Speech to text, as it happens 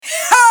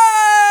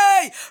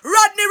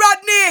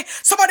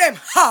them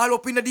all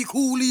up in the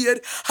Kool-Aid,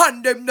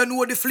 and them don't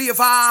know the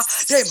flavor.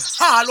 Them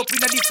all up in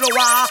the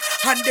flour,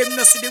 and them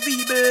not see the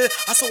weeble.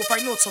 I saw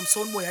find out some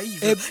son boy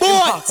evil. Hey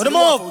boy, what the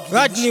move?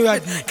 Rodney.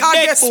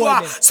 Can't guess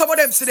what? Some of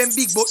them see them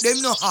big, but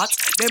them no hot.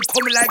 Them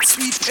come like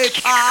sweet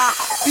pepper,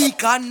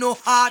 big and no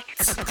hot.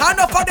 Can't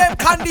up for them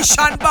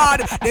condition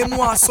bad. Them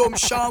want some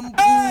shampoo.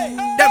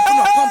 Them could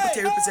not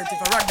compete representative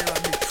for RODNEY.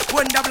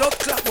 When the blood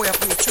clot boy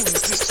play tune, it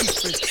makes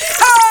difference.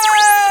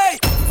 Hey!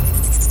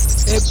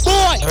 Hey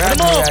boy,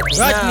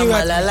 RODNEY.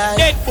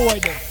 Dead boy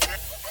then.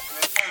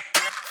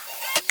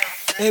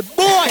 Hey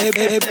boy,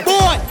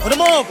 what the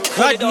move?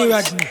 RODNEY.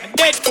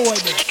 Dead boy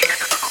then.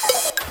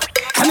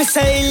 I'm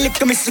say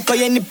lick me sick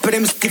you nip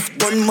them stiff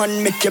gun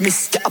man make you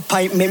miss your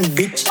appointment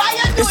bitch.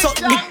 You suck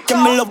dick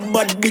and me love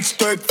bad bitch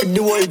twerk for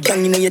the whole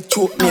gang inna your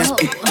throat me a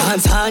spit.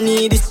 Dance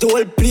honey this the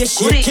whole place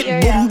shake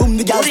it boom boom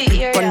the gal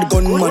spit on the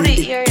gun man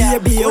dick.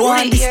 Baby you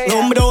want this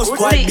no me those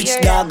squad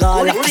bitch dog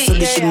all up so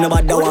this shit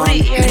nobody want.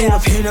 Me never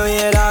feel no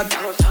way dog.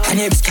 And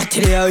if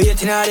scattered there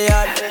waiting at the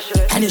yard.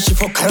 And if she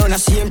fuck around the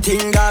same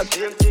thing dog.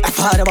 I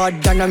thought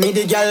about that and me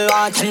the gal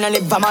want and I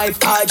live by my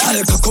part.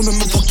 Gal come and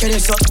me fuck your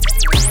ass up.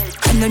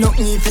 And I don't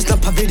need to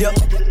snap a video.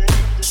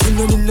 She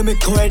no need to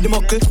make her head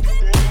muckle.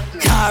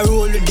 Car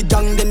roll with the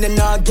gang, then they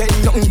not get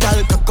nothing.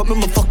 Gal cock up,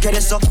 me fuck your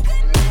ass up.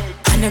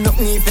 And I don't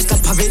need to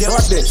snap a video.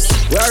 What's this?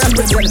 We are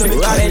representing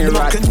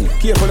RODNEY.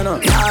 Careful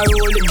enough. Car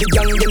roll with the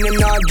gang, then they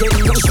not get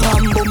nothing.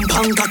 Bam bum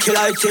bang, cocky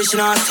like fish in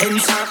a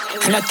sense.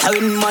 And I tell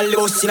him my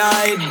loss in a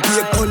head. Be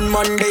a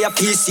gunman, they a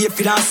piece safe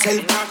in a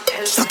cell.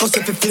 Shock us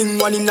if you fling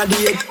one in a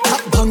day.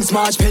 Top bang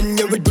smash pen,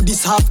 you will do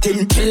this half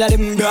thing. Kill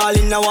them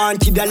brawling, I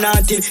wanted and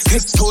naughty.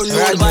 Head tone,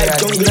 roll by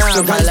jungle,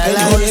 so can't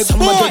spell.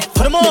 Boy,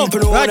 put him up.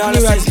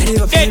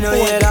 RODNEY. Dead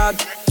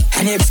boy.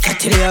 And if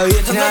scattered there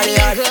waiting at the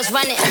yard. Girls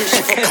run it. And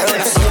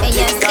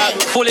yes,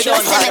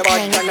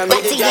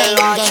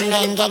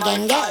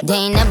 they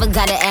ain't never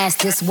gotta ask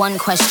this one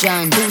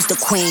question. Who's the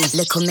queen?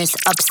 Little Miss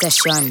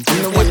Obsession.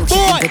 I'm the one who keep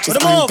the bitches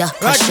under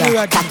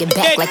pressure. Cock it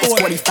back like it's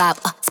 45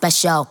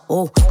 special.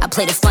 Oh, I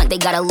play the front, they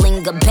gotta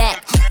linger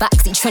back.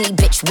 Boxy Trini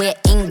bitch, where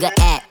Inga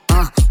at?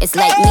 It's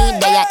like me,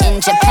 they are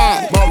in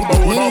Japan.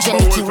 Ninja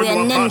Nikki, we're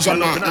ninja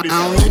man. I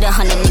don't need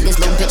 100 niggas,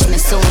 little bitch, may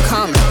soon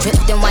come.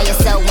 Dripped in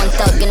YSL, one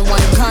thug and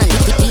one gun.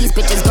 These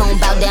bitches gon'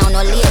 bow down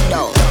or live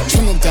though.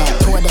 Trinidad,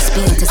 pour the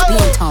spin to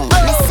spin tone.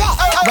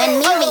 When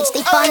me reach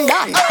the fun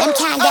done, them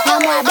can't get no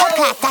more blood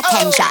clot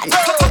attention.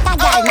 Take a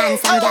gal man,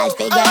 some gal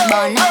figure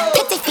bun.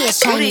 Pretty face,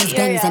 Chinese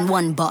bangs and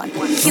one bun.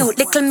 Cute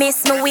little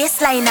miss, my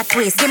waistline a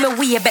twist. Give me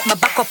way, bet my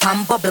back up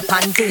and bubble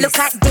pan this. Look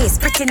at this,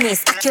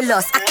 prettiness,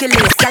 Oculus,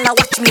 Oculus. Y'all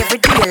watch me every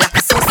day like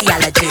a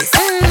sociologist.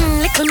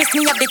 Little miss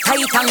me a bit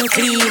tight and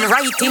clean.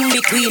 Right in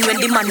between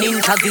when the man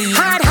intervene.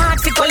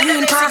 Hard fi go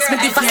lean, pass me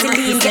the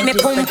Vaseline. Get me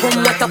pum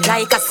pum wet up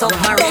like a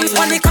submarine. Bounce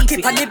on the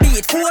cocky on the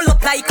beat, full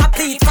up like a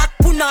plate. Fat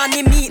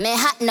punani meat. Me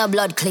hot no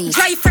blood clean.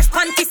 Dry fresh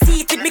panty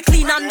seat with me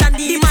clean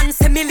underneath. The man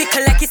say me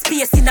little like his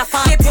space in a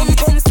farm. Me pum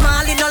pum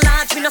small in no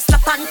large, me no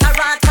slap and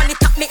carrot. When it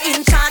tap me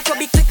in charge, you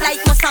be quick like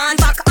Masan.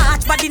 Back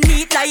arch, body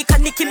neat like a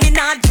Nicki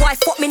Minaj. Boy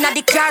fuck me na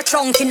the car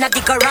trunk in the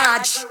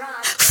garage.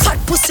 Fat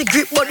pussy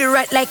grip body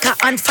right like a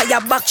on fire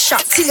back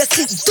shot.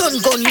 Seriously done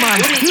gun man.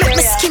 Make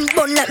me skin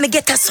bun like me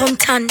get a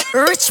suntan.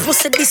 Rich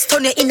pussy this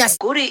turn you in a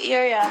goody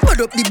area.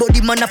 Put up the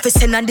body man a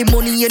send and the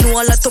money. You know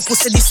all that top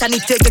pussy this and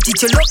if you get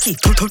it you lucky.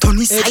 Turn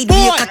this side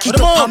me a cocky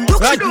top and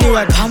broke.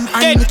 Pam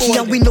and Nicky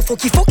and we no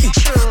fucky.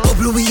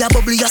 Bubble we a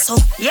bubble ya so.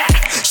 Yeah.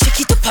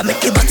 Shake it up and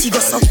make the body go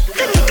so.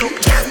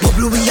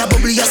 Bubble we a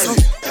bubble ya so.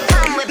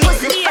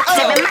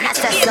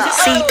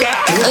 See that?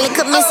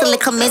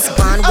 Little miss,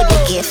 born with a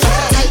gift.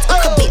 Tight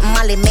up a bit,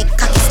 Molly make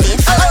cocky stiff.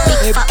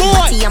 Big fat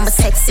body, I'm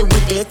sexy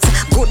with it.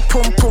 Good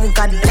pum pum,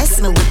 God bless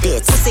me with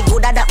it. Pussy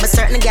good at that, but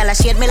certain gal I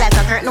shade me like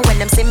a curtain. When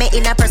them see me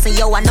in a person,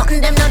 yo, I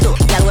nothing them no do.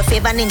 Gal with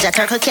favor ninja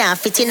turtle can't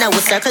fit in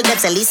with circle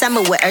depths. At least I'm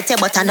a wear earthy,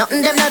 but I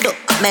nothing them no do.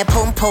 My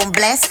pum pum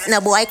blessed,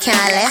 no boy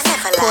can't left.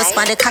 Post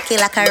on the cocky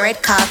like a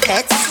red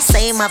carpet.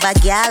 Same of a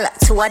gal,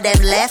 two of them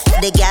left.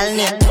 The gal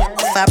name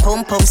for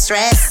pum pum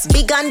stress.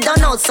 Big and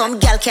done out, some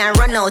gal can't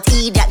run out.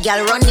 Eat that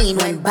gal run in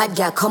when bad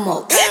gal come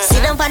out.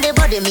 Sit down on the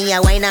body, me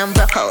a wine and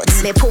broke out.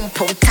 Me pum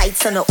pum tight,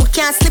 so no who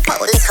can't slip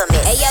out. Little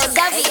miss. Hey yo,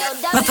 Davy.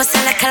 My pussy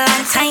look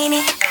like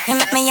tiny. He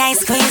make me eyes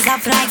squeeze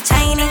up like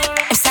tiny.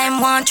 If Sam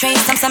want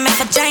trace, I'm some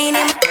for join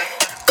him.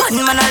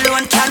 Gunman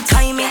alone can't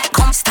tie me.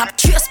 Come stop,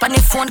 trace on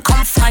the phone,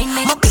 come find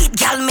me. My beat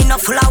gal, me no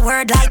full of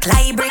word like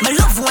library. Me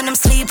love when them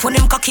sleep, when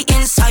them cocky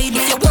inside me.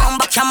 If you want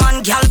back your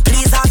man, gal,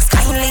 please ask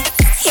kindly.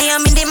 Yeah,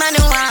 I'm in the man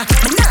who want.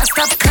 Me not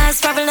stop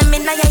cause problem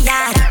in your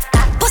yard.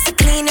 Pussy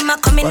clean, him a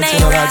come in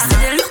your yard. See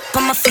the look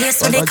on my face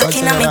when they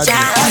cooking on me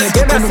jar. And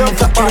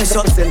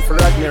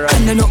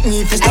I don't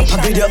need to stop a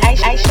video.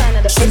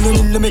 She no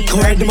need to make her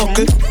head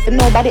muckle.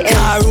 Nobody else.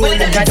 Car roll with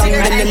the gang,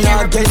 then they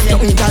not get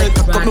nothing. Gal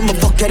cock up, me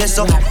fuck your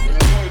ass up.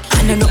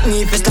 And I don't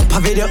need to stop a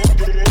video.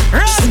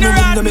 She no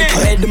need to make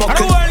her head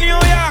muckle.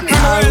 dark.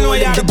 I know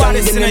you the body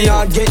in the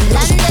yard.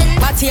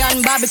 Patty and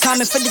Bobby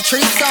coming for the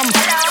threesome.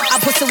 I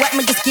pussy wet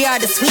me just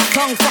scared the sweet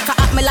tongue. Fuck her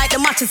at me like the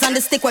matches on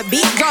the stick with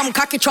beat drum.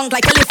 Cocky trunk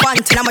like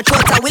elephant. And I'm a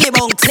throat a willy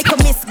bone. Lick a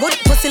miss, good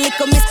pussy, lick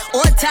a miss,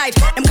 all tight.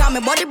 Them call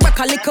me body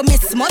breaker, lick a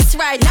miss, must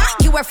ride. Nah,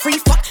 you a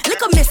free fuck, lick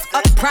a miss,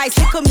 up price,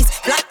 lick a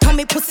miss. Black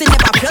tummy pussy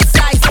never plus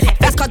size.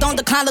 That's cause on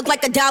the clown look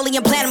like a dolly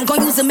and plan. I'm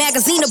gonna use a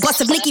magazine to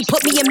bust if Nicky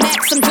put me in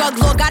max. Some drug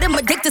lord got him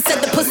addicted,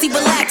 said the pussy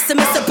relax. And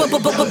Mr.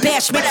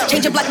 Bashment,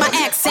 change up like my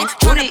accent.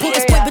 Tryna pull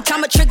this point, bitch,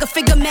 I'm a trigger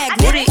figure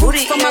magnet.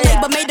 From my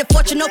labor, made a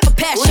fortune off for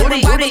passion.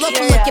 When Bible look,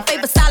 your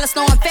favorite stylist,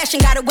 know I'm fashion.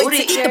 Gotta wait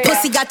to eat the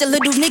pussy, got the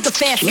little nigga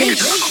fashion.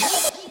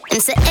 And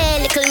say, hey,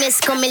 little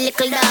miss, come in,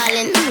 little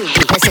darling.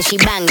 I say she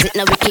bangs it,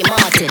 now Ricky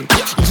Martin.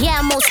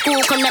 Yeah, most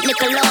school, come that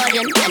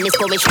Nickelodeon. And it's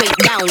going straight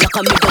down like a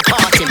middle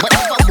carton. But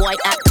if a boy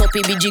act up, he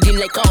be jigging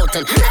like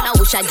Carlton. And I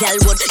wish a gal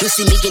would, you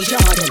see me in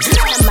Jordan.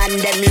 And a man,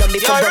 them love me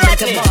for coming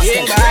to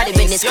Boston. Ready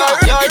when it's caught,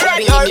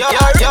 ready in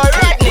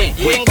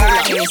the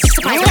Rodney. It's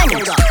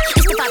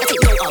the part of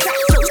it, no off.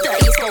 Close the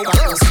ears, go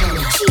on.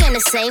 She ain't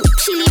the same,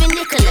 she leaving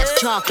Nicholas.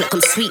 Chocolate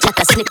come sweet like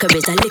a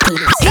Snickers, a LIKKLE.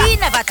 He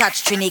never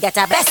touched Trini, get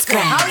a best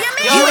friend.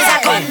 You is a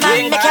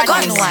gunman, make your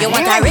gun one. You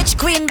want a rich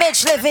queen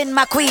bitch, live in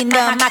my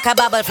queendom. Mac a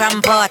bubble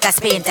from Port of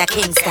Spain to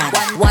Kingston.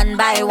 One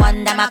by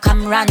one, them a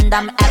come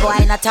random. A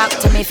boy not talk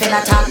to me,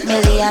 finna talk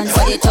millions.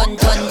 For the ton,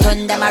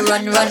 them a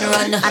run.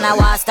 And I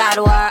want start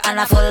war and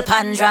a full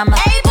pan drum.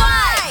 Hey boy,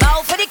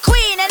 bow for the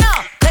queen, you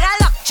know. Could I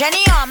lock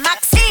Jenny or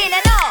Maxine,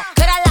 you know.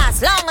 Could I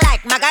last long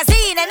like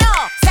magazine, you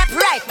know. Step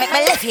right, make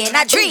me live in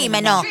a dream,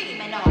 you know.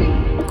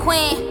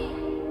 Queen,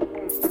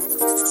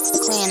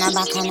 I'm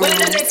back on When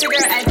the next girl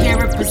I can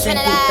represent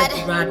Trinidad,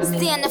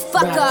 stand the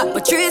fuck up.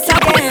 Patrice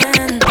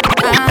again.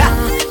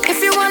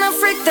 If you wanna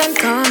freak, then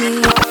call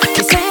me.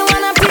 You say you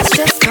wanna bitch,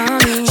 just call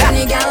me.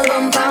 Johnny gal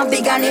bumper,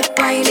 big and it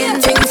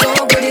riding. Things so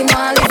good, you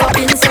wanna live up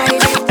inside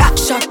it. Back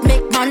shot,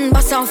 make man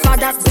bust off for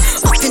that.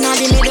 Up in all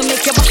the middle,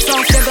 make your bust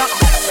off your block.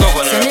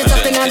 Send it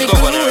up in all the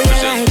cool,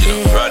 like it.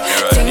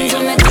 Things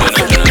will make you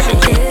feel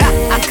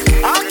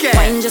like it.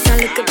 Wine just a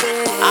little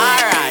bit.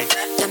 Alright.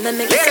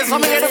 Ladies,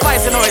 let me hear the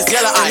voice, you know it's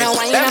yellow eyes.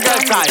 Them girl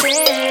time.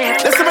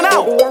 Listen me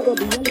now.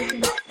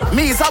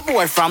 Me is a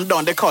boy from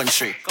down the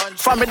country.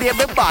 From the day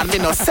we born, me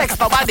no sex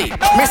nobody.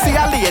 Me see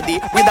a lady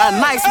with a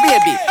nice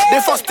baby. The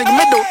first thing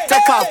me do,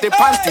 take off the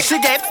panty. She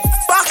get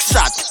back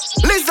shot,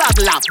 lizard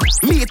lap.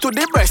 Me to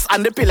the breast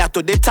and the pillar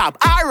to the top.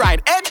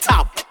 Alright, head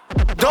top.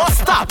 Don't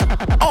stop.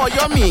 Oh,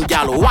 you mean,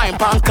 gal, wine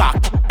pan cock.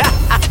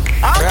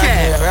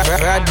 Okay.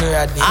 Rodney.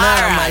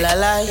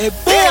 Alright. Hey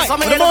boy, Yes,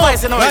 I'm in the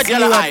voice, you know it's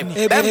yellow eye.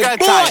 Them girl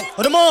time.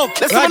 On the move.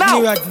 Listen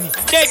now. Rodney.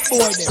 Dead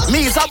boy them.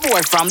 Me is a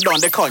boy from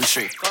down the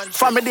country.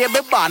 From the day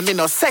we born, me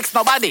no sex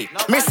nobody.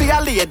 Me see a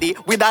lady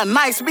with a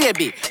nice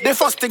baby. The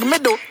first thing me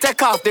do,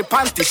 take off the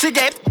panty. She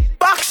get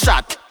back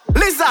shot,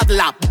 lizard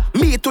lap.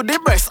 Me to the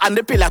breast and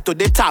the pillar to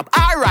the top.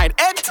 Alright,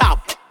 head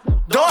top.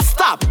 Don't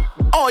stop.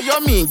 Oh, you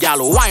mean, gal,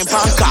 wine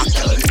pan cock.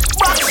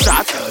 Back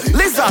shot,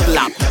 lizard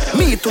lap.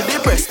 Me to the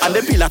breast and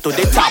the pillar to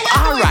the top.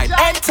 Alright,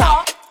 head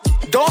top.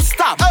 Don't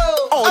stop.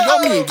 Oh,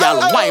 you mean, gal,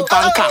 wine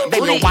pan cock.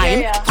 Then you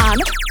wine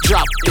and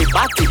drop the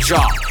body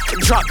jaw.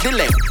 Drop the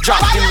left, drop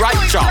the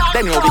right jaw.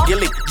 Then you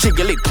wiggle it,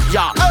 jiggle it,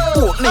 yeah.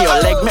 Open your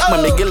leg, make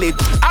me niggle it.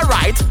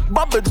 Alright,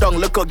 bubble down,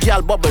 look a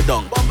gal, bubble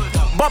down.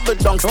 Bubble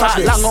down, start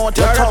long on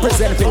your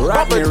tongue.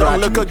 Bubble down,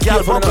 look a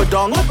gal, bubble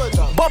down.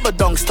 Bubble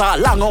down, start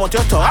long on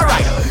your tongue.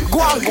 Alright, go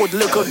on good,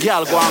 look a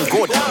gal, go on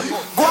good.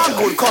 Go on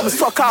good, come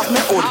suck off me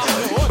hood.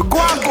 Go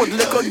on good,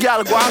 look a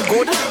gal, go on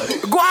good.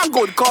 Go on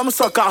good, come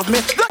suck off me.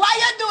 Why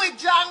you do it,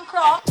 John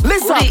Crow?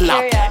 Lizard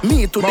lap,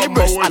 me to the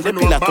breast and the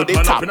pillar to the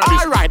top.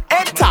 Alright,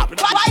 head top.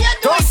 Why you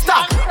do Don't it,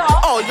 stop. John Crow?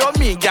 Oh, you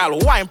mean, gal,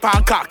 wine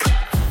pan cock.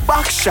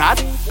 Back shot,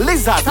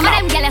 lizard Some of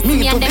them lap. gyal Me see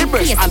me to and the them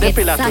breast face and the get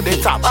pillar to the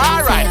saggy. top.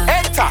 Alright,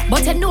 head top.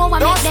 But you know what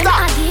Don't make them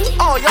stop. aggy?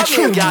 Oh, you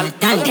mean, gal.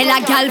 Tell a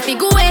gal fi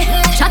go away.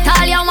 Shut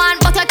all you want,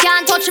 but you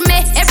can't touch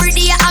me. Every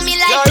day I'm me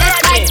like this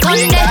like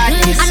Sunday.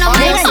 I know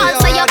my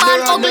fault, so you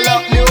born ugly.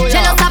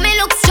 Jealous of me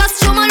looks,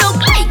 just show me look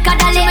like a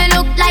dolly. Me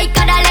look like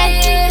a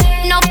dolly.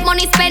 Enough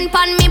money spent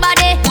on me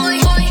body.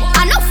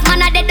 Enough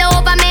man a dead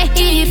over me.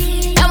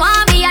 If you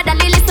want me, a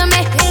dolly listen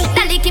me.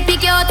 Dolly keep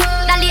it cute,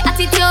 dolly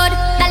attitude,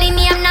 dolly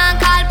name now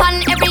call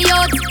pan every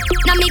youth.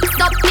 No mix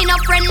up, me no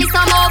friendly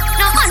some up.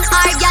 No man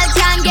or girl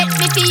can get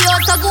me for you.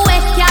 So go away,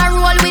 can't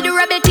roll with the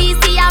rebel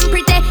PC and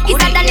pretty.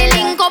 It's a dolly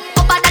link up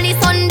a dolly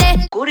Sunday.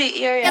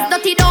 Goody area. Yes,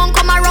 dirty don't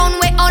come around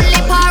with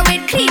only par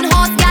with clean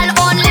house girl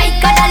on like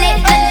a dolly,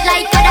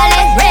 like a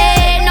dolly.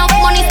 Rain, enough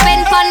money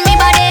spent on me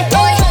body.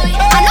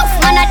 Enough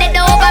man a dead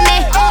over me.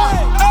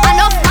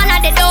 Enough man a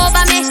dead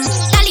over me.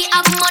 Dolly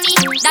have money,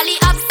 dolly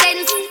have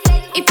sense.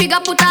 If you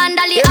got put on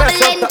dolly have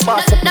length.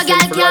 No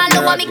girl can't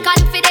lower me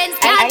confidence.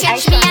 Can't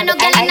catch me and no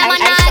girl in a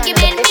man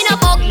argument. Me no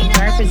book,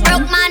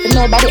 broke man. Me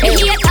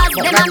haters,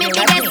 them a me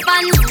biggest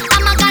fans.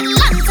 I'm a got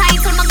long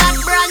title, my got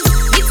brands.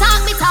 Me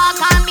talk,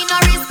 and me no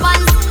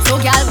response. So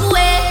girl go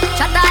away,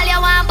 chat all you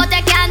want, but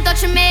you can't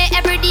touch me.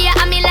 Every day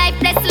I'm me life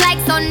blessed like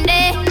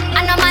Sunday.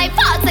 I know my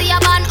fault, so you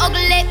born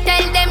ugly.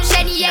 Tell them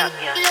shed yeah.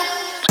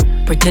 Look.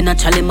 pretty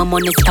naturally, my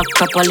money stack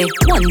properly.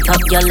 One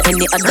top girl,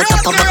 any other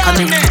top of back of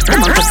me.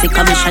 I'm a pussy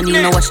commission,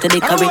 you know watch the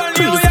decorate.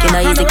 Pretty skin,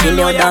 I easy kill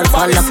your dance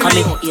all lock on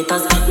me.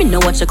 Haters, me know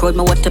watch the crowd,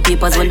 me watch the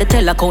papers. When they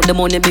tell account the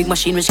money, big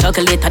machine which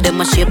calculator, them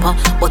a shaper.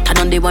 But I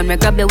don't the one, me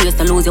grab your waist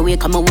and lose your way.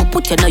 Come on, we'll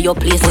put you in your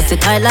place. Pussy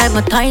tight like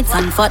my tights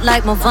and fat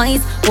like my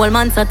vice. Whole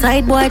man so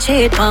tight, boy,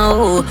 cheat,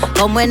 oh.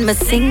 Come when me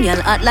sing,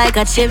 y'all hot like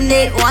a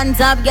chimney. One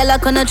top girl, I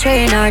couldn't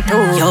train her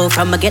too. Yo,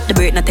 from I get the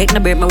break, now take the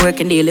break, my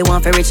working daily.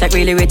 Want for rich, like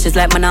really rich, is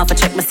like man off. I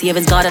check my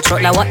savings, got a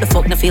truck, like what the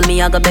fuck, now feel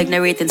me, I got beg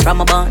no ratings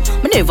from a band.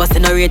 Me never see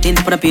no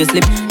ratings, put a pay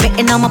slip.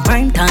 Making on my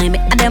prime time,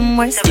 make them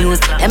worst news.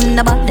 Them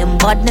about them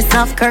badness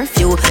off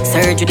curfew.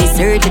 Surgery,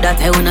 that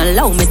I won't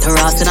allow me to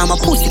rust. And I'm a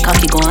pussy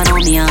cocky going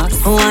on me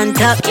ass. One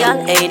top, y'all,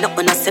 ain't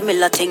nothing a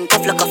similar thing.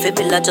 Tough like a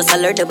fibilla, just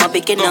alert them a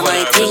beginner.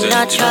 My thing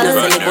natural,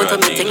 so they go to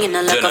me thing in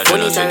like a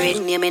phone is a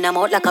ring. Yeah, me I'm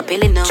out like a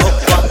pill in a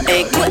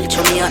big well,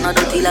 show me out, not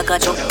dirty like a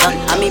choke.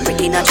 I mean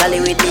pretty naturally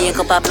with me, a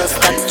couple plus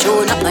stacks.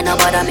 True, not when I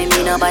bother me,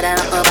 not bother,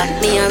 not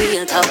back. Me a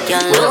real top,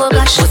 y'all, low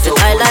gosh. Pussy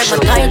tight like my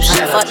tights,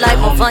 and fat like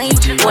my vines.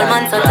 One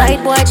man so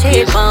tight, boy,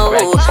 cheap,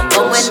 oh.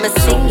 But when me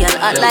sing, y'all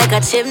hot like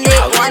a chimney.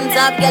 One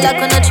top, y'all, I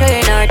couldn't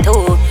train her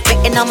too.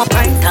 Making on my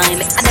prime time,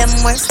 make them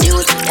worst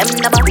news. Them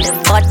about them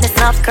badness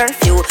off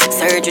curfew.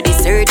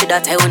 Surgery,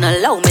 that I won't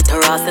allow me to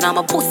rust. And I'm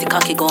a pussy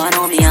cocky going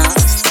on me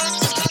ass.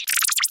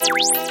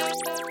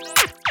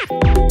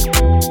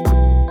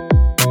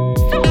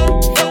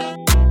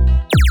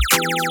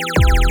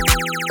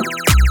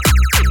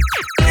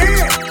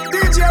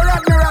 DJ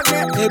Rodney.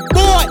 Hey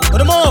boy, what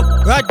the move?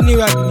 Rodney,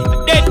 a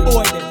dead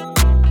boy then.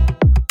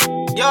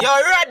 Yo,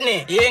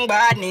 Rodney, you ain't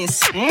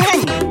badness.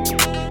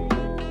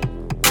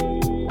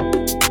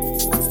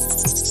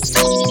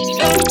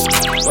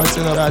 What's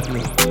in a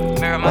Rodney?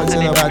 What's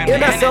in a Rodney?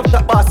 Give us up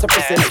the boss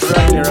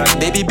represent Rodney.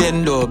 Baby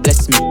bend low,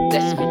 bless me.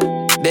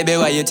 Baby,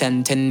 why you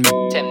tempting me?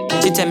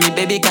 She tell me,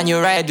 baby, can you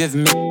ride with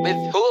me?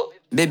 With who?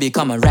 Baby,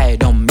 come and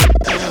ride on me.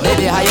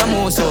 Baby, how you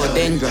move so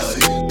dangerous?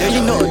 Don't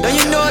you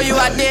know you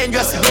are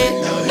dangerous,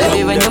 babe?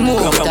 Baby, when you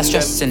move, that's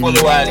stressing me.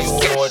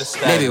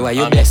 Baby, why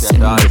you blessing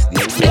me?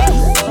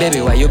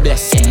 Baby, why you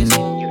blessing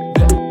me?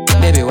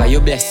 Baby, why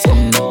you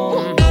blessing me?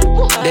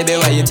 Baby,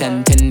 why you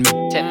tempting me?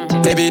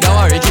 Baby, don't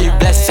worry, keep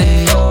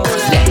blessing me.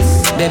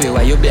 Bless. Baby,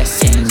 why you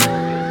blessing me?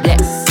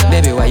 Bless.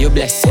 Baby, why you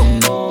blessing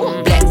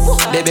me?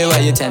 Bless. Baby, why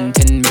you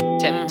tempting me?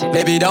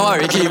 Baby, don't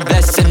worry, keep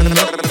blessing me.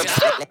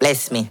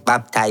 Bless me,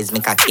 baptize me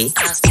cocky.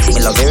 Me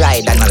love you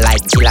ride and I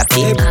like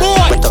jalopy.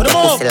 Wet up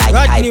your pussy like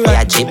type for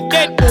your jeep.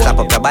 Slap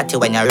up your body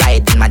when you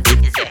ride in my dick.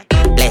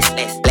 Bless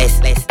me.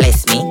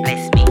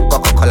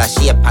 Coca-Cola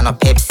shape and a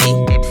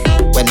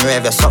Pepsi. When you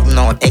rev your something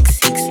on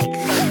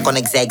X6.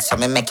 Connect eggs so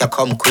me make you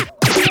come quick.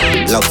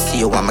 Love see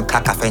you want me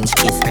cock a French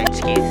kiss.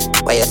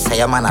 Where you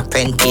say I'm an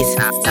apprentice.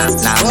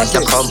 Now make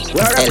you come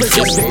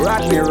selfish.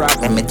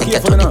 Let me take you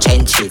to the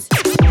trenches.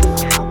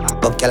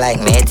 Book you like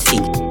Medsi.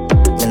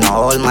 Me no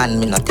old man,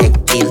 me no take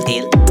pill.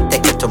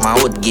 Take you to my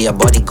hood, give your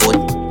body good.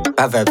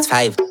 Proverbs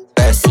 5,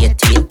 verse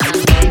 18.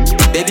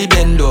 Baby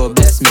bend low,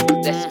 bless me.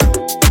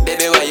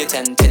 Baby, why you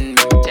tempting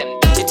me?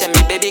 She tell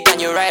me, baby, can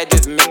you ride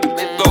with me?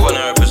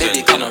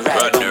 Baby, come and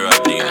ride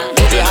with me.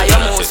 Baby, how you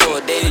move so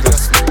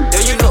dangerous?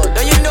 Don't you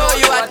know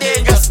you are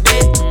dangerous,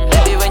 babe?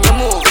 Baby, when you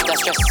move,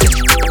 that's stressing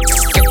me.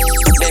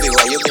 Baby,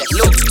 why you bless?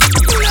 Look,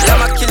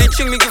 I'ma kill it,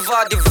 me give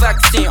her the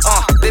vaccine.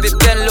 Baby,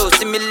 bend low,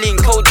 see me link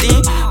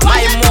codeine.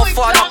 My more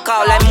for knock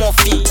out like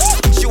morphine.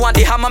 She want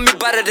the hammer me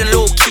better than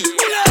low key.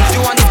 She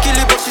want to kill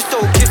it, but she's so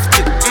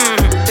gifted.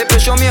 Baby,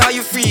 show me how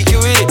you freak you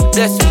with it.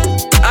 Bless me.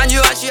 And you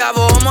actually have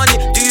all money.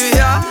 Do you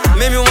hear?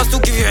 Maybe wants to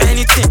give you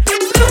anything.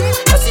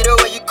 I see the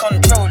way you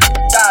control it,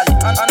 darling.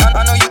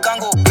 I know you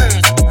can go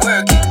crazy,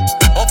 work it.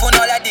 Open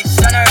all that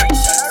dictionary.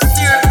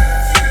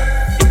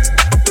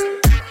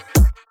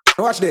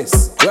 Watch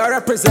this. We are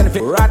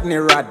representing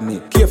Rodney.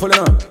 Careful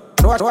enough.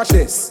 Watch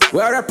this. We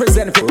are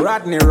representing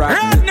Rodney.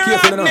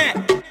 Careful enough.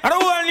 I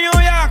don't want New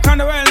York and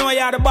the world know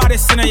you're the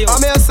baddest in the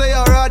I'm here say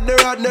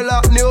Rodney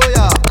lock New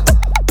York.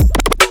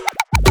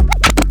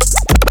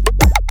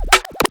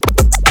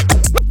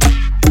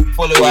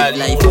 Follow life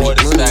make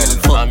money and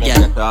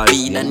fuck y'all.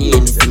 Weed and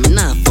anything, me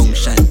nah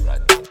function.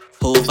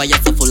 Over ya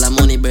so full of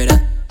money, brother.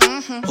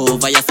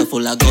 Over ya so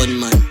full of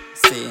gunman.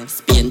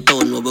 Spain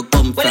town where we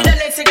come from.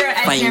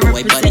 Fine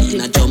boy body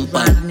in a jump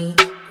on.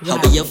 How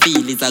do you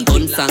feel is a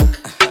gun song?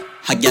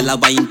 A girl a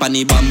wine pan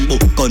the bamboo.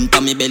 Gun pa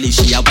me belly,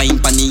 she a wine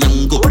pan the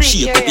yango.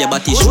 Shake up your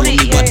body, show me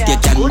what you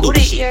can do.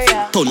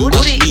 Turn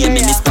back, be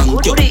me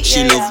spank you.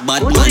 She love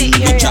bad man,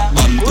 we drop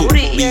bomb too.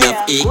 We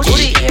have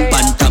AK,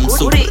 bantam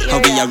so. How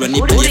we a run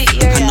the place,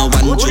 and no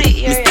one joke.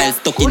 Me style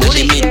stuck in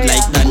the mid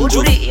like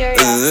dandruff.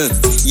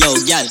 Yo,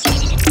 girl.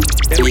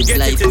 Live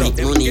life, make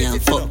money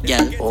and fuck,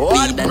 girl.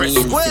 Weed and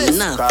anything,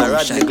 nah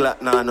function.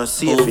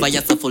 Over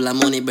ya so full of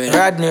money, brother.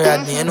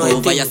 Rodney, you know it.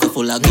 Over ya so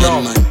full of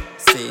gunman.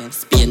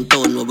 Spain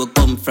town where we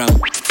come from.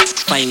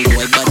 Fine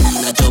boy body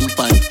in a jump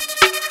on.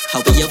 How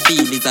you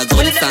feel is a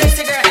gun song.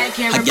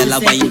 A girl a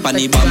wine pon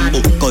the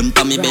bamboo. Gun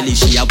pon me belly,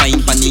 she a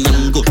wine pon the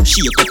yango.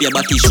 Shake up your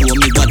body, show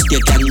me what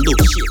you can do.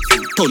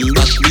 Turn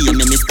back, we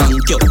me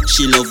spank you.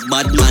 She love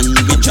bad man,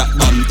 we drop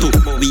bomb too.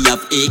 We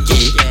have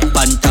AK,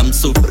 bantam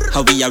soup.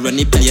 How we a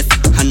run the place,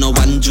 and no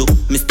one joke.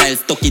 Me style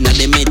stuck in a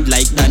the mid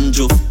like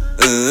dandruff.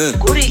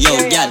 Yo,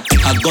 girl,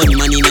 a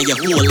gunman in your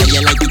hole, and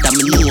you like it, and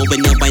me know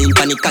when you wine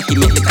pon the cocky,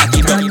 make the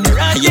cocky drop.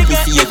 And your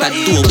pussy over the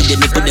door, with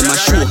them me put them a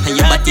show, and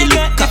your body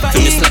look cock,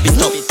 me slap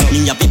it up.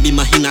 Me a baby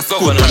my in a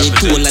scope, and it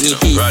tall and it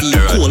hazy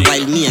cold,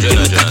 while me a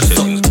give me cocky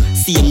suck.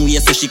 Same way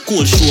so she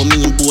cool, show me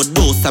in both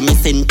doors, and me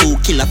send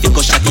 2 killer fi go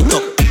shot it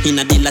up.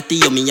 Inna the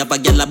latty, me have a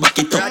girl a back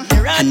it up,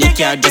 and the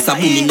car just a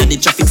boom inna the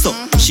traffic so.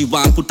 She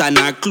want put on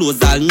her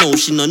clothes all now,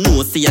 she no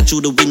know. See her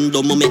through the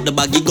window, me make the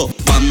baggy go.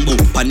 Bamboo,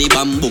 panny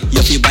bamboo,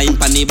 you fi wine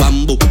panny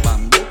bamboo.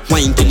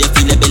 Wine till you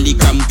feel the belly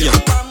cramp you.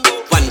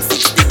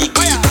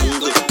 160-degree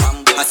angle,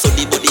 I saw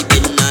the body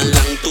bend and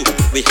long too.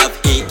 We have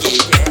AK,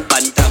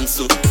 bantam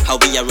suit. How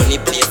we a run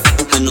the place,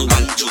 I no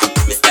one joke.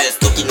 Me style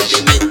stuck in the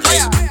mid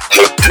like.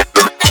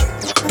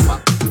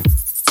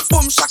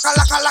 Boom shaka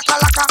laka laka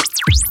laka.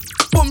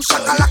 Boom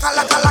shaka laka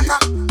laka laka.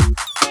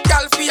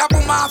 Girl fi a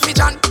boom a fi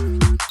John.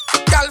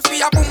 Girl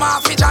fi a boom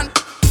a fi John.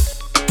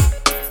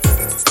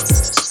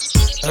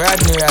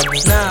 Rodney,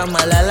 nah,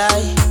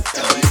 malalai.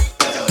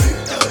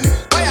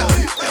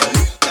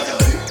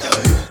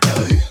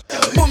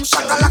 Boom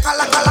shaka laka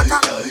laka laka.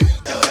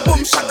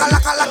 Boom shaka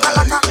laka laka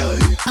laka.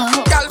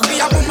 Girl fi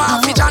a boom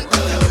a fi John.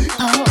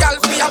 Girl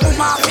fi a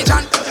boom a fi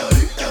John.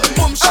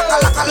 Boom shaka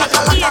laka laka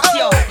laka.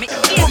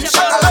 Boom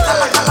shaka laka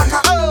laka laka.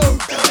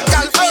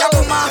 Girl fi a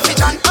boom a fi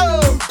John.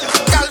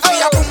 Girl fi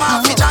a boom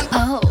a fi John.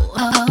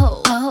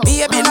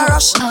 Baby no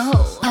rush,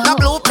 no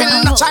blue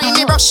pill, no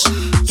shiny brush.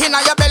 Inna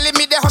your belly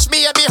me the hush,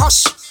 baby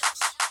hush.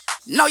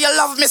 Now you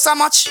love me so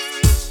much.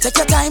 Take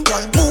your time,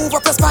 girl, move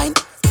up your spine.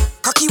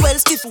 Cocky well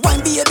stiff,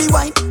 wine, baby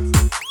wine.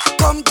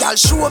 Come, girl,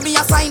 show me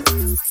a sign.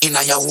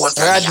 Inna your whole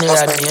Rodney,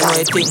 you know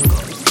you think?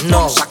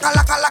 No. Shaka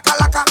laka laka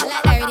laka.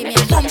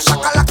 Boom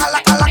shaka laka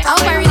laka laka. I'll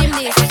bury him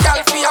this.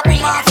 Girl, fi a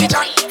boom a fi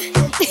John.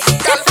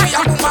 Girl, fi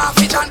a boom a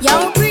fi John.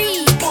 Yo,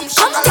 breathe. Boom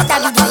shaka Come laka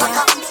take laka that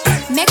laka. video.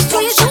 Make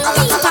sure you zoom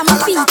in from my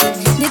feet.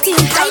 The thing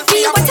high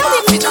feel, what how we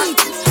meet.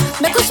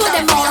 Make us show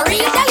them more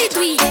real dolly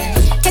tweet.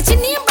 Catch your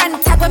name brand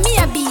tag when me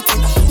a beat.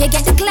 You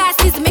get the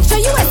glasses, make sure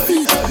you a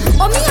seat.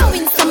 Oh me a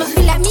win, some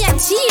feel like me a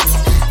cheat.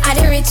 I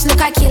the rich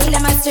look I kill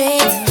them a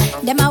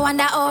straight. Them I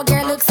wonder how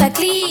girl looks so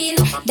clean.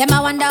 Them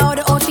I wonder how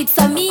the outfits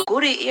so me.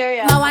 Goody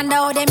area. I wonder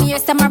how them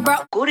ears some are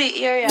broke.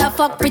 Goody area. The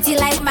fuck pretty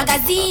like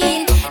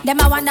magazine.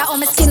 Them I wonder how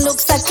my skin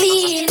looks so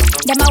clean.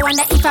 Them I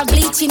wonder if I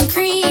bleaching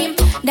cream.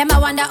 Them I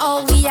wonder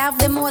how we have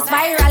the most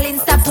viral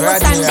Insta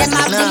posts and them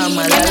have the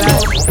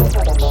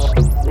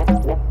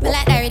I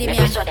like that rhythm,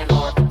 yeah.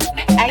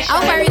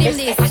 I'll bury him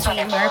this.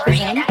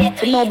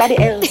 Nobody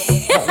else.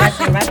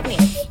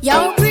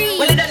 Yo, breathe.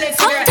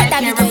 Come to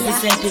that video,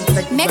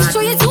 yeah. Make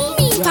sure you zoom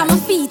in from my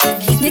feet.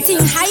 The thing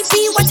high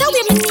feel, watch how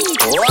we meet.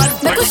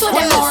 Make us show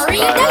them more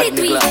real dolly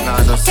tweet.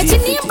 Catch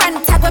your name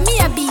brand tag when me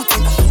a beat.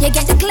 You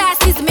get the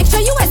glasses, make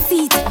sure you a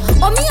seat.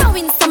 Oh me a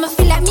win, some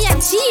feel like me a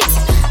cheat.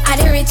 I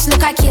the rich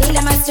look I kill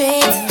them a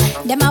straight.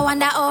 Them I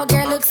wonder how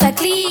girl looks so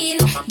clean.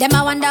 Them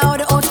I wonder how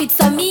the outfits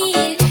so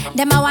mean.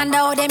 Them I wonder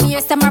how them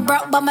ears some are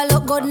broke, but me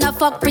look good enough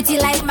fuck pretty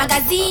like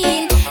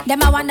magazine.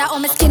 Them I wonder how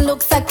my skin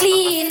looks so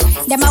clean.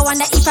 Them I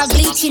wonder if I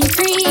bleaching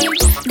cream.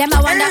 Them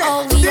I wonder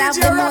how we have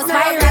the most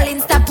viral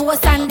Insta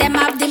posts and them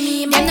have the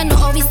meme. Them don't know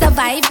how we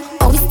survive,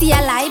 how we stay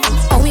alive,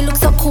 how we look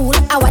so cool,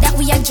 how that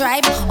we a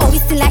drive, how we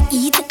still a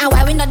eat, and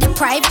why we not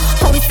deprived,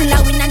 how we still a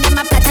win and them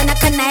a plot and a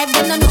connive.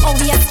 Them don't know how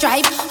we a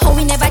strive, how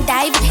we never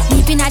dive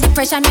deep in a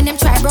depression when them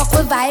try broke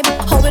we vibe.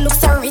 How we look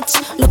so rich,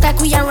 look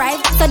like we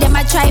arrived, so them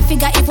a try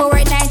figure if we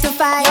work 9 to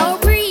 5. Yo,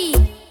 breathe.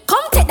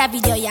 Come take that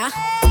video, yeah.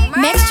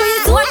 Make sure you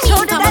do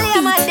it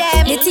on my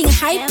feet. The thing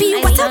high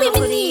P, what a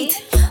women need.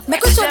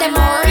 Make us show them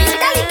more real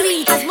dolly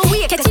tweet. As me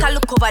wake, take a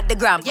look over the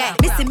gram. Yeah.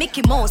 Missy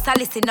Mickey Mouse,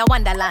 Alice in a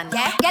Wonderland.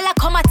 Yeah. Girl, I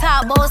come a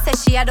talk about, say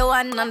she a the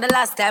one. And the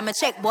last time I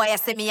check, boy, I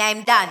say me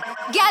I'm done.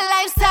 Girl,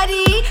 life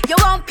study, you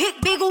want pick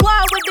big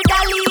war with the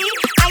dolly.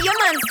 And your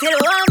man still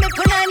want me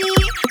punani.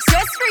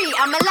 Stress free,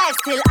 and my life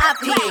still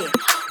happy.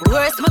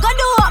 Worse, me go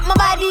do up my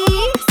body.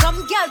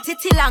 Some girl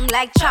titty long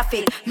like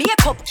traffic. Me a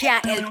cup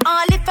can't help,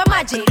 all if a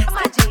magic.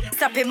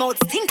 Stop him out,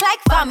 stink like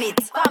vomit.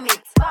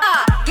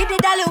 Give the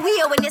dolly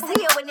wheel when you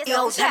see it when you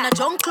out. And a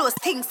junk clothes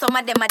think some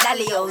of them a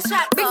dolly out.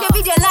 Bring the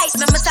video light,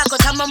 me talk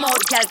out of my mouth.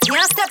 Girl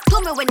can't step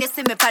to me when you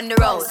see me on the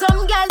road.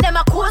 Some girl them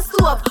a cool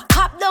stove,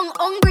 pop down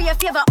hungry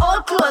if you have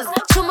all clothes.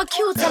 Show me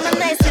cute and I'm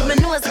nice with my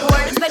nose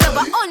board. Spend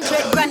over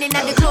 100 grand in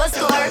at the clothes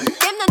store.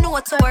 Them no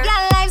know tour.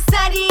 Girl life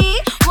study,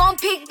 one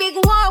pick big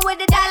war with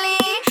the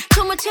dolly.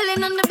 Too much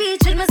chillin' on the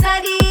beach with my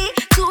zaddy.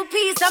 2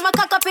 piece, I'm a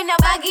cock up in a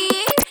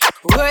baggie.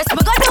 Worse,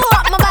 me go do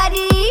up my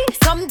body.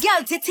 Some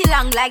girl titty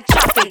long like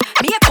traffic.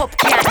 Me a cup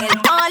can't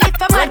help, all if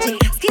a magic.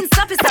 Skin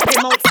sloppy, stop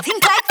them out,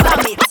 stink like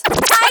vomit.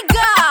 I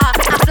got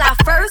a fly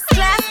first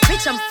class, rich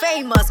bitch, I'm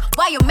famous.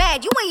 Why you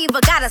mad? You ain't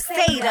even got a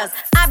status.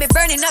 I been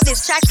burning up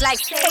this tracks like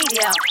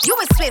stadium. You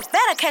and Spliff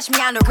better catch me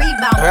on the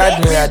rebound.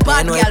 Rodney,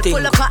 Bad you know girl, I think.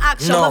 pull up for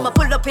action. No. I'ma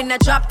pull up in a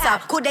drop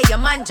top. Could they your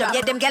man job?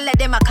 Yeah, them gyal let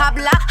them a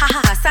cobbler. Ha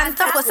ha ha.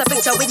 Santa post a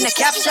picture with the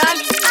caption.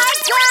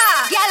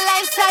 Gyal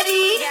life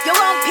study. You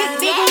won't pick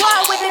big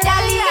wall with the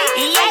dolly.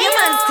 Yeah, your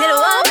man still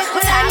won't make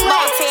me talk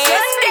about it.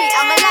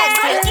 I'm a life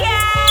still.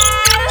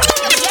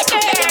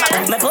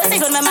 My pussy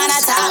good, my man a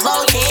talk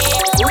about it.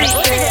 Pussy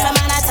good, my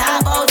man a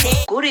talk about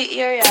it.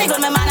 Pussy good,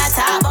 my man a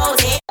talk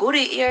about it.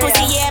 Pussy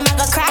yeah, man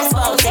go cross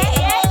about it.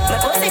 My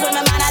pussy good,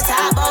 my man a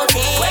talk about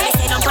it. When I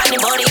say don't find the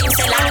body, him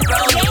say like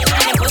brownie.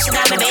 And I push it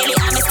down my belly,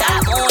 I'm a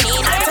start moaning.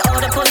 To all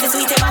the pussy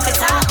sweet, him have to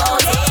talk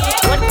about it.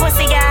 Good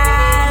pussy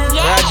girl,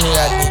 yeah.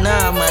 Rodney,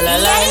 nah, man, I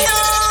lie.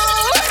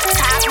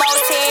 Talk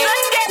about it.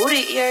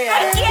 Goody area,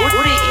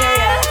 goody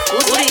area,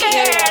 goody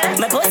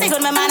area. My pussy good,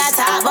 my man a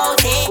talk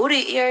about it.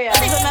 Goody area,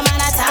 pussy good, my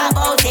man a talk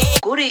about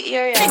it. Goody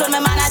area, pussy good, my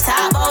man a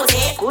talk about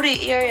it.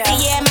 Goody area,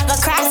 yeah, man go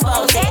cross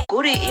about it.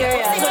 Goody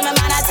area, pussy good, my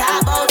man a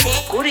talk about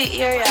it.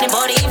 Goody area, the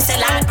body him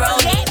say like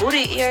brownie.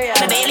 Goody area,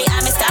 my belly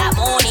I'm a start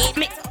moaning.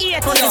 Me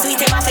ear pussy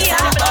sweet him have to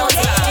talk about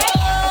it.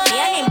 Me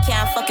and him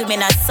can't fuck him, me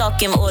not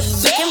suck him out.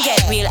 Make him get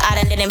real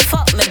hard and then him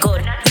fuck me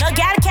good. No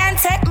girl can't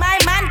take my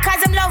man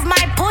 'cause him love my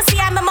pussy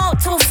and my mouth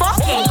too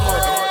fucking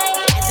good.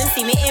 As you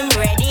see me, him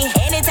ready.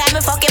 Anytime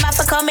I fuck him, I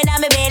for coming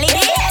on my belly.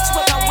 Bitch,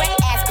 with my wet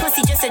ass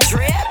pussy just a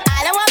drip.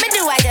 I don't want me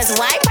do, I just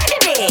wipe on the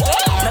dick.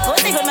 My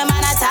pussy good, my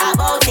man a talk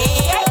about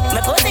it.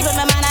 My pussy good,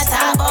 my man a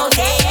talk about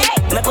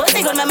it. My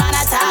pussy good, my man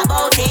a talk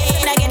about it.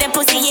 When I get them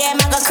pussy, yeah,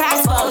 man go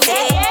cross about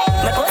it.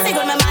 My pussy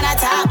good, my man a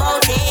talk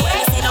about it. When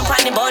I say don't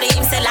find the body,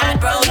 him say like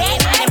brownie.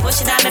 And then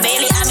push it down my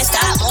belly, I'm a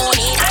start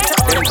moaning. I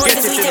told the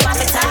pussy sweet, him off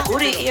the top.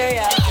 Goody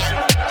area.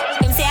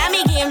 Him say I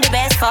me give him the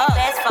best fuck.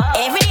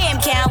 Every day him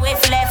can't wait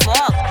for left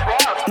fuck.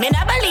 Me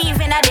not believe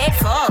in a dead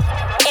fuck.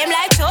 Him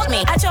like choke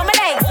me, I choke my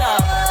legs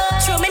up.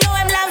 True me know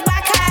him love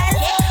back hand.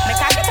 Me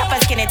cock it up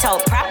and skin it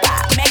out proper.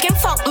 Make him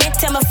fuck me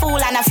till me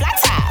fool and a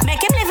flatter.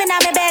 Make him living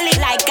on my belly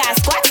like a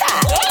squatter.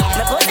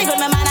 My pussy good,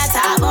 my man a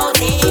talk about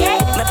it.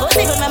 My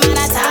pussy good, my man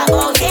a talk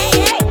about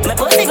it. My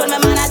pussy good, my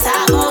man a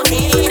talk about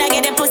it. When I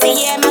get the pussy,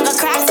 yeah, man go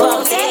cross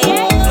about it.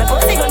 My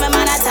pussy good, my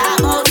man a talk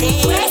about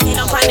it. When I see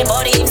no find the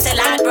body, him say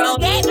like bro.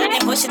 And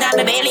then push it down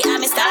my belly,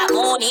 I'm start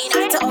moaning.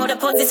 To all the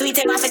pussy sweet,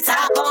 him off it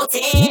talk about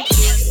it.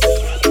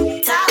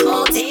 Talk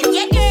about it,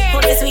 yeah,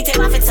 girl. Pussy sweet,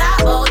 him off it talk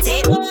about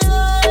it.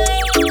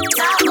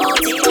 Talk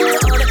about it. To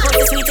all the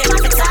pussy sweet, him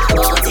off it talk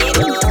about it.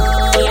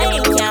 Yeah,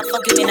 him can't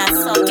fuck you, me not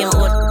suck him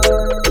out.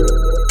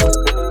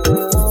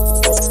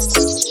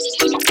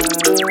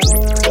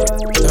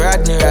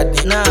 Rodney,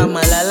 nah,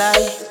 man, I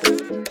lie.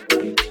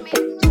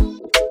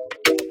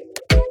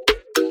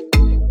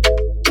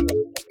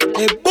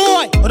 Hey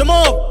boy, on the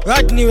move.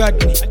 Rodney, a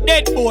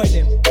dead boy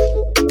them.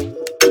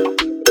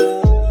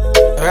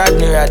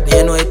 Rodney,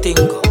 you know I think.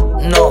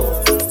 No.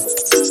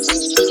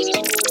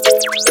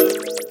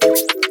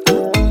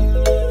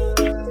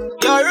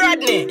 Yo,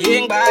 Rodney, you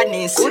ain't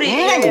badness. Goody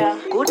area,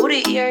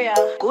 goody area,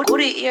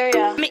 goody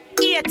area. Me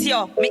eat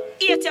you,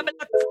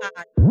 blood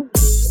clot.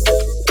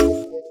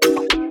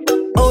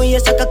 Oh, you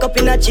suck a cup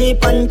in a cheap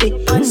panty.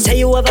 Say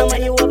you have a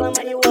money,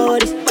 oh,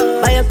 this.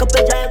 Buy a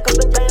couple,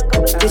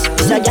 this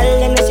is a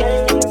gyal and a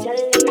shell.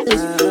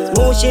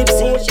 Smooth ships,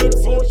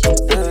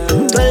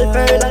 12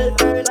 pearl,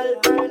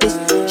 this.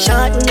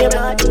 Shot in your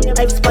blood,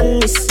 I've spun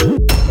this.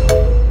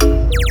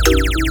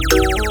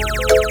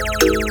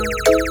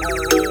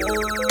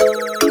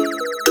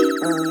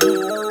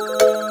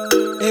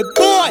 Hey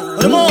boy,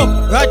 on the move.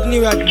 Rodney,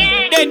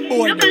 dead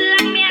boy. Look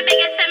along me, I beg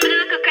you send me the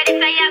look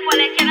credit I yak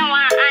wallet, you know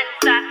want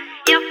answer.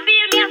 You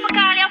feel me, I for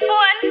call your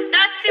phone,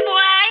 dirty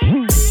boy.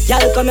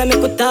 Y'all come and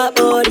make we talk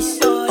about this.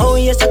 Oh,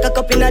 you suck a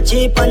cup in a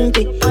cheap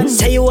panty.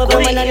 Say you have a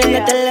man and you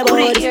not tell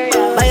about this.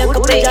 Buy a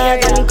couple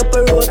jars and a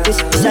couple roses.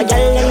 It's a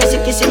gyal and a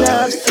sick in a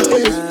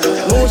hospital.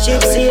 Smooth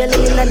ship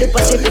sailing in the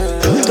Pacific.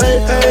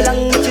 12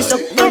 furlong, which is up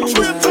on this.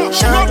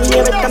 Shot in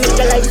your head, make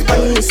your life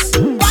fun this.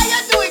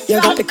 You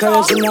got the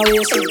curves in your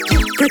waist.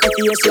 Pretty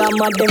face, you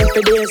mad them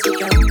for days.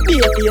 Be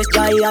a face,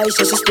 guy, I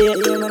just stay.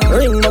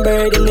 Ring my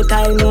bird in the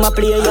time, my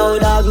play. Yo,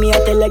 dog, me, I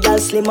tell a girl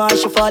slim or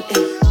she fat.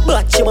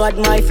 But she bad,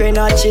 my friend,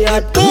 not she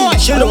hot.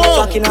 She look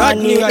fucking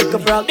on me, like a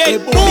frog.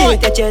 Beat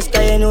your chest,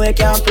 cause you know you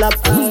can't flop.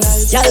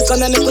 Y'all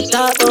come and make we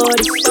talk about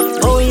this.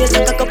 Oh, you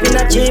suck a cup in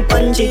a cheap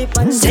and cheap.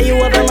 Say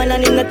you have a man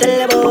and you not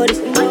tell about this.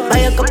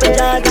 Buy a couple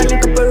jars and a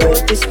couple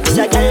roses.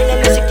 It's a girl and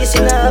a sick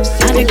in a house.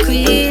 I'm the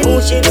queen.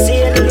 Smooth ship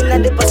sailing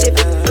in the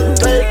Pacific.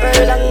 12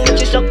 furlong,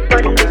 which is up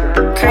on it.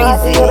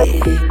 Crazy.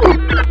 Me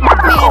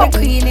the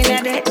queen in a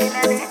day.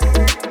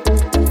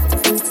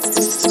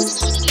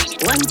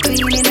 One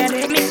queen in a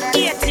day. Me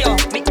eat you.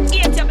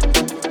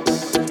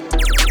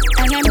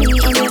 And I'm me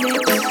in a day.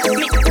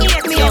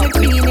 Me the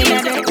queen in a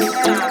day.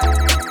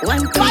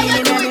 One queen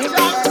in a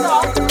day.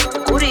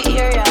 Goody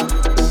area.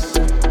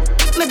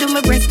 Me do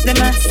my breast,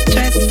 them a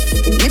stress.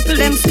 Nipple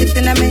them stiff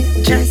in a me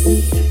dress.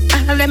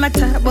 All them a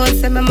talk about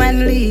say my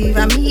man leave.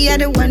 And me a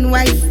the one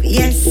wife,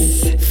 yes.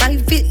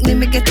 5 feet, me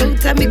get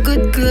out of me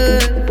good.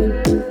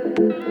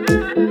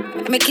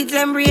 Make it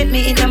them rate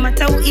me, it no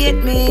matter who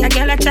hate me. A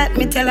girl a chat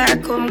me, tell her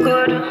come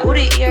good.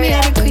 Me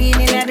a the queen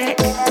in a deck.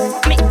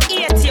 Me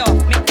hate you.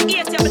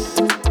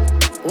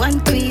 One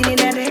queen in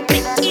a deck. Me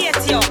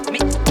hate you.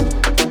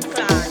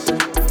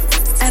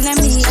 And a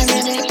me in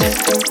a deck.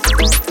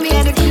 Me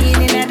a the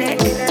queen in a deck.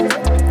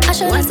 I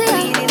should say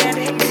queen in a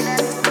deck.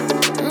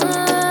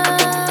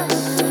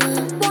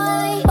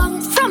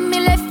 From me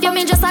left you,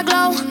 me just a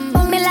glow.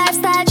 Me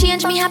lifestyle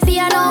change, me happy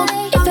alone.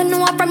 If you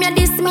know from your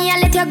diss me, I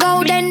let you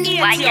go then.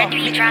 Why you do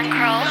you drunk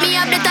crow? Me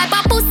have the type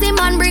of pussy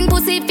man bring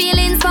pussy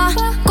feelings for.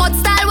 Cut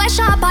style way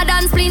sharper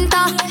than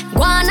splinter.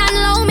 Go on and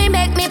low me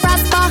make me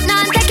prosper.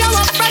 Now take you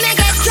up from me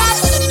get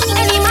dropped.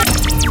 Any man.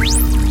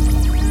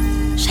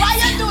 Why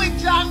you doing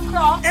drunk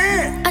crow?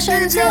 I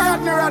shouldn't say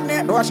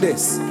Rodney. Watch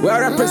this. We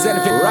are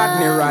representing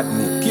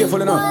Rodney.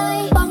 Careful enough.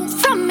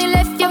 From me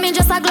left you, me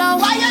just a glow.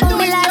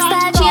 Me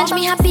lifestyle change,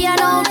 me happy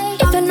alone.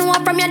 If you know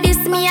from your diss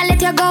me, I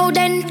let you go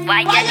then.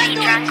 Why you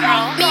do drunk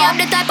crow? Me have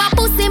the type of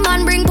pussy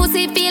man bring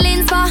pussy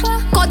feelings for.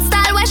 Cut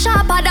style way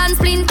sharper than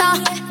splinter.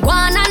 Go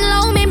on and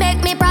low me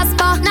make me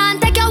prosper. Now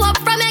take you up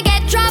from me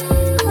get dropped.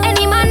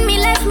 Any man me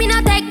left me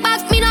no take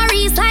back. Me no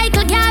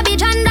recycle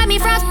garbage under me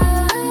frock.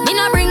 Me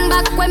no bring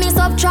back when me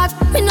subtract.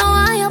 Me no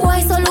hire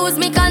boy so lose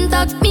me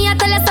contact. Me a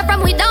tell you so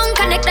from we down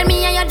connected.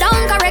 Me and you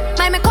down correct.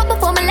 My make up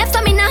before me left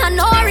so me nah have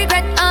no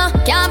regret.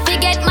 Can't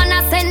forget man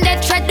I send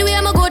that thread. Do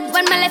you me good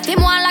when me left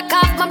him one lock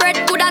off my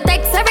breath. Coulda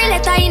text every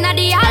letter in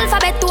the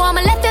alphabet. To all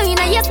me left you in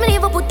a yes me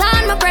never put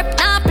on my prep.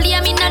 Now play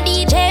me no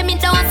DJ me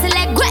don't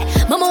select great.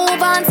 Me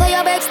move on so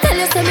your vex. Tell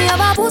you say me have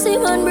a pussy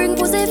man bring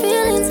pussy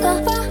feelings.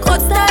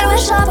 Cut style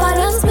way sharper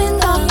than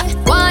splinter.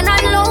 Go on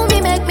and low me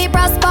make me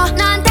prosper.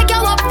 Now take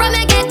you up from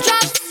me get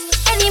dropped.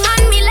 Any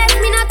man me left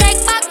me no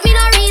take back. Me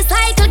no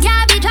recycle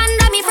garbage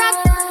under me frock.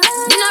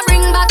 Me no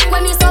bring back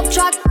when me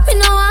subtract. Me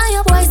no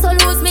hire boy so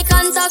lose me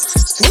contact.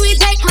 We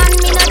take man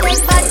me no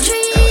take bad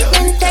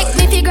treatment. Take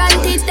me for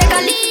granted take a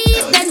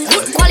leave. Then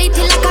good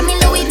quality like a me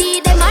Louis D.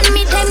 Them and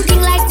me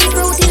tempting like the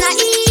fruit in a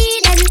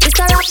Eden.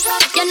 Mr. Rap,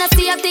 you no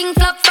see a thing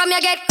flop from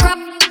you get crap.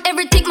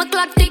 Every tick my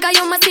clock tick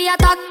you must see a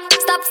talk.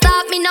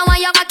 Stop me now and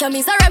you back you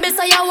miserable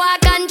so you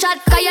walk and chat.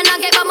 Cause you not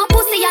get by my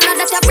pussy you know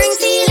that you bring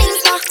feelings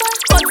for.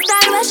 Cut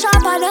style way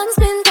sharper than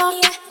splinter.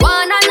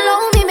 One and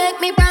low me make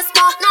me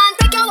prosper. Now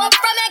take you up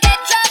from me get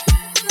dropped.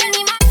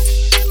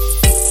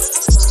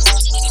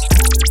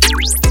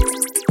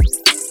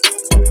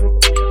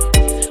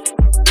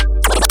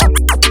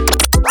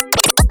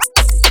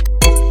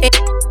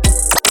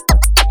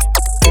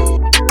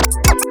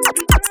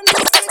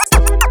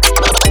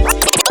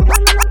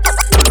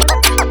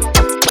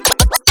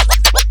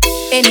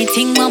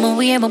 Anything mama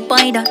wear my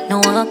buy that.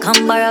 No I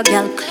come borrow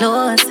girl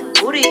clothes.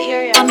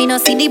 I me no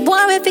see the boy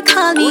if he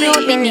call me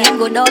out. Me name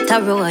go down the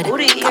road.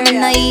 Come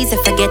in not easy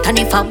forget. And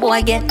if a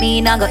boy get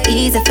me not go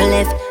easy for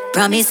left.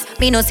 Promise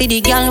me no see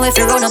the girl if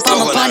you run up on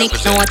my panic.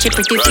 No watch your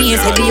pretty face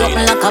heavy up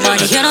like a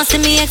bunny. You no see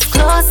me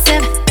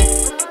exclusive.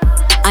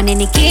 And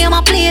any game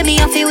I play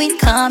me off you win.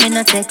 Come in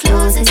not take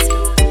closes.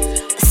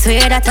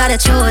 Swear that I the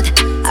truth.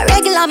 I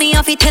regular me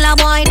off it till a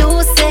boy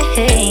do say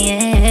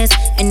yes.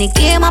 Any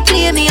game I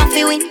play me off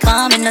it win.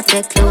 Come and not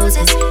take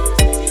closes.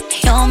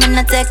 Yo, me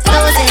not take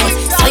closes.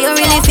 So you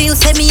really feel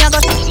say me I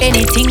got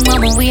anything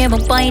mama wear my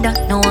buy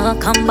that. No I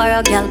come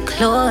borrow girl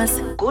clothes.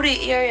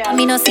 I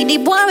me no see the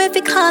boy if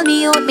he call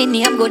me out. Me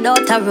name go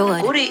down the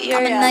road. I'm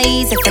not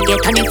easy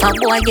forget. And if a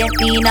boy get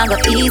me not go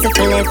easy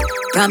for left.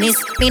 Promise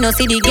me no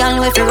see the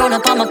girl if you run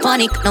up on my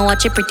panic. No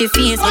watch your pretty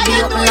face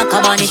heavy up like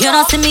a bunny. You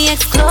no see me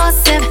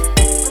exclusive.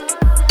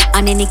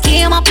 And any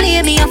game I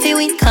play me off it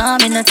win.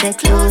 Come and not take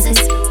closes.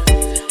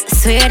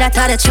 Swear that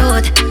I the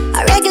truth.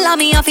 I regular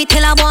me off it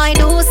till a boy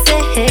do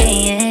say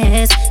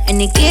yes.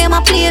 Any game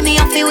I play me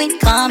off it win.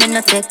 Come and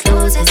not take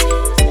closes.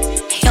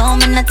 Yo,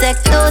 me not take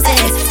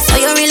closes. So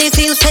you really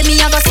feel say me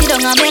I go sit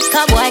down and make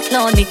a boy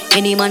clown me.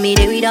 Any man me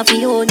there with a fi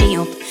hold me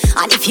up.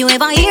 And if you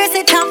ever hear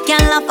say top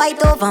girl a fight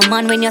over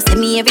man, when you see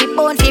me every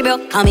bone fi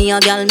broke. Call me a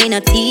girl me no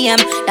TM.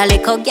 That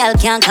little girl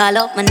can't call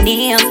up my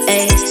name.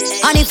 Hey.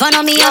 And if I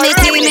know me and me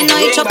team, me know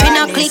it up in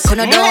a click. You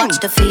know don't watch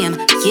the fame.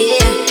 Yeah,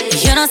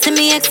 you know see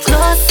me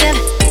exclusive.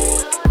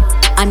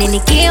 And any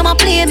game I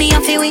play me I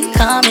feel win.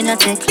 Come in and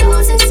take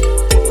closes.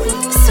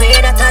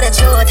 Swear that I the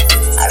truth.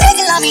 I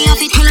regular me off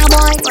it till a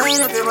boy.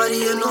 Wind up your body,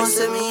 you know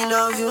say me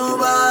love you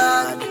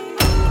bad.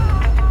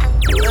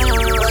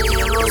 Everybody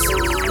you know say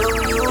me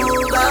love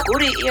you bad.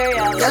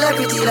 Girl a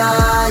pretty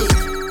like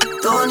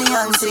Tony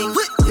and sing.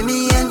 Give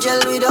me angel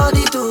without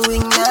the two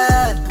wing,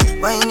 yeah.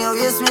 Wine your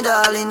waist, me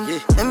darling.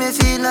 Let me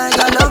feel like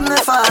I love me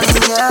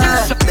falling,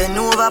 yeah. Bend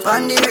over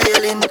on the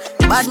railing.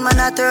 Bad man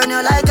I turn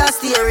you like a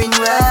steering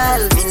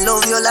wheel. Me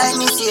love you like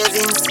me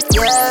savings,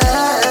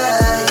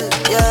 yeah,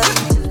 yeah.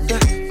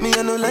 Me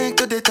I no like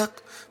to dey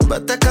talk,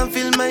 but I can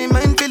feel my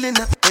mind feeling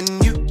up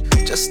when you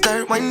just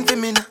start whining for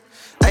me now.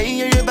 I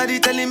hear your body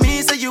telling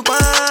me say you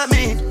want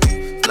me.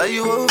 Fly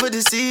you over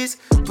the seas,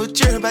 put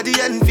your body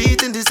and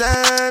feet in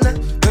designer.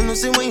 I know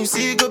say when you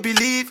see go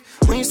believe,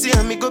 when you see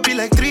me go be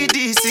like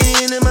 3D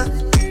cinema.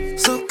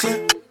 so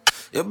clear.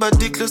 Your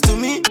body close to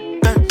me,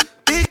 girl,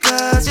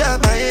 because you're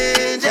my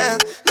angel.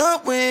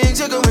 No wings,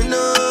 you're going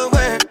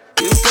nowhere.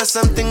 You got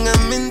something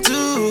I'm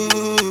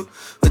into.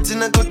 What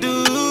I go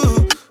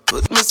do?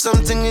 Put me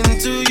something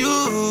into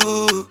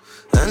you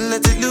and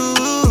let it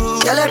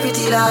loose. You're a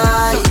pretty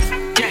like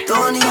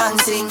Tony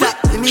Hansing.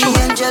 Give me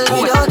angel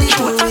without the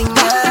doing,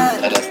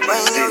 girl.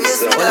 When you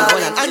kiss me,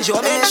 darling,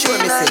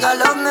 anything like I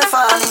love me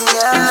falling,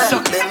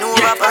 girl. Bend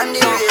over on the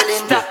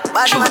railing.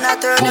 Bad man, I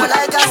turn you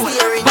like a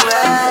steering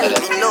wheel.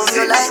 Me love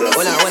you like me.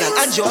 Hold on.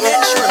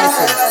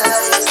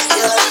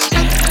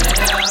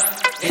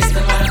 It's the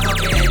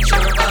motherfucking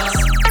intro boss.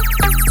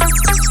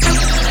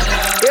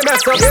 You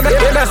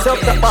mess up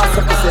the boss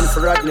of the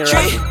for Rodney.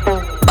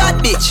 Bad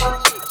bitch,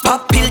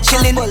 pop pill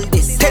chillin'.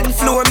 10th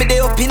floor, me dey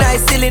up in high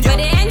ceiling. But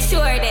they ensure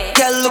that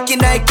Girl look in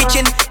high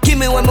kitchen. Give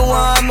me what me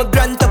want, me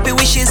grant up your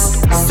wishes.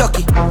 Suck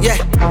it, yeah,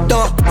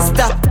 don't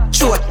stop.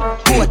 Short,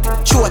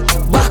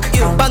 back,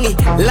 bang it,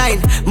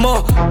 line,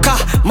 more, car.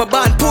 My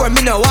band poor,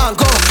 me no want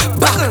go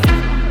back.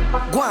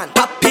 Go on,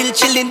 pop pill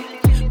chillin'.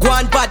 Go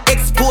on bad,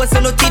 expose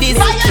on no titties.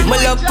 My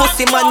love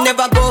pussy man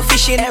never go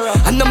fishing.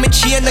 I know me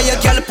chain on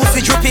your girl pussy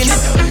dripping.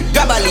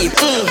 Grab a leaf,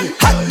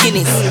 hot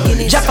Guinness.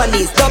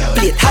 Japanese, dub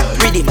plate, hot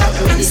rhythm.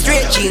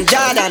 Straight jean,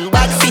 Jordan,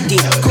 bad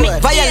fitting.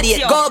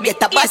 Violate, go get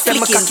a bad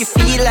flicking. My cocky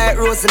feel like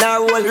rose in her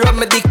roll. Rub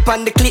my dick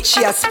pan the clit,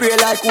 she a spray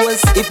like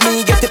holes. If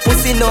me get the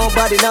pussy,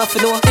 nobody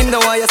nothing know. Him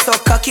know why you so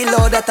cocky,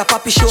 loud that a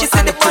poppy show. She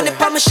said the bunny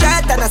pa my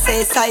shirt and I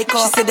say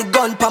psycho. She said the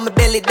gun pa my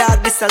belly,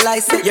 dog, this a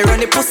license. You run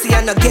the pussy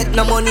and I get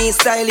no money in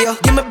style, yo.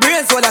 Give me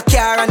brains with a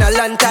car and a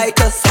land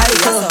title.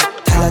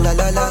 La la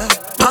la la.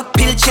 Pop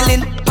pill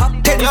chillin'.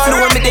 10th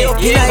floor me dey up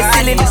in high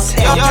ceiling.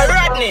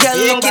 Girl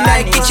look in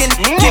high kitchen.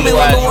 Give me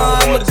what me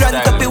want, me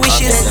grant up your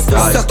wishes.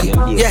 Suck it,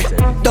 yeah,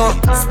 don't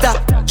stop.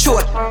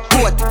 Short,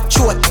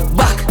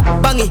 back,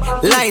 bang it,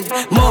 line,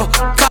 more,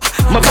 car,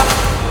 my back.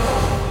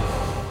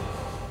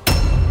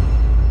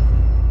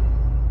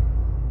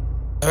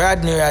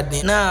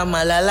 Rodney, nah,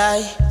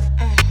 malalai.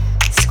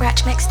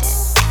 Scratch mixed it.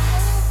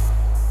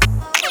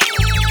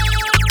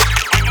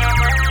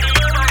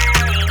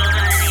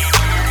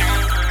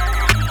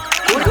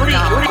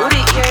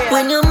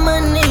 When your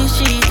man is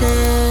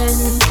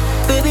cheating,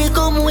 baby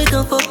come we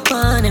can fuck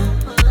on him.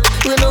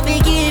 We no be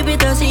keep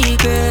it a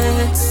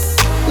secret.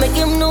 Make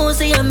him know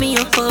say I'm me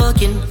a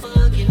fucking.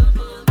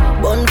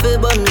 Bun for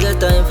bun, get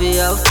time for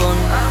have fun.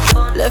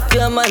 Left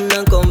your man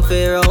and come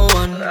for round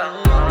one.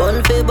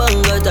 Bun for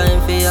bun, get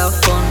time for have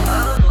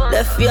fun.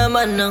 Left your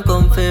man and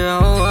come for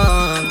round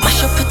one.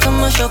 Mash up it and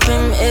mash up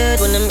him head.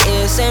 When them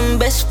ears same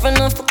best friend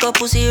and fuck up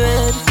pussy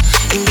red.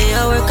 In the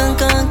hour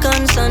can't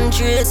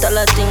concentrate. All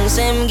the things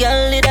same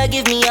girl did I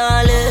give me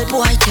all it.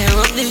 Boy tear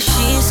up the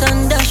sheets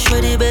and dash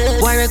for the bed.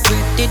 Why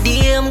regret the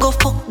day I'm go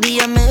fuck the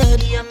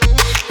amid.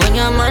 When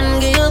your man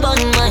give you back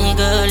my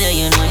girl, yeah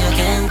you know you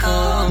can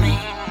call me.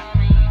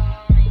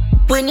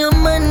 When your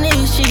man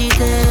is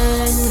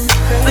cheating,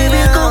 baby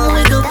come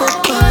we go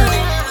fuck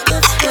party.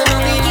 You know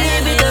me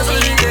give it a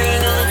secret.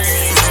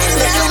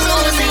 Let you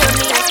know say I'm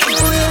me a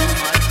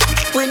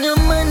secret. When your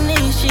man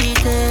is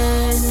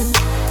cheating,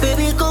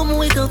 baby come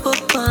we go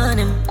fuck on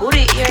him.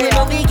 You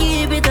know me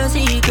give it a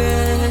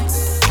secret.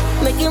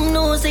 Make him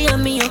know say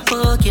I'm me a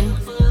fucking.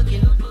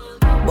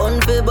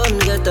 Bun for bun,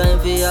 get time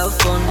for have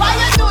fun.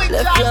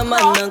 Left your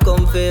man and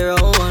come for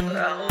round one.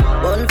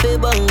 Bun for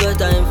bun, get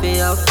time for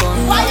have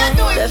fun.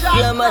 Left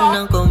your man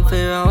and come for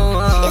round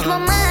one. If my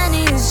man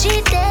is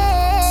cheating,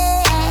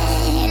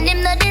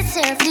 him not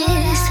deserve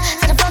this.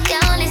 So the fuck you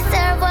only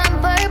serve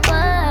one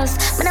purpose.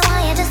 But I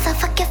want you just to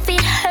fuck your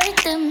feet hurt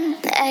them.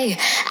 Hey,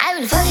 I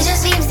will fuck you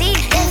just for him see.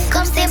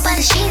 Come stay by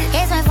the sheet.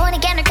 Here's my phone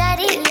again, record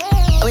it.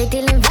 Wait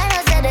till him find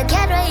out that the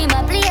cat right in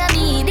my play on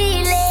me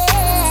delay.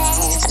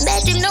 I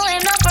bet you know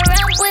him not for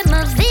ramp with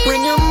my feet.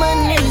 When your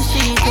man is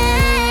cheating,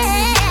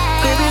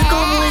 baby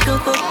come we go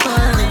fuck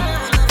party.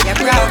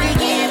 Baby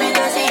give it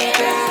a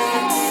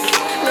secret.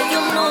 Make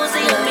him know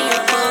say I'm me a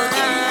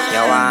fucking.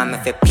 You want me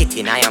for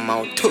pity now your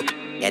mouth too.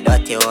 You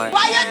dirty whore.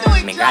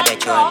 Me grab your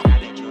throat.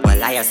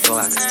 Well I so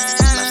my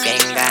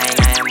finger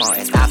in your mouth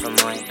is half a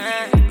month.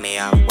 Me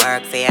have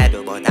work for you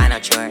do but I no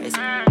chores.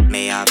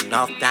 Me have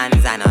enough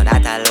plans I know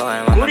that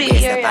alone. When me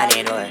place up on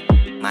the door.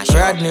 My show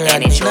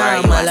any chore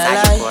you a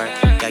search for.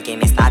 You give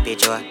me sloppy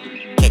joe.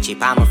 Catch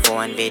it on my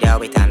phone video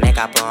with a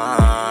makeup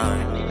on.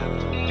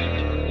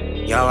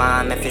 You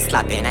want me fi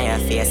slapping on your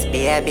face,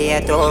 baby,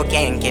 you too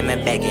kinky, me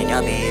begging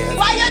you,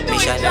 babe.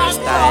 Missionary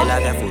style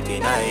of the foot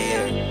in your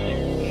ear.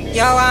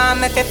 You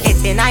want me fi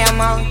piss in your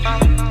mouth,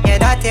 you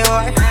dirty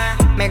whore.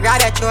 Me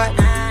grab your throat,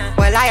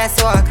 well I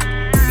soak.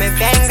 Me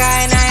finger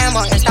in your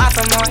mouth, you stop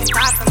for more.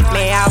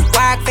 Me have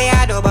work for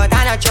you do, but I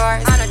no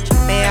chores.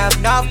 Me have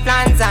no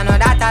plans, I know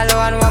that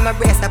alone. When me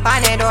brace up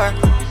on the door,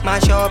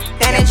 mash up,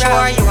 then it's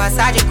sure you a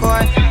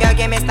surgical. You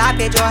give me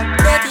sloppy joe.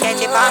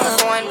 Catch it on my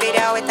phone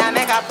video with a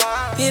makeup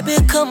on. Baby,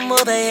 come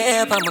over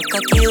here, I'ma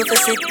cocky you for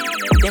sit.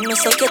 Then me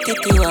suck your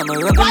titty, I'ma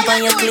rub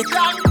on your clit.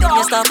 Then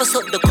you start to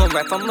suck the cum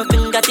right from my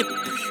fingertip.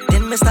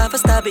 Then me start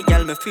it,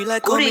 girl, me feel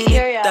like coming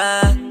in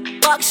that.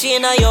 Walk she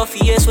in your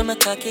face with my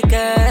cocky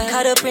girl.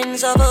 Cause the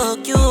prince of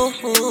hook you,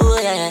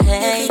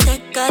 yeah. You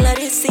take all of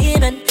this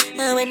semen,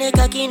 and when you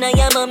cocky in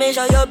your mouth, make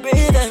sure you're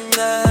breathing,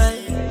 girl.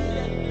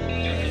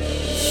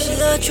 She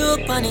a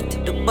choke on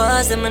it, the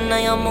bars them in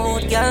your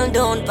mouth, girl,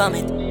 don't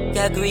vomit.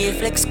 Your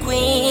reflex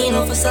queen,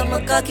 for some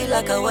cocky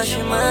like a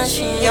washing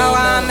machine. You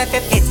want me to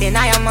fit in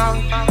your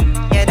mouth,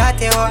 you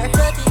dirty whore.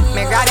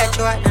 Me grab your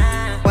throat,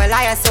 well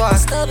I saw.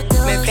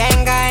 Me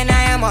finger in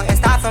your mouth, you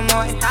start for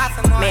more.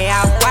 Me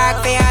have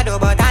work for you do,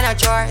 but I no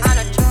chores.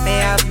 Me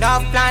have no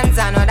plans,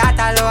 I know that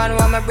alone.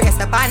 When me brace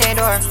up on the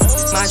door,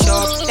 smash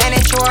up, then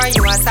it's sure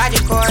you a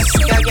surgical course.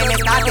 You give me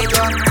started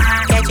drop,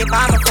 catch it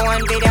on my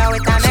phone, video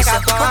with a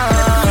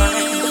megaphone.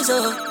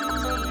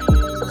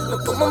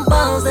 Put my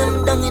balls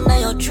them down in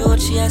your throat.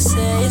 She a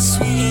say it's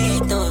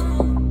sweet, though.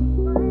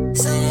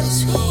 Say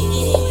it's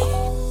sweet.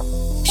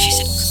 She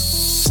said,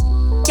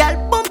 girl,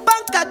 bump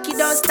and cocky,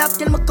 don't stop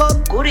till me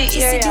come.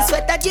 She see the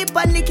sweater jeep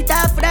and lick it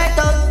off right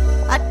up.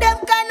 And them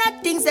kind of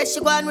things that she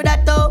go on with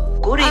that top.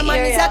 A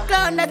man is a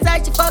clown, that's why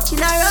she fucking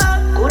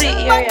around. But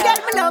girl,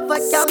 me love her,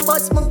 can't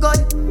bust my gun.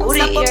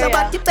 Stop up your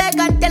body peg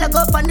and tell her go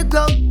up on the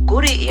ground.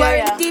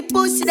 Quarantine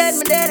pussy, then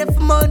me there for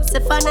months.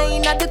 If I know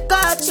in the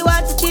car, she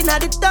want to chin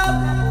at the top.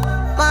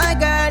 My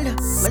girl,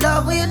 me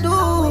love what you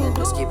do.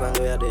 Just keep on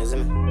going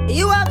there,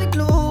 you have the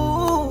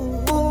glue.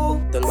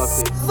 Turn back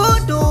quick.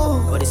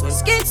 Voodoo,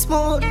 skin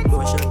smooth.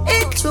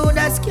 It's true,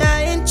 that's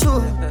can't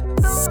true.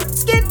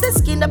 Skin to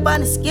skin up on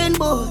the skin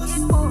boots.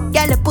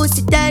 Girl, a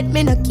pussy tight,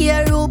 me no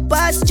care who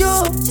pass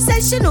through. She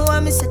said she know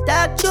I'm Mr.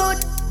 Dark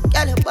Truth.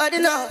 Girl, your body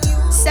know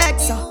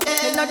sex,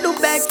 me not do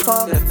beg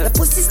for. The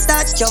pussy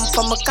start jump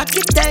from my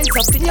cocky tense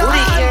up in your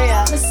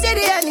hand. Me see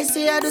the and you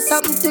see I do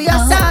something to your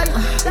son.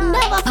 You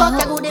never fuck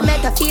a good,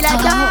 make her feel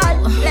like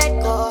all. Let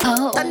go,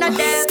 turn the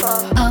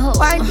devil.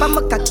 Wine from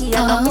my cocky, I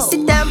don't miss the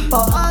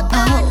tempo.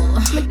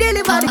 Me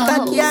deliver the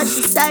cocky and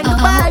she sign the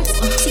vibes.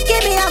 She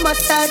give me a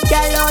mustard,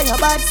 girl, on your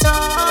bad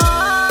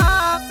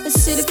song. Me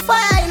see the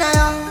fire in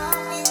her.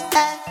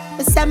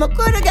 Me say me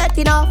coulda get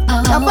enough.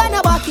 No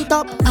wanna walk it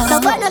up, no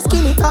wanna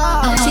skin it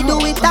up. She do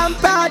it I'm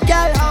proud,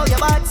 girl, how you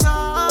bad so.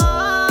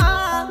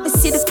 Me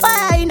see the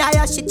fire in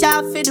her, she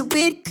chop for the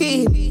whipped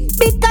cream.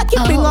 Big cocky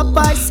bring up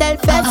her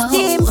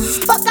self-esteem.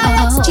 Fuck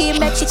her extreme,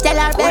 make she tell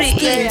her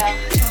bestie.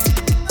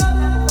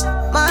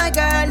 My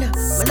girl, me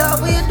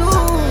love what you do.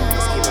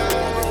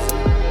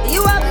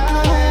 You have it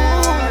too.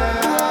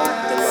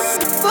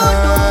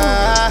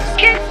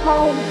 Kiss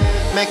home.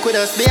 Make with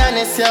us be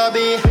honest, you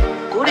be.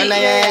 And now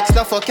your ex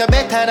no fuck you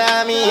better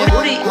than me.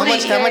 How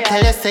much time I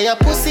tell you say your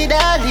pussy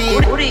daddy.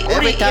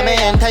 Every time I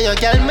enter your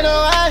girl me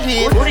know I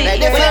leave.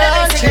 Like the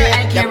country.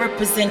 You're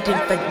representing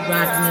for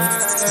Rodney.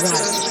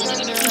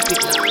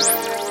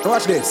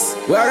 Watch this.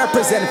 We are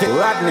representing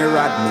Rodney.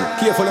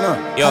 Careful enough.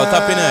 Yo,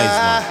 tapping eyes,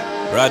 man.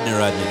 Rodney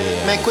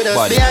there. Make with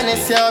us be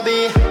honest, you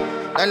be.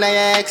 And now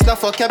your ex no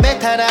fuck you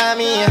better than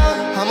me.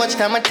 How much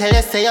time I tell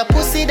you say your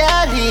pussy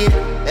daddy.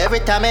 Every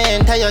time I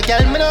enter your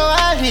girl me know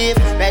I leave.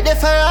 Ready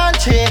for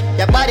entry,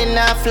 your body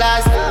not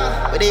flaws.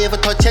 But they even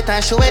touch it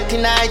and show it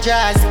in our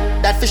jazz.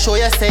 That for sure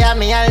you say I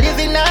me and live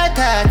in our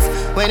thoughts.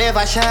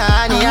 Whenever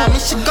shiny I me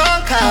she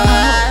gon'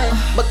 cry.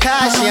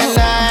 Because she and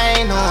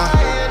I know.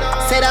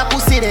 Say that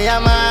pussy they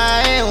are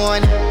my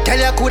own. Tell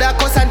you coulda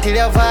cuss until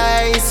your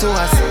voice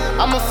was.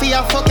 I'ma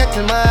feel fuck you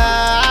till my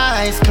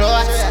eyes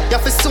close. You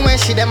feel so when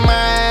she dem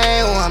my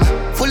home.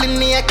 Fully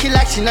naked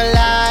like she no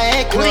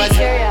like clothes.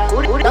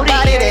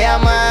 Nobody they are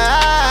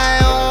my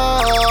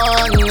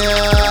own.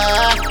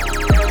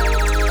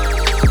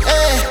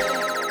 Hey,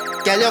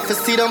 girl you feel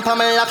sit down on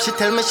my lap. She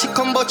tell me she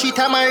come but 3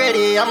 times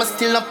already. I'ma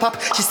still not pop.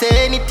 She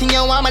say anything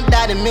you want my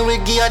daddy, me will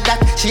give you that.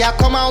 She a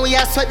come and we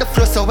a sweat the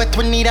floor so wet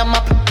we need a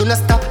map. Do not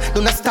stop,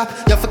 do not stop.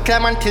 You feel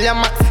climb until you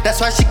max. That's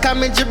why she call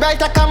me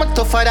Gibraltar, call me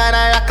tougher than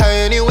a rocker.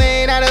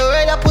 Anyway, now the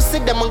way that pussy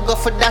them will go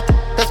for that.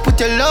 Just put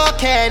your low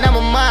care in my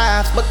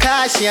mouth.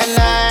 Because she and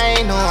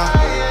I know.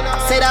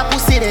 Say that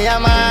pussy they are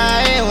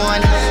my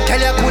one.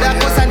 Tell you coulda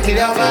cuss until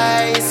your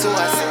voice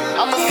was.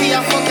 I'ma feel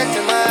you fuck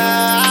till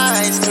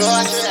my eyes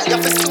closed. You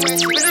feel so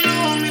much. Me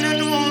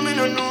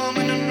no know.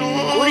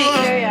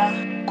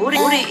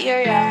 Goody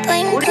area.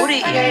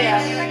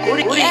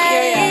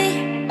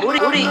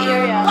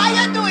 Why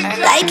you do it?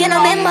 Like you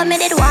remember me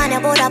did one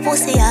about a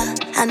pussy, yeah.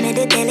 I made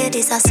it tell you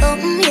this is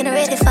something you not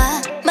ready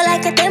for. But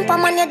like a temper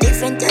man, you're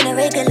different than a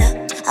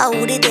regular. I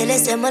would tell you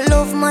say my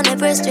love money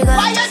first trigger.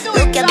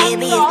 Look ya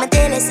baby, if me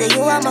tell you say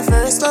you are my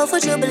first love,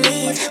 would you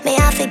believe? May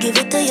I forgive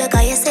it to you,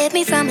 cause you saved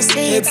me from the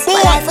streets. My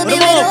life will be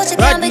without you,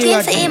 can't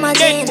begin to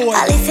imagine.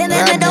 I'll if you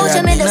make me doubt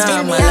you, me just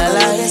feel me, I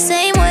go the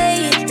same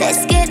way.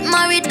 Let's get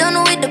married,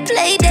 done with the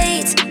play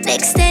dates.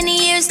 Next 10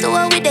 years, do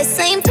it with the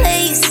same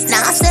place.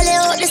 Now I sell it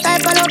out, this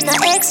type of love, no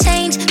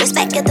exchange.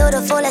 Respect you to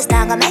the fullest,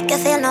 I'm gonna make you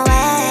feel no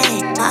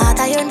way. My heart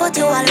I yearn, but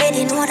you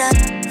already know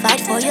that.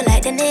 Fight for you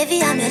like the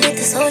Navy, I'm your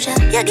little soldier.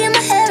 You give me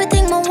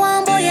everything, my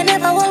one boy, you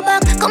never hold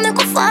back. Come and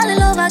go fall in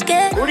love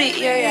again.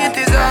 It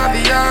is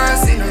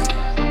obvious, you know.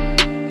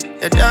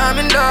 You're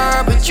diamond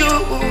up with you,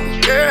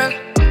 girl.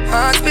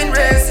 heart's been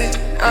racing,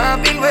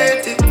 I've been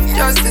waiting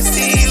just to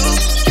see you,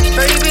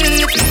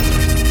 baby.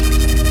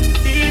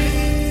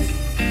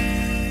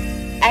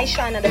 I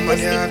shine at the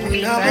best thing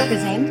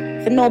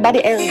represent for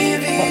nobody else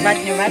but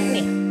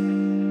Rodney.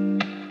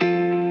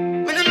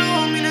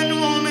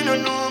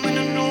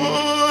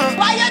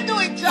 Why you do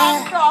it,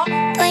 John Crow?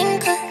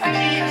 Twinkle.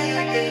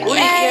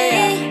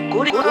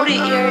 Goody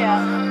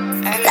area.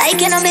 Like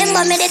you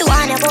remember me did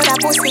one about a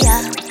pussy,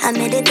 yeah. I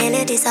made it tell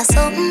you this is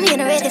something you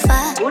not ready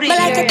for. But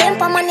like a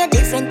temper man, you're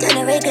different than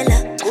a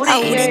regular. I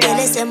would tell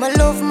you say my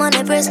love man,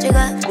 I press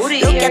trigger.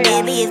 Look ya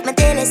baby, if me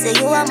tell you say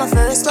you are my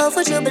first love,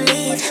 would you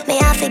believe? May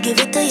I forgive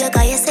it to you,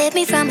 cause you saved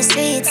me from the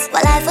streets.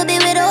 Well, life will be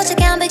without you,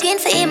 can't begin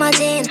to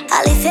imagine.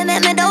 All if you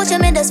make me doubt you,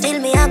 me just feel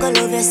me, I go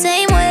love you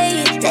same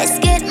way. Let's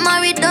get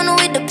married, done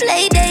with the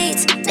play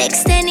dates.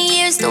 Next 10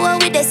 years, do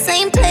it with the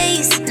same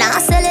place. Now I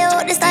sell you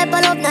out this type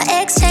of love, no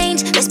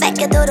exchange. Respect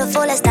you to the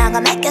fullest, I'm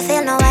gonna make you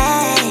feel no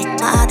way.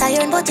 My heart I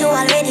yearn, but you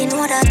already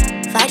know that.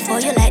 Fight for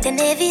you like the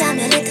Navy, I'm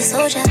your little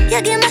soldier.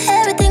 You give me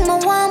everything, my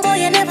one boy,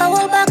 you never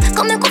hold back.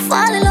 Come make me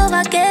fall in love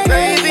again.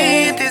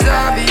 Baby, it is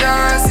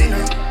obvious, you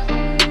know,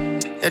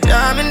 that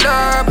I'm in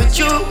love with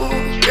you,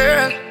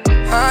 girl.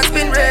 Heart's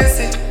been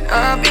racing,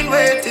 I've been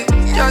waiting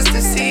just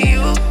to see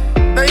you.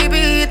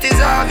 Baby, it is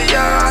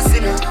obvious,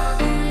 you know,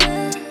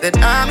 that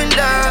I'm in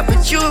love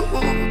with you,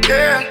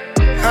 girl.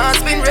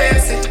 Heart's been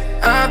racing,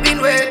 I've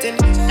been waiting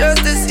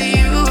just to see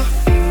you.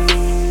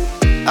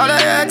 All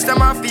I ask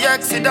them off the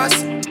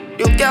Exodus.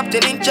 You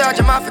captain in charge,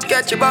 I'm off to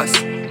catch your bus.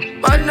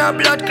 Man, no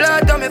blood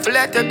clot, I'm if I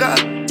let you go.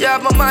 You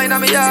have my mind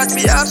and my heart,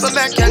 me have to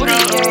make you know.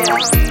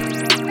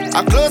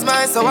 I close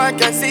my eyes so I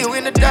can see you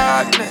in the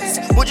darkness.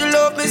 Would you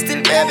love me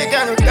still, baby,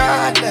 girl,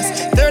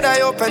 regardless? Third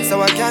eye open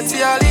so I can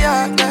see all the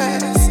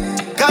darkness.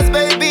 Cause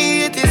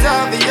baby, it is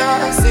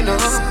obvious, you know,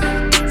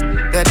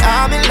 that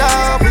I'm in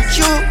love with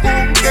you,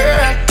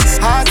 girl.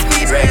 Heart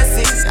speed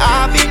racing,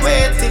 I've been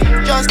waiting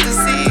just to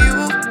see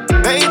you.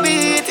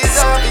 Baby, it is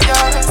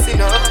obvious, you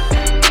know,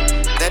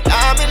 that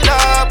I'm in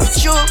love with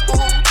you,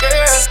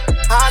 girl.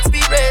 Heart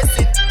speed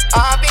racing,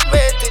 I've been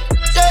waiting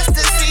just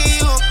to see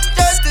you,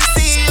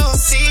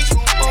 see you,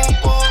 boom,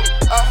 boom.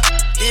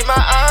 Keep my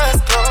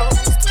eyes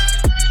closed.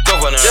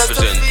 Governor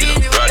representing,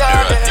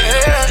 Rodney,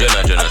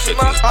 Jenna City.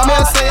 I'm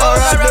gonna say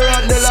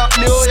Rodney lock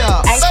New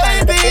York.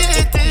 Baby,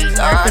 it is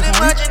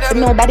unimaginable.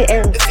 Nobody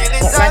else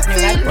but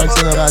Rodney. What's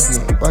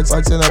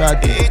in a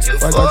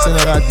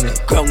Rodney?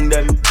 Ground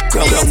them.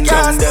 Cause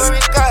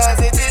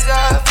it is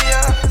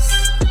obvious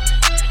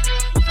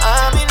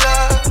I'm in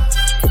love.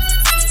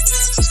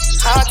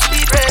 Heart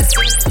beat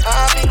racing,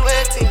 I've been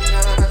waiting.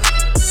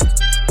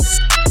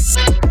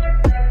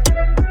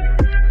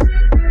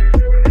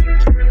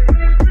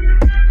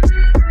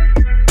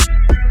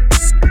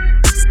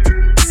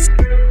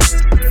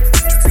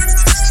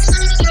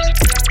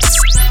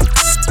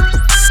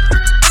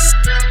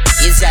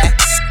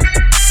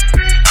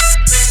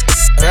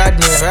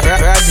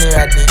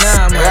 Rodney.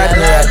 Nah, man.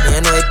 Rodney,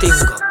 you know what I think?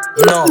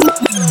 No.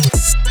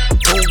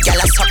 Two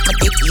gyal suck my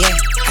dick, yeah.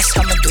 I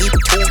saw me do it.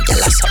 Two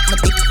gyal suck my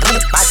dick, yeah.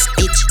 Bad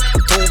bitch.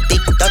 Two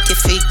big dirty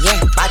feet, yeah.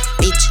 Bad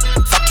bitch.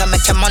 Fuck you,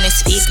 make your money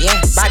speak, yeah.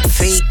 Bad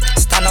free.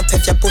 Stand up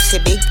if your pussy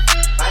big.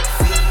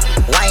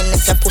 Wine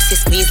if your pussy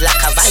squeeze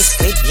like a vice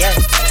grip, yeah.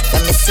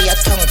 Let me see your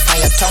tongue, find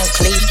your tongue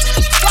clean.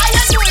 Why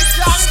you do it,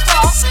 John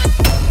Crow?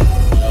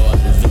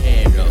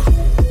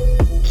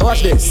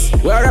 Watch this.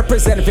 We're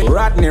representing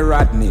Rodney.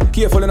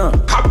 Careful enough.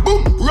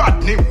 Kaboom!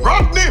 Rodney!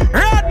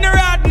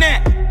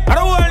 I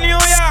don't want New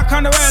York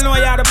and the world know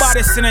you're the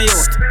baddest in the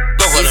youth.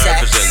 Governor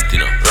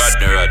representing,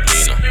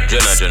 Rodney,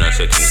 Jenna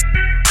City.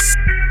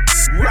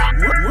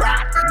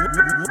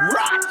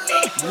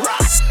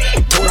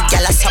 Two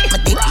gyal suck my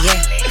dick,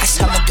 yeah. I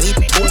saw me do it.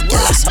 Two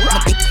gyal suck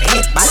my dick,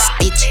 yeah. Bad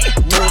bitch.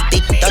 Two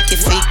big dirty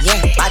feet,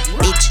 yeah. Bad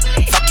bitch.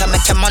 Fuck you,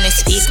 make your money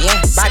speak, yeah.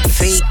 Bad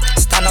free.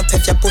 Stand up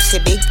if your pussy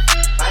big.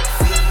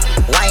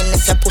 Wine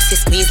if your pussy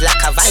squeeze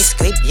like a vice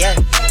grip, yeah.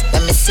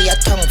 Let me see your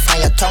tongue,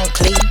 find your tongue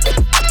clean.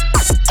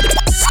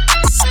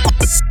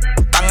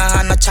 Bang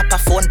on no chopper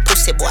phone,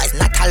 pussy boys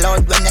not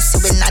allowed. When you see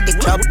we at the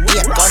club, be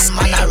a gun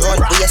man a roll.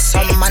 We a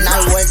some man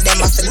a roll,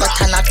 them a feel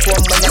but not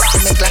home. When you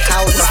see me black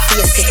out, no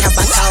face it a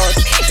back out.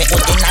 Me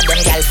hood inna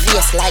them gal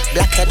face like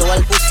blackhead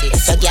old pussy.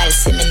 If your gal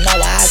see me now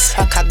as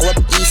fuck I go up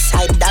east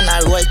side down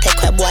a roll.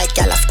 Take a boy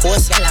gal of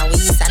course, gal a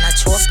wheeze and a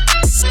choke.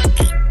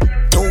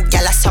 Two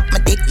gyal suck my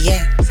dick,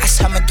 yeah. I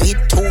saw me do it.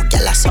 Two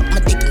gyal suck my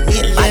dick,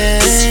 yeah.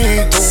 Bad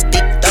bitch. Two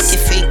big dirty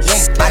feet,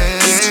 yeah. Bad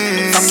bitch.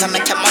 Fuck you,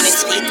 make your money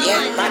speak,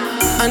 yeah. Bad.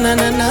 And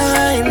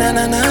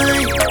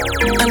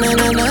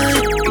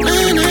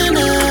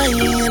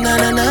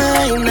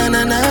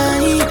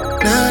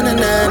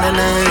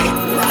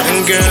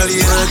girl,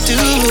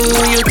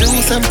 you do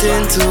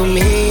something to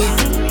me.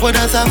 What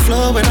does that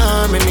flow in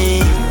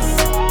harmony?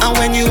 And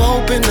when you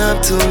open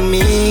up to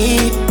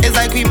me, it's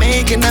like we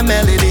making a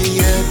melody.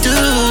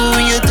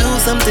 You do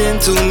something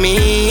to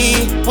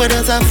me. Where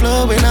does that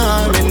flow in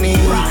harmony?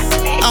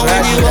 And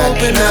when you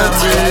open up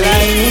to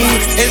me,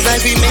 it's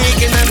like we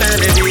making a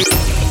melody.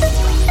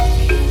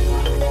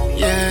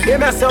 Yeah.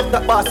 myself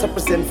that boss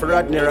represent for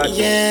Rodney.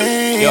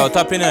 Yeah. Yo,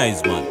 top in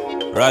eyes, man.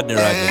 Rodney.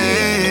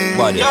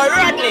 Body. Yo,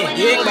 Rodney,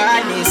 you ain't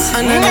badness.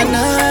 And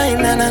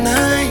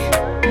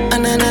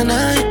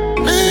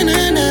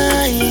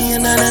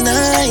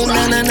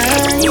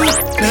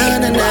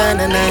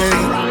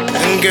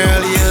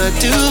girl,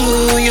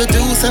 you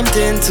do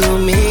something to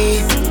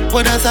me.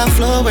 What does that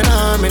flow in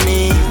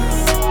harmony?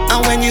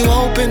 And when you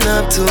open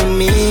up to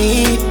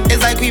me,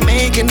 it's like we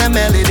making a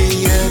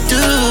melody.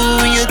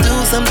 You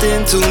do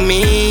something to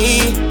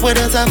me. What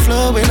does that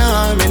flow in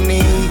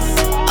harmony?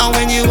 And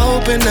when you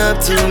open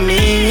up to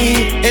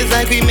me, it's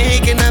like we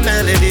making a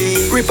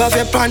melody. Rip off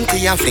your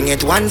panty and fling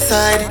it one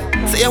side.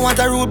 Say you want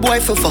a rude boy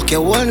for fuck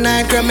you all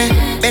night, Grammy.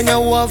 Bend your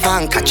over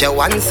and catch you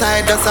one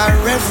side. Just a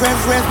rev,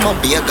 my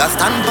bigger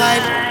stand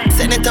vibe.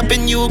 Send it up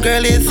in you,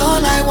 girl, it's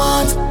all I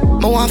want.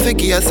 I want to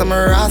give you some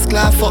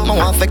rascal fuck. I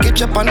want to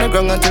catch up on the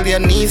ground until your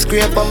knees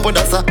scrape up. But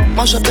that's a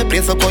mash up the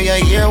place so call your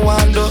ear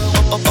one do.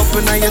 Up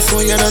in your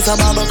soul, you just a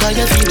bubble cause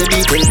you feel the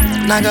beating.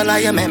 Not gonna lie,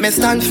 you make me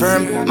stand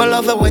firm. I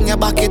love it when you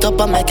back it up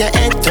and make your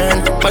head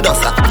turn. But that's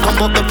a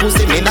come up the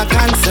pussy, me not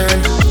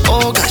concern.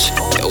 Oh gosh,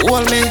 you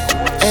hold me.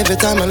 Every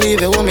time I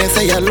leave you, woman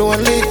say you're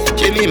lonely.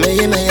 She be me,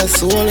 your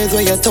soul is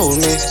what you told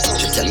me.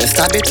 She tell me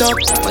stab it up,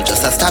 but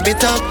just a stab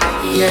it up.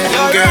 Yeah,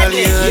 girl,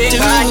 you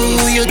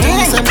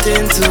do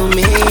something to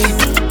me.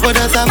 But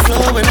does that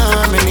flow in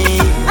harmony?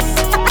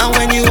 And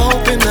when you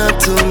open up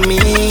to me,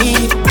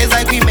 it's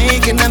like we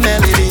making a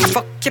melody.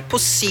 Fuck your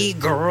pussy,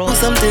 girl. Do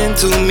something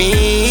to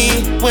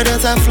me. But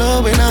does that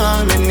flow in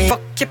harmony?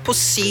 Fuck your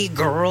pussy,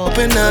 girl.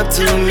 Open up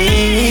to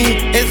me,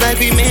 it's like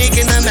we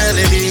making a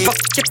melody.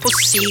 Fuck your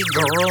pussy,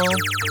 girl.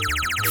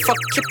 Fuck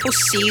your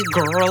pussy,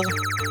 girl.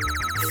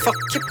 Fuck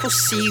your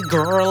pussy,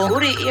 girl.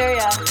 Booty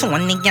area.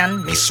 20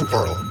 and Miss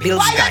World.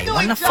 Bills guy,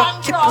 wanna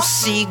fuck your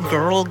pussy,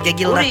 girl. Get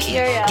you lucky.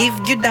 Give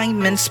you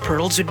diamonds,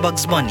 pearls with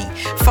Bugs Bunny.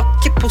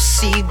 Fuck your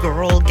pussy,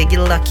 girl. Get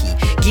you lucky.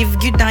 Give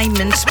you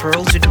diamonds,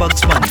 pearls with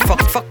Bugs Bunny.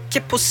 Fuck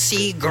your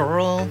pussy,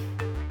 girl.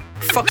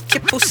 Fuck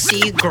your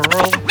pussy,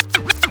 girl.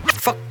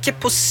 Fuck your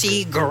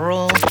pussy,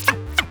 girl.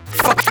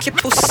 Fuck your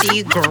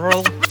pussy,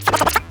 girl.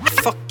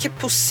 Fuck your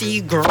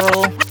pussy,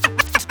 girl.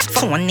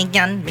 20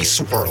 and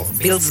Miss World.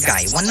 Bills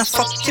guy, wanna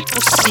fuck your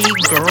pussy,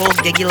 girl.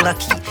 Get you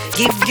lucky.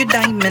 Give you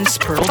diamonds,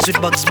 pearls with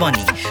Bugs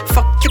Bunny.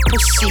 Fuck your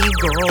pussy,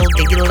 girl.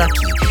 Get you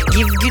lucky.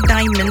 Give you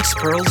diamonds,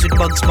 pearls with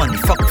Bugs Bunny.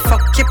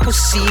 Fuck your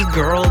pussy,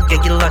 girl.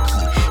 Get you lucky.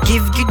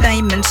 Give you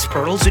diamonds,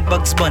 pearls with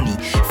Bugs Bunny.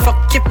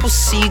 Fuck your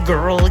pussy,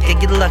 girl.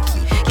 Get you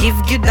lucky. Give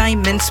you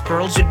diamonds,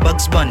 pearls with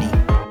Bugs Bunny.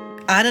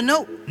 I don't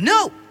know.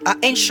 No, I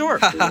ain't sure.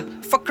 Haha.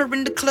 Fuck her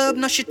in the club,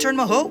 now she turned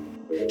my hoe.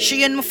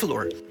 She on my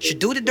floor, she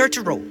do the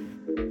dirty roll.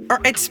 Her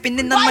head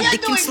spinning on my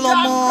dick in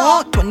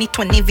slow-mo.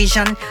 20/20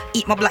 vision,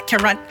 eat my black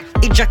carrot.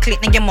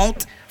 Ejaculate in your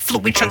mouth,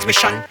 fluid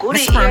transmission. My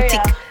sperm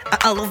tick, a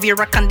aloe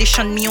vera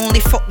condition. Me only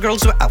fuck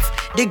girls with have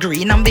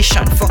degree in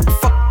ambition. Fuck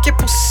your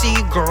pussy,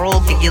 girl,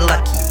 get you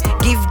lucky.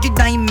 Give you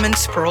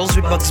diamonds, pearls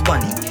with Bugs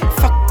Bunny.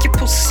 Fuck your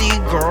pussy,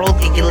 girl,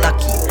 get you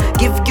lucky.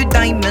 Give you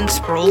diamonds,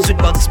 pearls with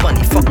Bugs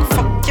Bunny. Fuck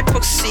your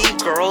pussy,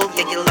 girl,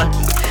 get you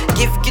lucky.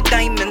 Give you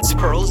diamonds,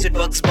 pearls with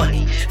Bugs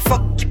Bunny.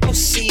 Fuck your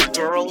pussy,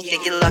 girl,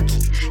 get you lucky.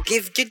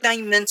 Give you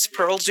diamonds,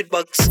 pearls with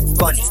Bugs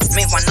Bunny.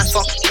 Me wanna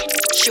fuck,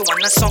 she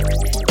wanna suck.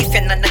 If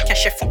you're not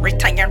cash, you fuck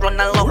retire, run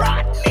along.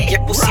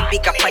 Your pussy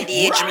big up on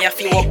the edge, me a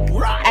feel up.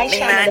 Me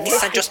man,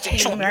 this is just a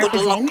chunk, good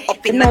luck.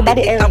 Up in the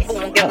dick, a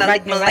boom, get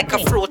like me like a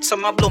float.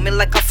 Some a blow me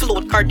like a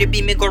float. Cardi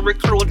B, me go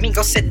recruit, me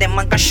go set them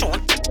and go show. In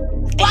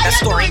the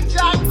story,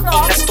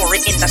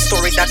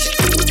 that's it.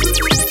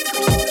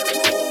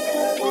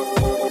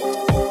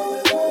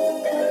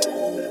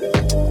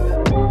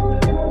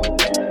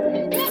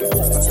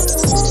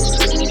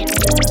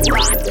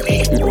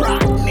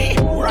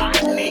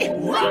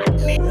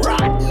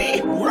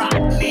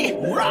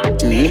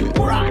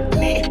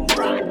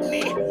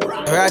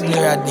 Rodney,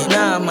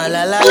 nah,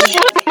 malala.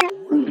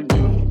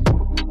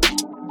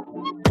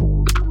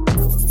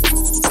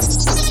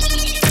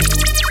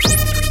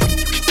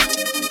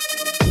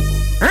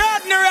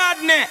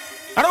 Rodney.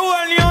 I don't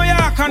want New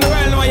York and the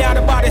world know you're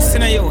the baddest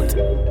in the youth.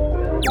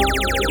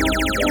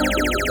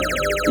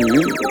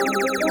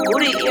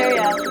 Booty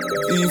area.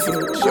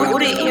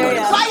 Booty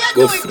area.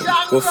 Go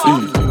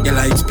free. You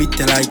like spit,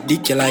 you like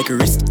dick, you like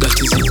wrist. That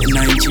is it, the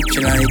 9 chip,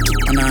 you like it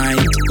and I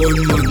hit.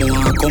 Gunman, no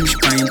one come, she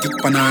pint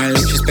tip and I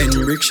let she spend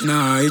bricks, she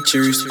nah hit. She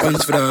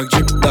response for dog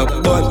drip,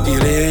 that bad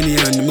feel any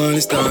and the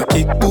money start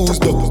kick.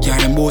 Boost up, yeah,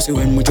 them bossy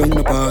when we jump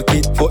the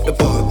pocket. Fuck the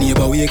park,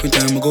 neighbor wake when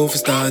time I go for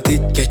start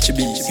it. Catch a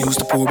beat, used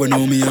to pour, but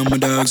now me and my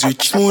dogs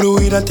rich. Smoke the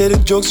weed and tell the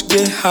jokes,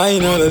 get high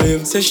in all of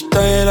them. Say she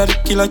tired of the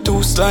killer,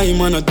 too slime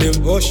on a them.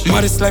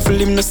 Maddest life for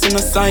live, no send a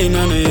sign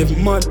on a heavy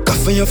mad.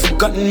 Coffee you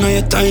forgotten all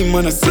your time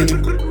on a sin.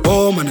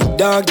 Oh man, a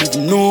dog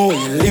didn't know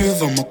where you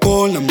live. I'm a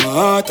cold and my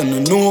heart and I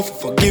know if I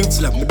forgive.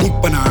 Slap my dick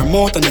on her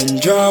mouth and then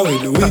draw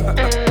with the whip.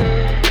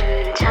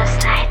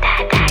 Just like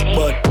that, daddy.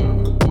 But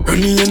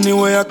running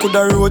anyway, I could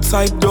have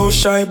roadside, don't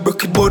shy.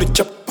 Broke it body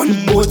chop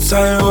on both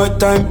sides all the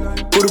time.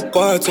 Put the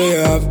parts where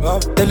you have.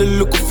 Tell the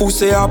look fool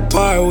say I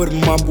par with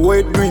my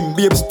boy dream.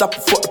 Baby stop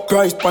for the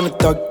price pan the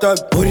tag.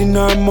 Putting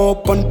her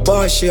up on the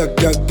bar, she a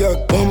gag.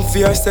 Bum for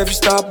herself, she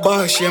start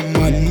bar, she a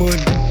mad man.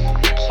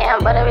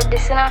 Can't bother with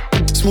this now.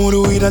 Smooth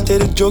the weed and tell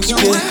the jokes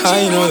get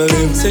high in all of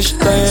them. Say she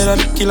tired of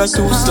the killer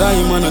too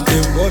slime on a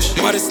them. Wash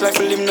this life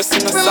for live, no see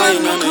no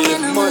sign on it.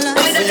 Man,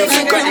 I feel you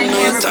forgot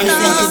no time.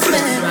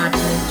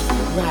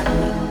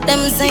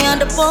 Them say on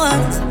the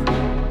boys.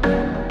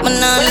 Man,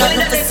 I'm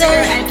looking for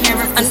sale.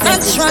 A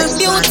natural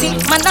beauty.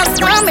 Man, that's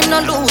why me no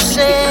do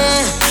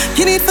shit.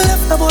 You need for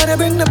left, the boy to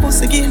bring the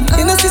pussy again.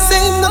 You know, she say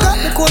him no got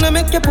the corner,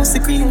 make your pussy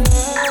cream.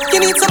 You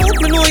need some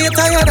hope, me know you're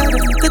tired of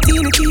the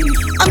teeny.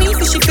 I mean, if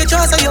you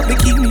jaws of your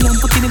bikini, I'm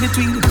putting in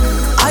between.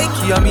 I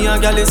care me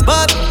and gal is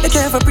bad. They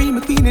care for pre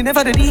me queenie,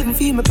 never did even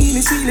feel my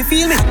penis, really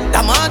feel me.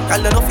 That man,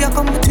 gal enough you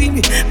come between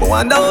me. But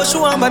wonder how she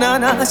want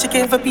banana, she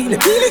care for peel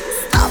it.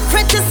 I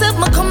pray to self,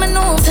 me coming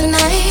home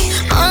tonight.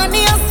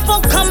 Honey, I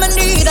spoke, come and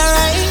need a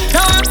ride.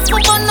 No, I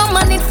spoke on no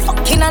money,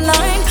 fucking a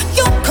nine.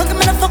 You can't give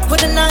me the fuck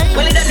with a nine.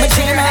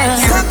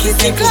 Cocky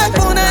thick like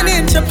bone and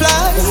inch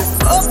apply.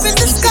 Up in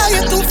the sky,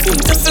 you're 2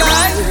 feet to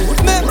fly.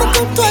 Make me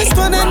come twice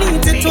when I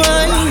need it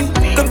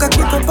twice. Come cock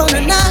it up on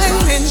a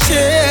 9-inch,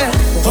 yeah.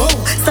 Whoa,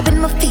 stopping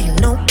my feel,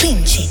 no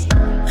pinching.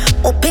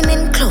 Open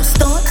and close,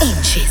 4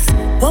 inches.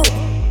 Whoa,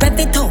 rev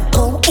it out,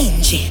 go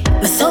engine.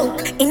 My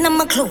soak, in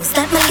my clothes,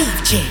 that my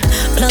leaf gym.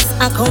 Plus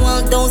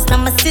alcohol dose, now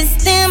my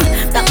system.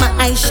 That my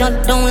eyes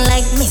shut down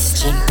like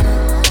mischief.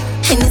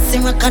 Hennessy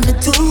rock on the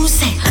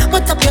juice.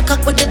 What up your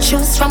cock with the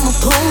juice from a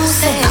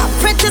pussy? I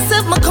pray to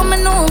self, me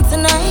coming home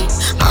tonight.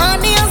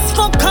 Honey, I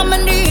spoke, come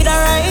and need a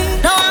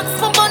ride. No, I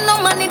spoke on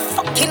no money,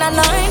 fucking a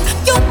nine.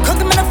 You can't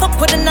give me the fuck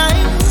with a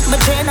nine. My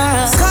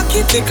general.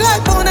 Cocky thick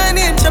like bone and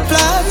inch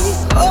apply.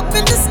 Up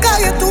in the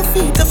sky, you're 2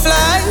 feet to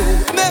fly.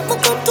 Make me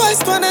come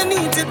twice when I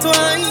need it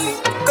twice.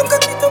 Come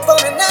cock it up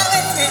on a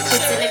 9-inch.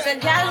 Pretty little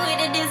girl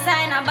with a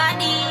designer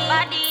body.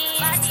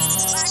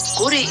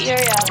 Booty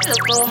area. Look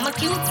how my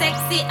cute,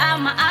 sexy,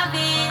 I'm a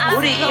avid.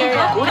 Booty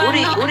area.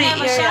 Booty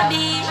area.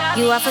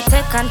 You have to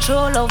take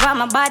control over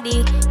my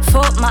body.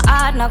 Fuck my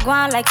heart, not go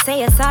on like say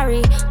you're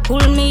sorry.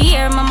 Pull me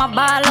here, mama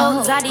ball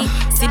out, zaddy.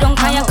 See don't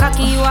kind of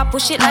cocky, you a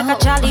push it like a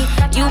jolly.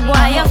 You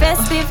boy a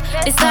festive,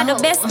 this are the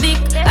best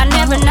big. And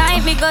every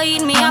night me go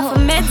eat me off a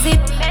medsit.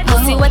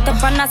 Pussy wet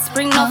up on a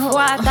spring of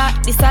water.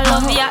 This I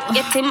love ya,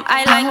 get him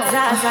I like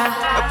Zaza.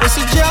 A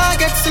pussy jaw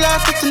gets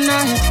slapped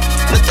tonight.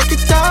 Let's take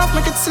it off,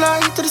 make it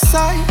slide to the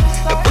side.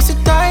 Your pussy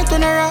tight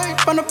when I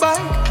ride on the bike.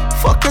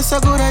 Fuck you so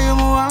good, you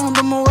my one,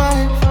 but my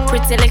wife.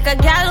 Pretty like a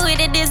girl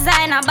with a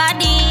designer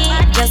body.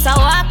 Just a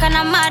walk and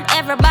a mad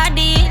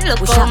everybody.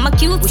 Look how my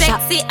cute,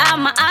 sexy,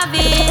 I'm a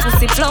avid.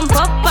 Pussy plump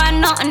up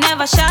and nothing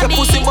never shabby.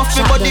 Your pussy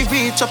buffy body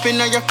reach up in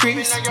your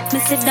crease. Me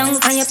sit down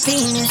on your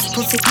penis,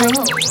 pussy cream.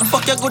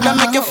 Fuck you good and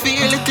make you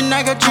feel it in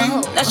your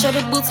dream. That show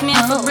the boots me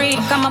off a break,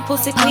 I'm a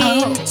pussy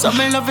queen. So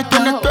me love it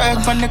when you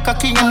twerk on the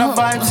cocky and the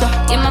vibes.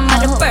 Yeah, my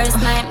mother first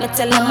night, me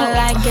tell him I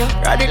like you.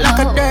 Ride it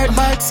like a dirt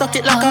bike, suck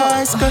it like a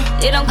ice cream.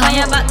 You don't call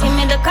your back, give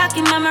me the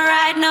cocky, mama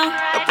right now.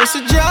 Your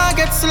pussy jaw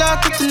gets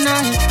slapped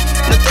tonight.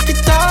 Now take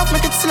it off,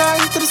 make it slide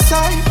to the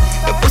side.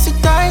 Your pussy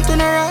tight when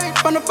I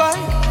ride on the bike.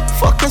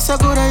 Fuck you so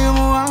good, you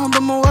my one,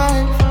 but my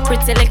wife.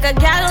 Pretty like a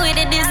girl with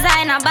a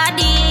designer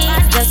body.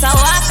 Just a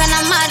walk and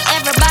a mad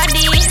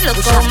everybody.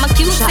 Look how my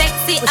cute,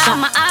 sexy,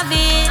 I'm a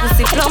avid.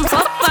 Pussy plump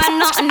up and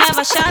nothing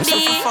never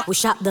shabby. We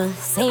shop the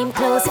same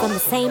clothes from the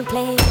same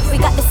place. We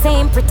got the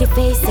same pretty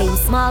face, same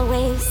small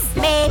waist.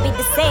 Maybe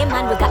the same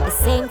man, we got the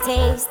same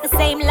taste. The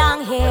same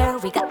long hair,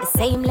 we got the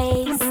same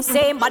lace.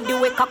 Same body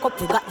we cock up,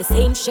 we got the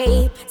same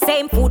shape.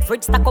 Same food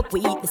fridge stack up, we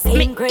eat the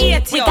same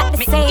grapes. We got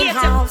the same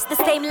house, the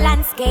same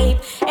landscape.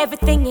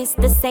 Everything is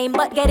the same,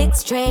 but get it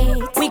straight.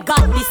 We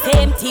got the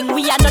same thing,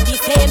 we are not the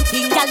same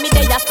thing. Tell me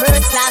they are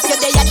first class, you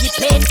they are the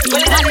plain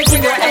thing.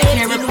 Managing your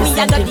 18, we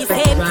are not the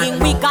same thing.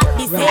 We got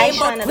the same,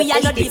 but we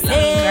are not the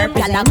same.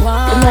 Y'all a go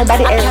on, I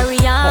carry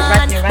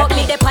on, but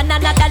me dep on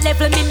another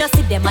level, me no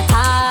see them at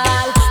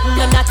all.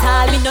 None at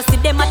all, me no see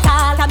them at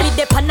all. Cause me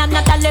dep on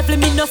another level,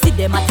 me no see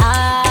them at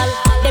all.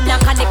 Them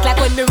not connect like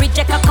when me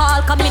reject a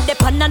call. Cause me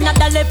dep on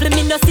another level,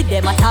 me no see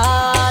them at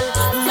all.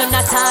 None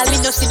at all, me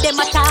no see them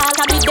at all.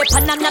 Cause me dep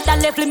on another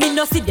level, me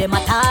no see them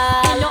at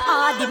all. No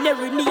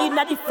ordinary, me in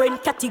a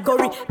different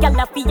category.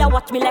 Gyal a fi a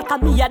watch me like a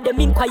me a them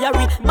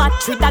inquiry.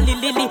 Battery dally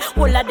lily,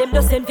 all of them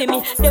don't send for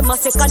me. Them a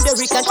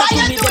secondary, can't talk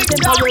to me, them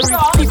temporary.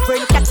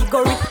 Different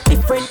category,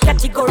 different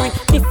category,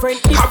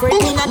 different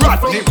in a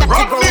different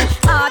category.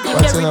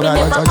 Ordinary, me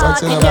never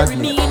ordinary,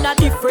 me in a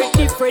different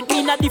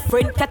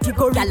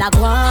category. Gyal a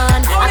go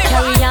on, I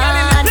carry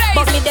on,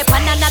 but me dep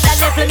on another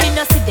level, me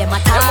no see them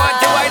at all.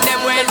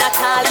 Me not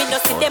all, me no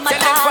see them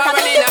at all.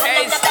 Me dep on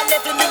another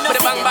level, me no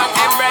see them at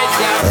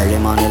all. Early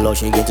morning love,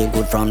 she get it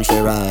good from she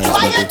rise.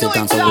 But it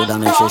on so good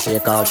and make she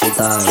shake all she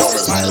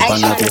ties. Smile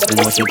upon her face, me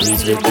know she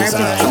pleased with this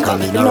eye.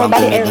 Come in around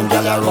to make them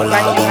gyal a roll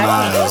out them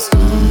eyes.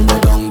 Go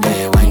down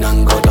there, wine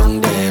and go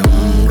down there.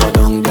 Go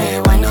down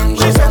there, wine and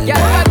go down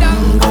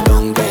there. Go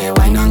down there,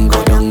 wine and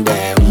go down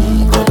there.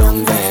 Go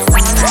down there,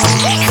 wine.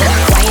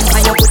 Wine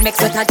for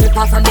Sweat a drip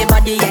off of me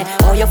body, yeah.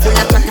 Oh, you full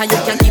of crack and you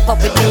can keep up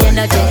with me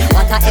energy.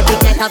 What a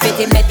epic night of it,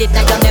 embedded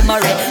in your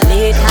memory.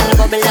 Lethal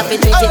bubble up,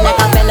 it treat it like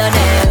a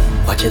felony.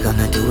 What you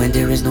gonna do when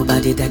there is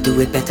nobody that do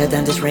it better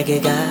than this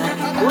reggae guy?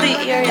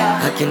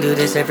 I can do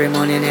this every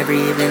morning, every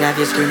evening. Have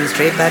you screaming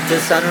straight back to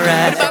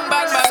sunrise. Bang,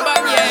 bang, bang,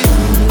 bang, yeah.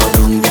 Go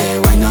down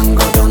there, why not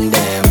go down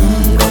there?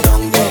 Go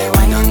down there,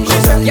 why not go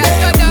down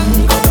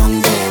there? Go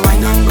down there, why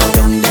not go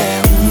down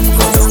there?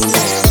 Go down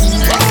there.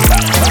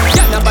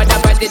 Yeah, nobody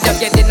but it, just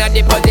get in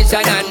the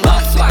position and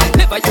boss one.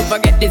 Never you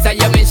forget this is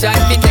your mission.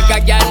 Be take a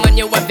girl man,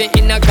 you have it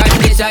in a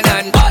condition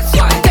and boss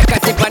one. Take a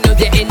sip and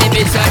lose your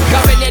inhibition.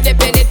 Cause when you dip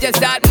in it, you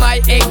start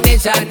my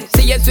ignition.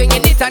 See you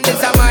swinging it and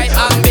this is my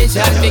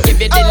ambition. Me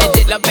give you the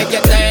legit love, make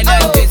you turn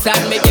and twist.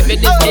 And me give you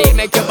the speed,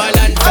 make you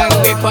balance and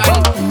grip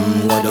on.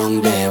 Go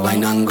down there, why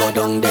not go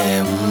down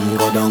there?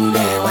 Go down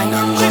there, why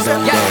not go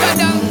down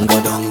there? Go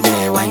down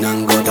there, why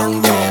not go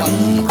down there?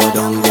 Go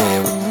down there.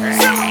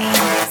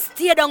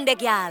 Stay down the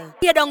girl,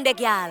 stay down the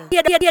girl,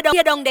 stay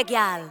down the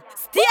girl.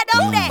 Stay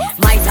down there.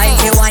 My time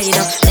to wine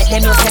up. Let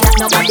them know say that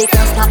nobody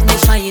can stop me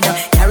shine.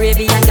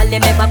 Caribbean girl,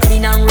 them ever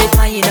clean and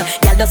refine.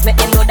 Girl, just make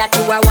them know that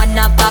you are one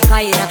of a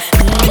kind.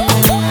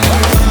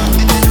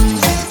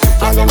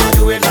 I'm gonna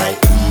do it like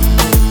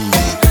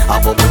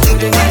I pop it through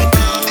the night.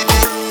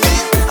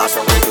 I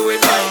saw me do it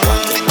like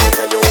one thing I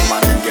tell you,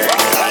 man, and get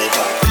me like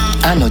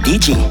I no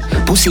DJ,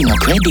 pussy no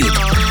credit.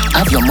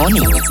 Have your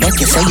money, make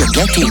you say you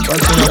get it.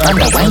 Look on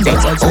the window,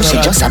 oh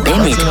she just a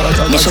Bennett.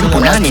 Michelle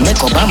Punani,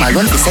 make Obama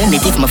run for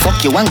Senate. If me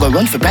fuck you and go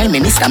run for Prime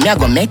Minister, me I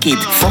go make it.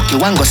 Fuck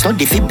you and go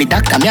study fit be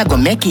doctor, me I go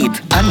make it.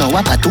 I know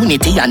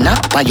opportunity and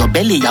up by your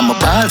belly. I'm a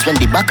balls when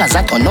the backers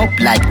are turn up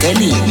like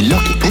telly.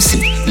 Lucky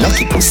pussy,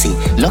 lucky pussy,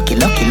 lucky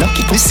pussy,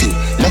 lucky pussy,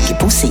 lucky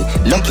pussy,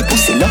 lucky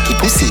pussy,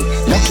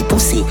 lucky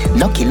pussy,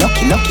 lucky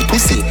pussy, lucky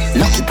pussy,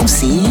 lucky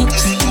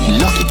pussy,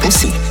 lucky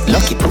pussy,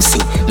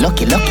 lucky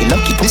pussy,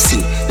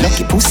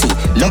 lucky pussy.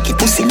 Lucky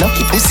pussy,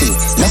 lucky pussy,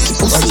 lucky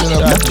pussy,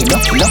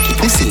 lucky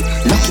pussy,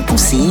 lucky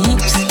pussy.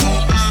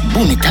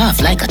 Boom it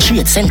off like a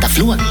trade center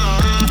floor.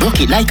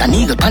 Broke it like an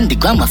eagle pan the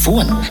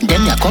gramophone.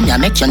 Then you come, you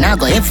make you now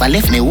go ever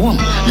left me home.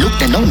 Look,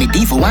 they know me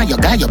diva, why you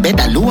got your bed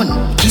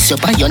alone. Kiss you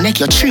by your neck,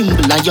 you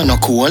tremble and you no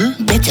cool.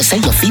 Bet you say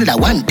you feel that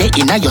one day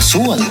in your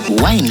soul.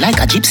 Wine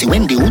like a gypsy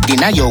when the hood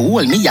in your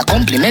hole. Me a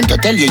compliment to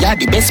tell you you're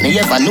the best me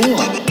ever know.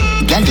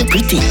 Girl, you're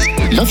pretty,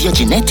 love your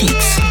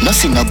genetics. No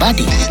see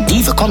nobody,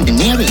 diva come the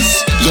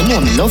nearest. You know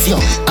me love you,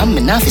 I'm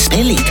me not fi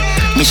spell it.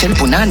 Michelle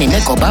Punani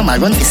make Obama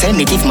run for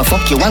Senate. If me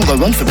fuck you and go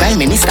run for Prime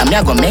Minister, me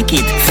I go make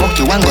it. Fuck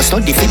you and go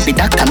study fit be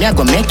doctor, me I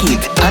go make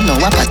it. I know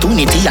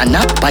opportunity and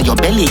up by your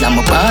belly. I'm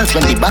a balls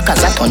when the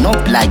backers are turn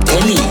up like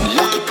telly.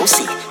 Lucky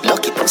pussy,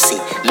 lucky pussy,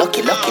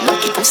 lucky pussy,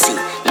 lucky pussy,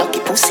 lucky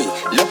pussy,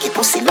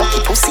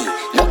 lucky pussy,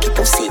 lucky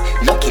pussy,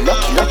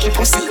 lucky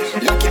pussy,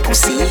 lucky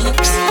pussy,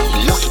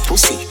 lucky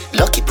pussy,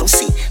 lucky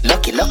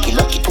pussy,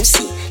 lucky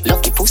pussy,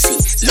 lucky pussy,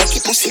 lucky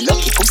pussy,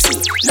 lucky pussy,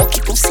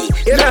 lucky pussy.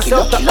 Give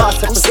myself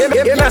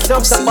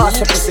the boss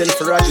represent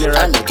for Rodney.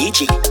 I no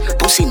DJ,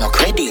 pussy no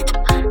credit.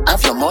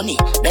 Have your money,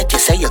 bet you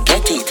say you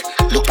get it.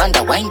 Look on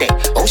the wine there,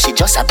 oh she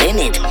just a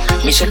Bennett.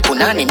 Michelle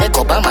Punani make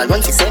Obama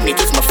run for Senate.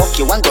 If me fuck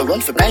you and go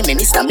run for Prime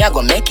Minister, me I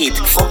go make it.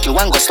 Fuck you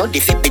and go study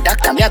fit be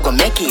doctor, me I go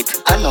make it.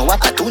 I know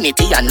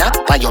opportunity and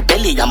up by your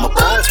belly. I'm a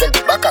balls when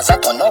the backers are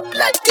turn up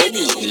like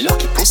telly.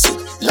 Lucky pussy,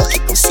 lucky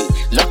pussy,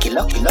 lucky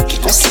pussy, lucky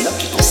pussy,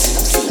 lucky pussy,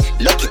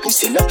 lucky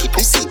pussy, lucky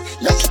pussy,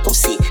 lucky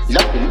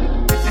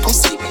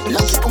pussy,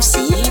 lucky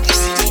pussy,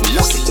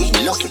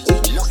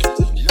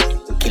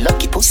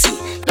 lucky pussy,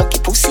 lucky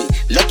pussy,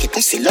 lucky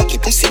pussy, lucky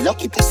pussy,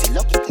 lucky pussy,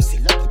 lucky pussy,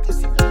 lucky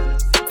pussy.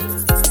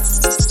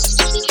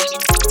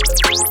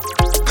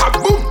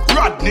 Kaboom,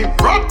 Rodney.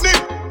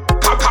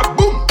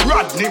 Kaboom,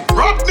 Rodney.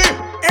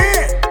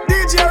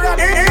 DJ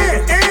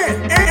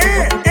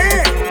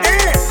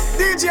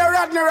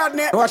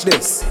Rodney. Watch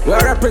this.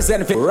 We're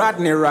representing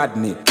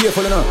Rodney.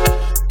 Careful enough.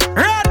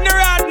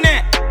 Rodney.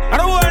 I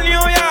the whole New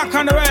York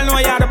and the world know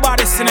you're the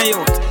baddest in the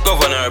youth.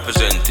 Governor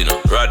representing,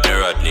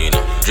 Rodney,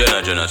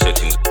 Jenna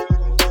settings.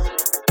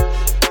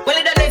 Well,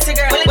 it don't let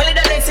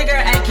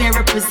girl, I can't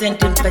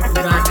represent him for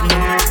Rodney.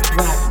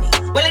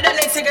 Well, it don't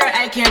let girl,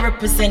 I can't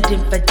represent him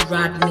for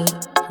Rodney.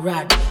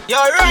 Yo,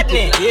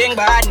 Rodney, you ain't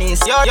badness.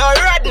 Yo,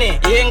 Rodney,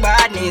 you ain't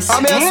badness.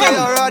 I'm here say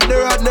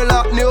Rodney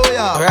lock New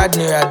York.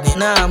 Rodney,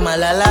 nah, I'm a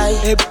lie.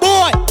 Hey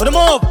boy, what the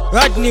move?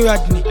 Rodney,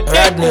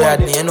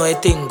 you know a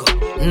thing.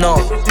 No.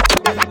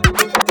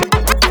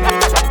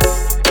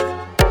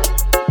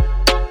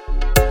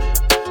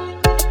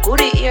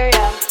 Good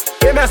area.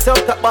 Give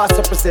myself the boss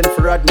represent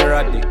for Rodney.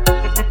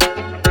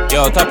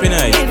 Yo, tapping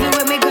nice.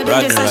 Rodney, the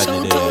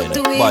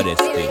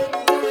baddest thing.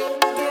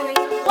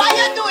 Why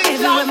you doing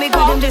it? Everywhere me go,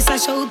 them just a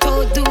shout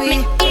out to me. Me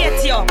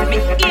hate you. One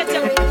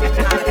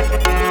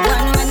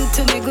man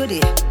to me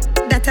goodie,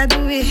 that I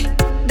do it.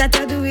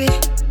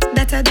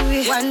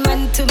 One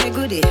man to me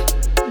goodie,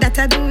 that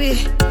I do it.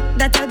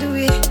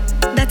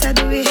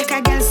 Make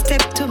a girl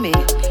step to me.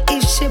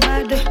 If she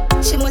bad,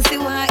 she must see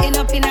one end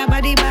up in her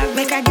body bag.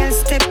 Make a girl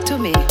step to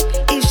me.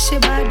 If she she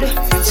bad,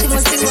 she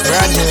must be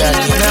Rodney,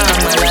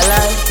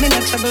 me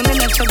not trouble,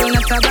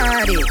 not a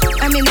body.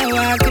 I mean, I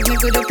walk with me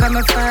good up on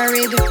my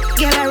forehead.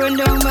 Girl, I run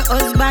down my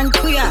husband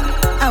queer.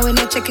 And when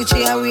I check it,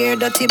 she a weird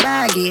dirty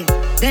baggy.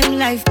 Them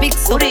life big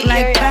up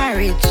like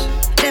porridge.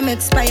 Them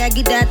expire,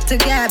 give that to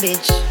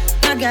garbage.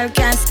 No girl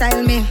can't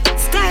style me.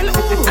 Style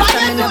who? After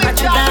me no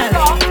battery darling.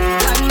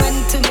 One man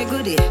to me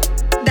goodie.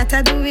 That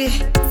I do it.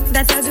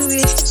 That I do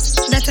it.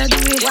 That I do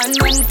it. One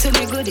man to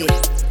me goodie.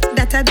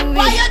 That I do it.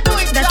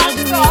 That I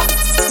do it.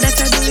 That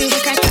I do it.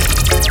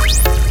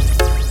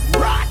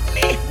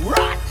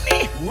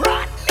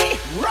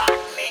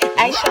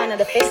 I Shana,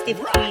 the festive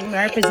queen,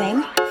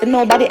 represent for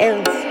nobody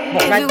else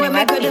but Everywhere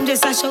me go, Rodney. them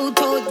just a shout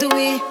out do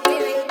it.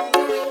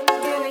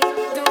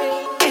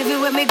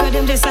 Everywhere me go,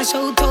 them just a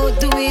shout out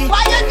do it.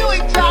 Why you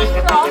doing, John?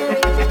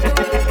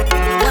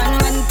 One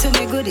man to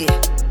me goodie.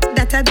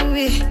 That I do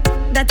it.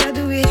 That I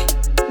do it.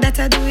 That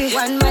I do it.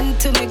 One man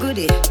to me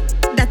goodie.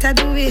 That I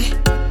do it.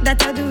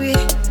 That I do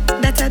it.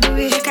 That I do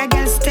it. Make a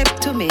girl step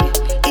to me.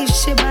 If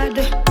she bad,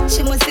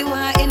 she must see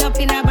one end up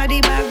in her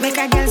body bag. Make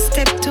a girl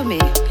step to me.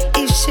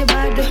 If she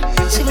bad,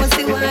 she must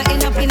see one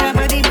end up in her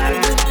body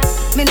bag.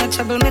 Me no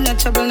trouble,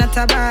 not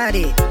a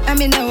body. I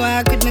mean no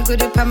walk with me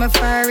good up on my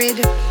forehead.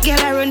 Girl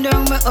I run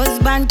down my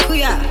husband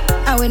queer.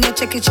 And when you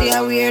check it, she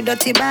a weird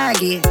dirty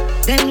baggy.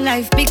 Them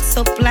life bigs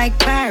up like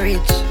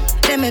porridge.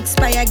 Them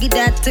expire, give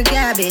that to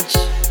garbage.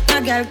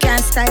 No girl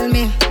can't style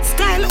me.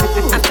 Style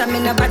who? After me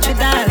no battery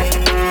darling.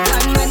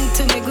 One man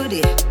to me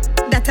goodie.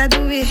 That I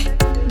do it.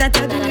 That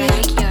I do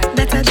it.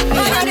 That I do it.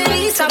 That I do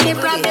it. That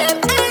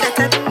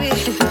I do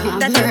it.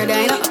 That I do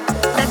it.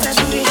 That I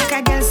do it. Make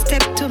a girl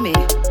step to me.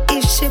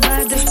 If she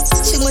bad,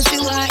 she must be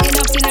walking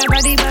up in her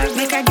body bag.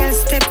 Make a girl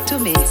step to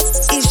me.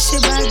 If she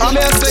bad, I'm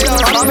here say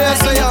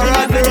you're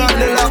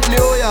Rodney, lock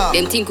New York.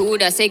 Them think who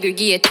woulda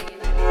segregate.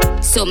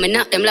 So me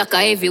knock them like a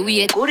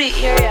heavyweight. Goody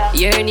area.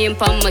 Your name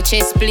pon my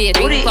chest plate.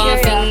 Ring pon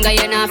finger,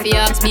 you not fi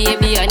ask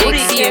baby a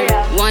next year.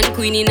 One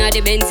queen inna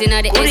the Benz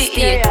inna the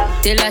estate.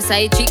 Tell her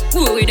side chick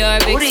who with her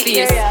big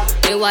face.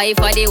 The wife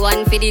a the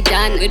one for the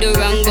dan. We do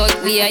wrong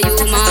but we are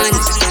human.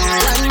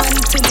 one man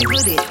to me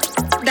goodie.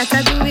 That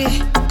I do it.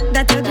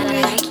 That I do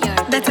it.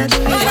 That I do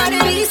it. Nobody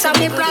really solve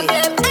me problem.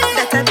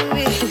 That I do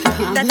it.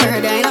 That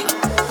I do it.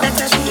 That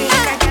I do it.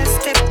 Make a girl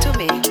step to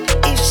me.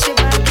 If she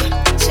bad,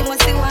 she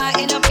must be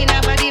walking up in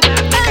her body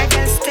bag. Make a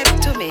girl step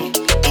to me.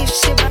 If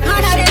she bad,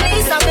 man a the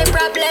least of me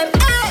problem.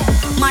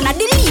 Man a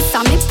the least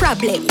of me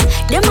problem.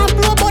 Them a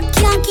blow but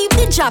can't keep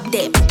the job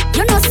them.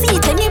 You know see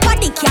it,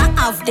 anybody can't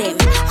have them.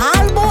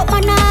 All bout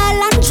man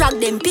all and drag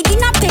them.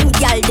 Picking up them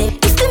gyal them.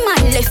 If the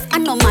man left, I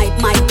know my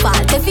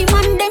fault. Every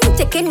man them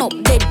taking up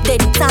dead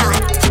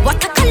thought.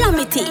 What a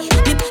calamity,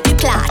 me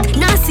plot.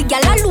 Nancy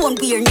gyal alone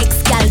wear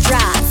next gyal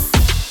dress.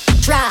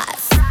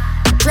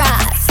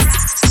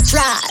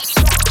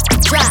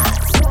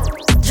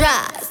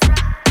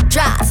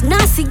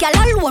 Nancy gyal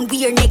alone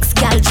wear next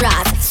gyal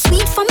dress.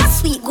 Sweet for my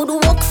sweet, good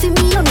work for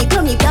me.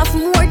 Only have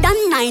more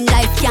than 9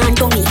 life can't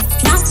do me.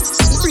 Now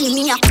free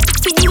me up,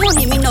 for the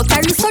money me no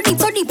carry. So the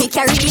me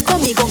carry the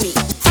gummy.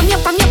 From your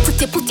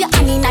pretty, put your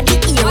hand inna the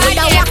ear.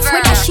 Whether wax,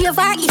 whether shave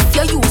or if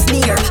you use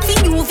near. For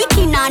you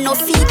Vicky nah no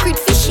secret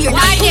fish here.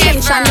 Not to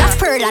mention la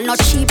pearl and not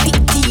cheap it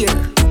dear.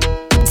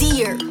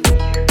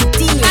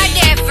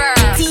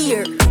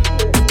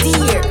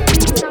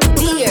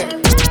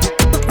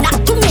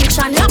 Not to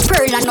mention la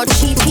pearl and not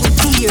cheap it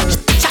dear.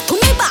 Chat to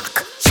me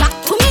back.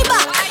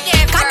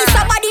 Cause this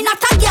a body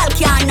not a girl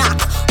can knock.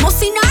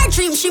 Must in her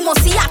dream she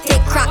must see a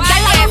take crack. Girl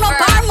I run up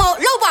her mouth,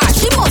 love her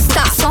she must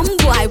stop. Some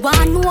boy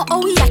wanna know how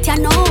we at ya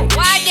know.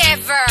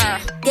 Whatever.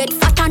 Dead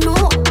fat I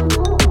know.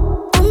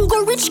 Ungo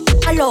rich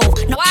hello.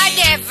 No.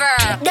 Whatever.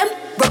 Them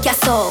broke your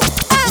soul.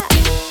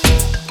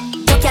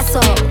 Broke your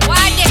soul.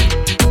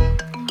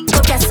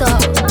 Broke your soul.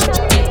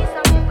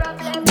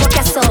 Broke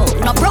your soul.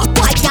 No broke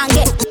boy can't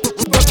get.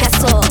 Broke your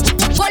soul.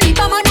 Holy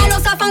man I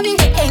lost a family.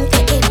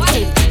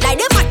 Like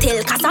them a tell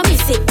cause I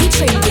miss it, me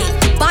trending.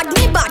 Bad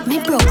me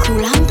broke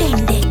rule and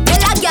bending.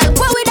 Tell a girl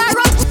go with her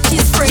up,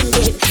 she's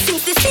friending.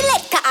 Since the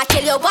selector I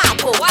tell you what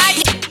go.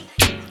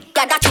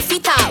 Yeah, that you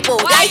fit out, bo.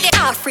 Like the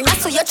offering, I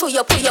saw you throw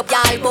you pull your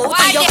elbow.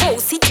 And your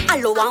house it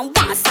allow and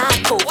one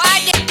sato.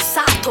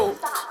 Sato.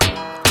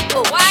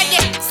 Oh,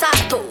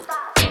 sato.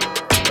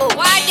 Oh,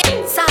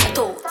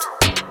 sato.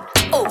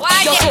 Oh,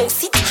 your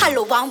house it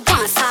allow and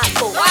one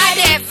sato.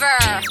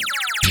 Whatever.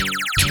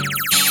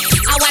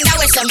 I wonder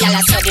where some y'all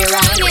are study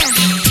round here.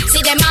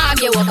 See them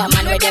argue over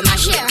man where them a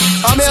share.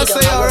 I'm here say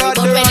you're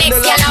Rodney,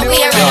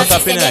 Rodney.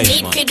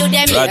 Need to do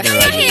them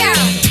here.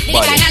 The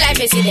kind of life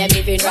you see them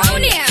living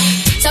round here.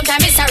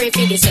 Sometimes it's sorry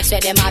for this where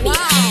them a be.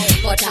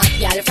 But hot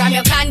y'all from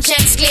your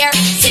conscience clear.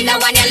 See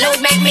now when your load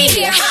make me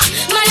hear.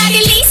 Man are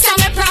the least of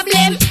my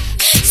problem.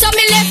 So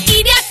me left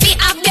idiot fi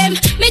have them.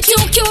 Me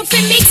too cute fi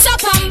mix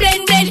up and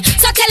blend.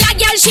 So tell a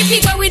girl she fi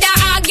go with her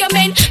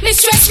argument. Me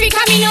stress free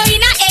cause me know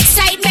in a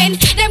excitement.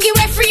 Them give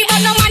away free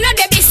but no man no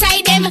dey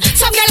beside them.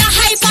 Some girl a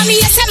hype on me,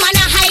 yes a man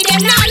a hide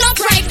them. Nah no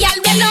pride girl,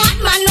 them no hot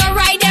man no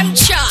ride them.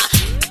 Cha.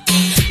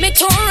 Me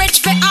too rich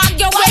fi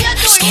argue.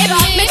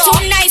 Me too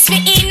nice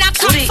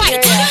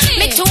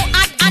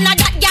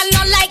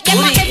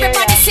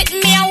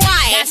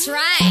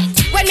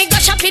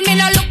shopping, me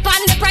no look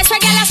on the price. Where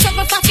girl a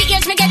struggle for 4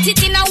 years, me get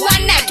it in a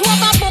one night.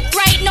 Overbook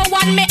right, no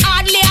one me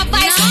hardly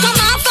advice. Come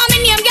on for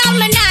me name, girl,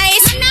 me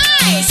nice.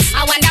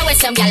 I wonder where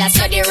some girl a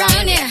study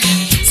round here.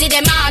 See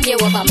them argue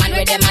over man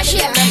with them a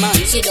share.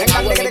 See them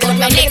a worry about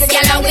my next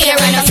girl a wear.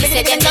 And I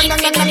say them need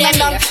me to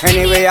them.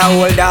 Anyway, a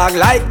old dog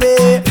like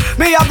me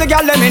have the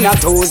girl them in a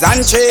toes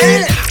and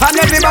chain. And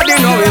everybody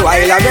know me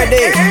while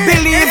already.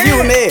 Believe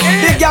you me,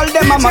 the girl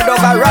them a mad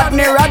over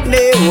Rodney.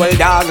 Old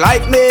dog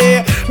like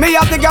me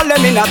have the girl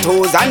them in a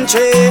toes and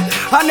chain.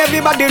 And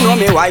everybody know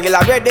me while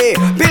already.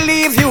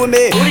 Believe you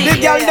me,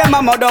 the girl them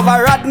a mad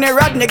over Rodney.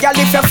 Girl,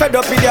 if you're fed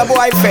up with your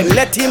boyfriend,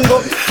 let him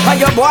go. And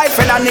your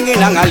boyfriend a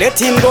ningin and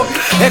let him go.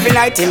 Every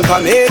night him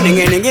come in,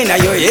 ningin in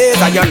your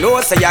ears. And you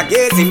know say you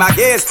gaze, him a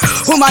gaze.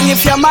 Woman,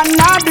 if your man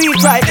not do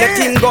it right, let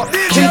him go.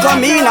 Him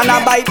come in and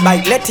a bite,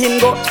 let him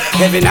go.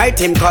 Every night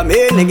him come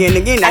in, ningin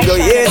in your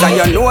ears. And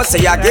you know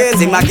say you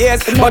gaze, him a gaze.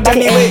 But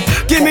anyway,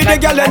 give me the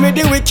girl, let me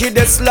the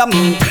wickedest slum.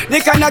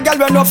 The kind of girl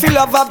when no feel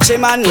love up,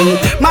 man.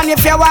 Man,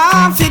 if you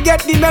want to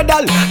get the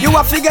medal, you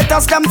have to get a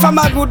scam from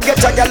a good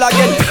get a girl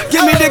again.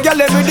 Give me the girl,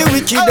 let me the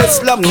wickedest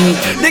slum.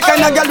 The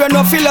kind of girl when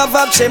no feel love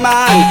up,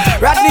 man.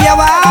 Rodney, you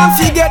want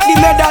to get the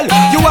medal,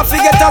 you have to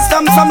get a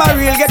stamp from a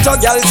real ghetto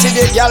girl. See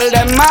the girl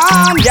them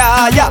man,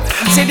 yeah.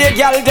 See the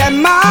girl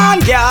them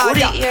man, yeah.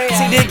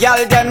 See the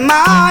girl them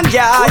man,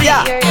 yeah.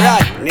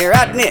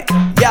 Rodney,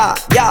 yeah.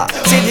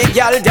 See the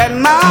girl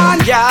them man,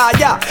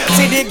 yeah.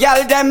 See the girl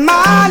them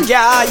man,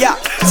 yeah.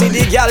 See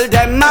the girl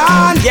them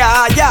man,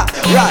 yeah.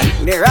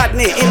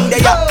 Rodney in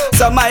the yeah.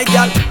 So my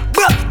girl,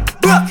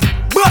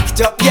 broke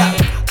it up, yeah.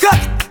 Cock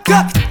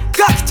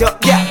it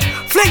up, yeah.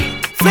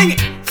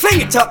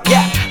 Fling it up,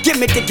 yeah. Give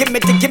me the.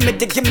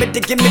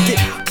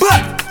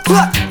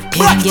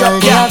 Hey girl,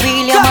 they are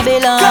real, you my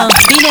belong.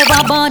 Me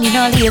never born in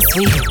a lace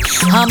wig.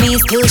 And me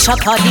still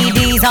shop at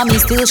DDs. And me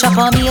still shop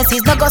at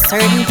Macy's. No go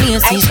certain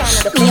places.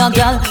 Me a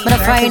girl, but I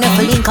fry enough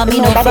for link. And me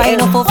no fry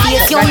enough for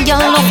face. Young girl,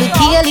 no be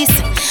careless.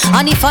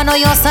 And if I know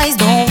your size,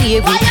 don't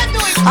wear it.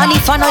 And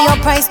if I know your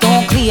price,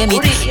 don't claim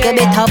it. You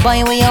better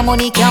buy where your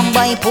money can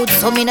buy. Put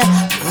some in a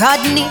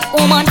Rodney,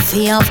 woman,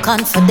 feel have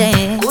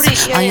confidence.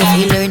 And you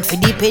feel learn to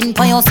depend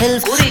on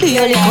yourself. Be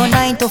a little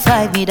 9 to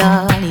 5, me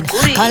darling.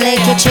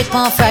 Collect your check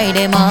on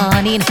Friday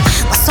morning.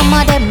 But some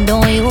of them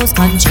don't use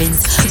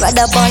conscience.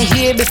 Rather buy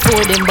here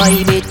before them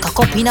buy bed.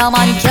 Cock up in a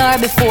man car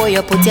before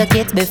you put your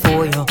kids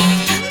before you.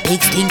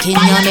 Big stink in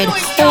your head.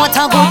 What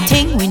a good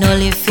thing, we no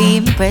live for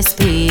impress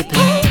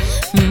people.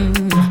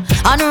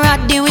 And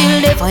Rodney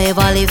will never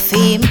ever live for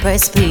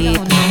impress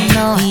people.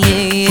 Yeah.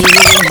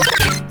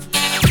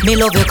 Me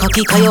love your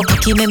cocky, cause your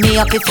cocky make me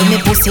happy for me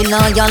pussy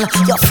loyal.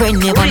 Your friend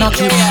never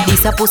knocky.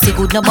 This a pussy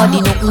good, nobody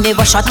nothing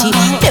never shotty.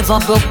 Never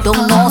broke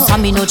down, no, so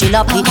me no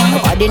jalopy.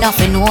 Nobody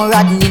nothing, no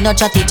Rodney, no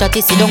chatty.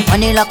 Sit down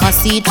panny like a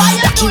seat.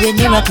 Lucky when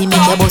you rocky,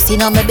 make your boss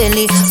in on my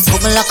belly.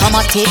 Something like a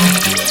matic.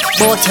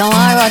 But you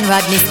want run,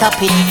 Rodney, stop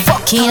it.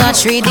 Fucking a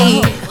 3D.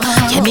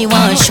 Yeah, me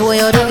want show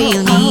you the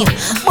real me.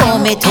 But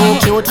me too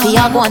cute for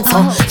your one,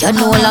 so you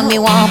know long me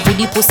want put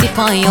the pussy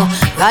on you.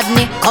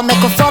 Rodney, come make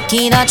a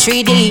fucking a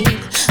 3D.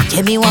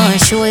 Yeah, me want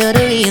show you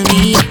the real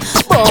me.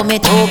 But me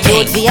too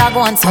cute for your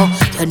one, so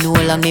you know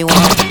long me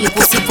want put the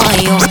pussy on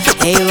you.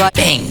 Hey, right,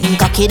 bang,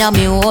 cocky na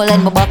me hole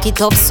and me back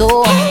it up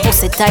so.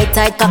 Pussy tight,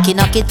 cocky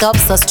knock it up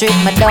so straight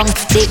me down,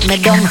 take me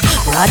down.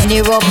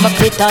 Rodney rub my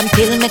clit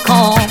until me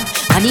come.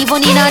 And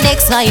even in our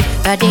next life,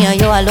 Rodney and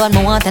you alone,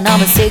 me want to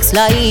have a sex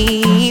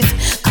life.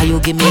 Cause you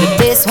give me the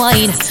best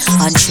wine.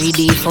 And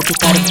 3D, fuck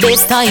it at the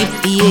best time.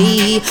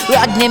 Yeah,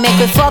 Rodney make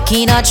me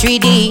fucking a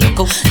 3D.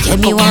 Yeah,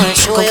 me want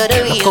to show you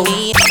the real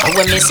me.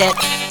 When me say,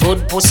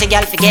 good pussy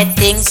girl forget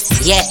things.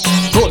 Yeah,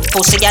 good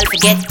pussy girl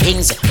forget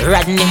things.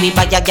 Rodney we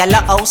buy a gal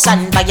a house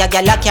and buy a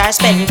gal a car.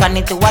 Spend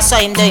money to a so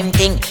him do him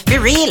thing. Be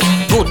real,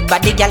 good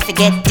body girl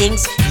forget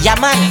things. Yeah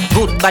man,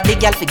 good body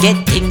girl forget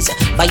things.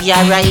 Buy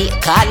a right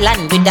car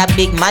land with a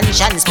big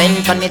mansion.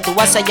 Spend money to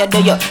a so you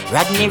do you.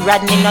 Rodney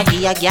no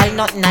give a gal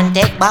nothing and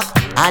take back.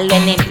 All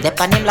when him dep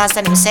on him last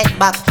and him set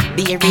back.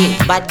 Be real,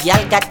 bad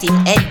gal got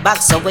him head back.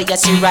 So where you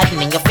see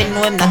Rodney, you fin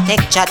know him not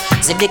take chat.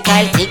 See the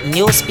Kyle take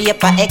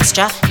newspaper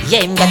extra.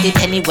 Yeah, him got it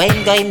anyway,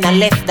 him got him not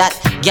left that.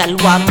 Gal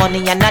want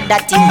money and not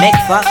that he make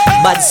for.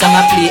 Bad song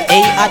a play,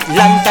 hey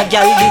Atlanta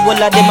gal, the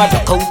whole of them a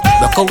rock out.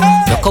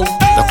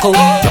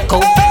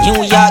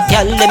 New York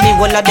gal, let me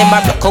whole of them a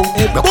rock out.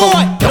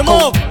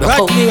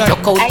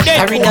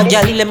 Carina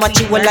gal, let me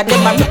chi whole of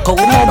them a rock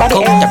out.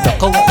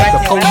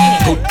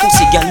 Good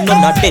pussy gal,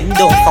 none of them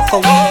don't fuck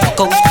out.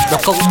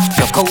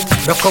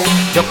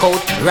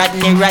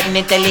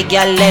 Rodney, tell the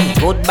gal them.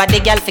 Good body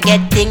gal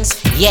forget things.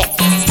 Yeah,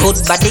 good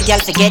body gal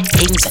forget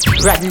things.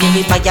 Rodney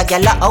we buy a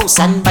gal a house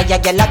and buy a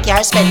gal a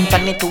car. Spend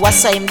money to a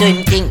same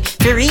doing thing.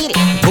 For real,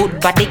 good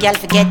body gal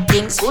forget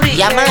things.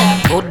 Yeah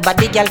man, good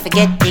body gal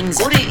forget things.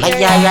 Buy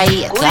a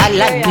right car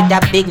land with a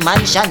big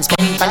mansion.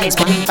 Spend money.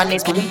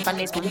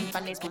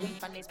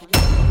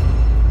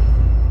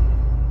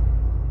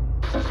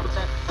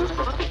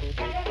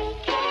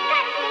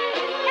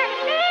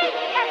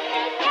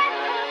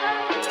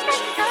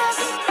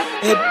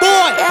 Hey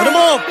boy, on the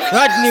move.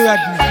 Rodney,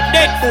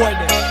 dead boy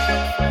there.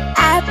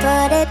 I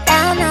put it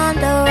down on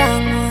the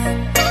wrong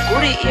one.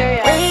 We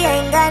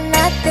ain't got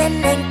nothing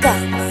in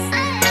common.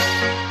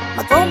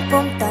 My boom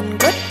boom done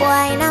good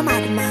boy, and I'm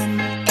madman.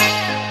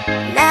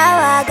 Now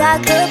I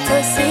got good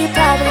pussy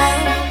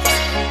problems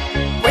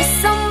with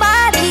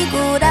somebody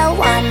good I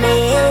want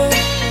me.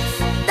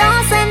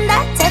 Don't send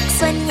that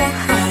text when you're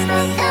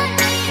honey.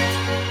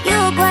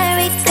 You gonna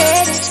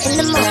regret it in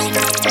the morning.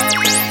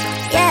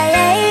 Yeah,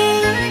 yeah,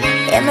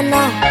 yeah, me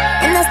know.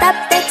 And no stop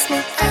text me,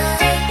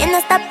 and no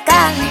stop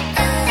call me.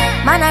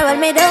 Man, I roll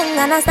me down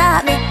and I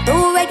stop me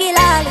too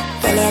regularly.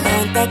 Tell you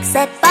don't text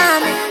it for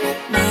me.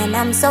 Man,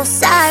 I'm so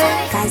sorry,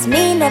 cause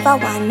me never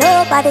want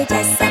nobody,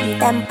 just some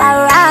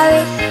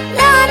temporary.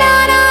 No, no,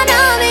 no, no,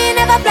 me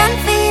never plan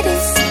for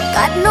this.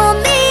 God know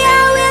me, I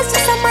always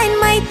just mind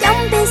my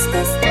damn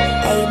business.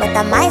 Hey, but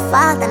I'm my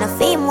fault and I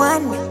fame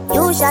one.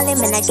 Usually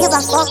me not give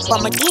a fuck, but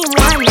my game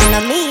one. And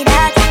I me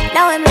that,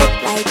 now I look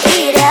like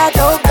idiot,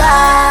 oh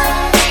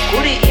God.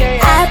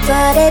 I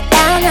put it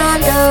down on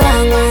the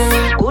wrong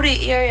one. We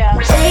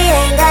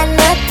ain't got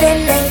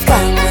nothing in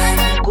common.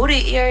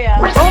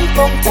 Boom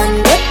boom done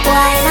good boy,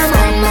 and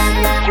I'm man.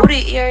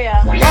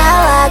 Now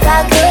I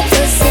got good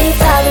to see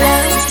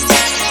problems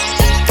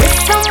with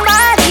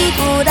somebody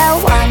good I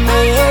want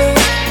me.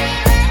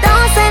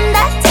 Don't send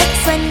that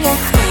text when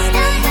you're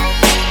honey.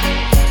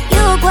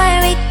 You gonna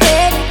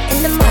regret it in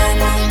the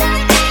morning.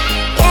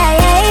 Yeah,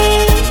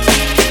 yeah.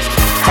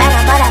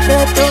 But I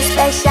feel too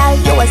special.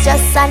 You was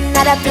just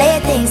another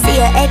plaything. See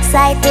you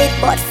excited,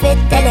 but fit.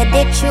 Tell you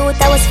the truth,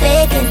 I was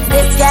faking.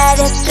 This guy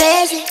is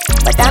crazy,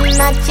 but I'm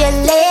not your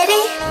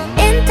lady.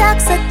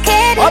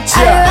 Intoxicated,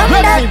 I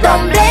run that,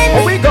 don't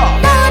blame me. No,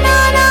 no,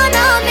 no,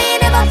 no, me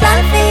never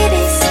plan for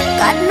this.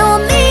 God know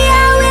me,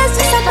 I always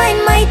just mind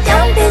my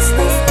damn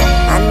business.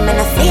 And when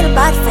I feel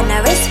bad when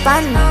I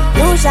respond,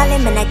 usually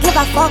when I give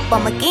a fuck, but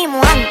my game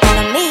one, and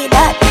I me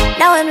that.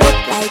 Now I look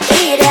like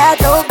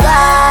idiot, oh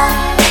God.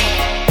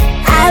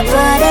 I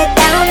put it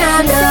down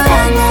on the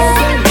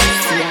runner.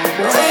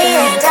 We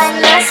ain't got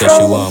no Said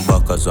she want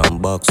backers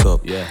and backs up.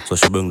 Yeah. So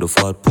she bring the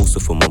fat pussy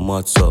for my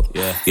mats up.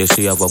 Yeah. Yeah,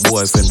 she have a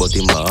boyfriend but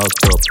he my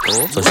act up.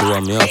 So she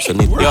want me up, so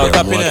need to get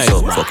him what's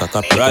up. Fuck a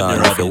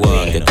Capricorn if you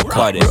want, get the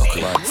cock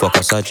broke. Fuck a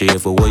Sachi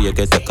everywhere you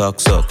get the cock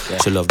suck.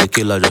 She love the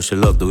killer, just she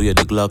love the way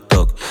the Glock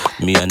talk.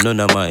 Me and none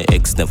of my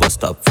ex never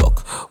stop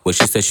fuck. When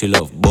she said she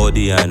love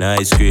body and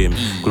ice cream.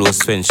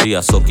 Close friend, she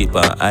a suck it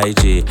on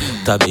IG.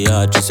 Tabby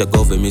hard, she said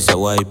go for me, say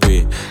wipe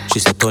it. She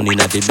said turning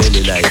at the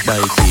belly like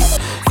bitey.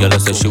 Girl, I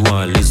said she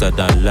want lizard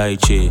and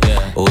lychee.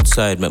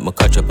 Outside, make me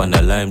catch up on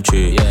the lime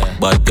tree.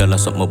 Bad girl, I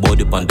suck my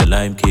body on the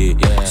lime key.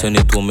 Send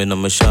it to me on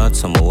my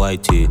shots, I'm a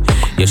whitey.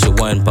 Yeah, she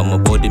wine pa my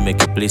body,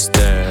 make it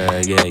blister.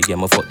 Yeah,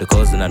 my fuck the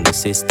cousin and the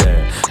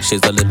sister.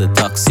 She's a little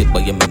toxic,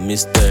 but yeah, me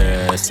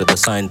mister. So the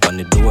sign on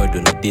the door,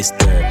 do not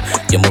disturb.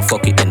 Yeah, my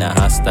fuck it in a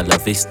hasta la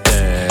vista.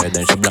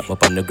 Then she block me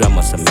on the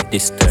grammar, so me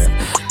disturb.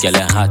 Girl,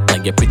 you hot,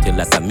 now you pretty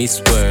like a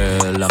Miss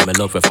World. I'm a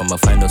lover from my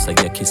finals, I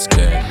get kiss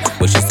girl.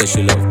 But she said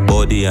she love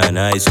body and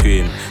ice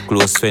cream.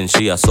 Close friend,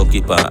 she a suck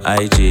it on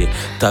IG.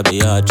 Tabby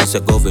hard, she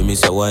said go for me,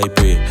 say wipe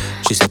it.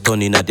 She said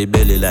turning at the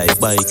belly like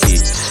bitey.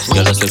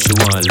 Girl, I said she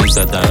want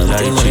lizard and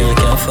lychee.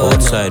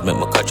 Outside, make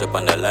me catch up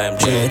on the lime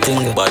tree.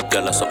 Bad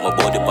girl, I suck my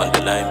body on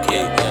the lime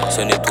key.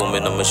 Send it to me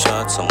on my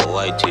shots, I'm a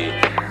whitey.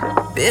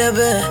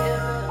 Baby,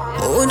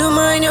 who do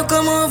mind you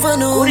come over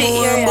now?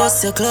 And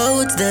bust your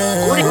clothes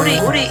then.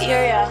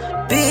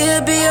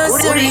 Baby, I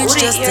say reach,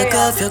 just take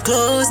off your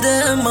clothes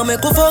then. I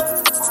make you fuck.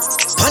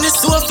 On the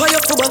sofa, you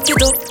for back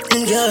it up.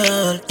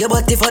 Girl, your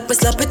body fat, me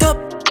slap it up.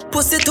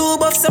 Pussy too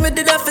buff, so me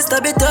did have to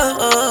stab it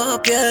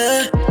up,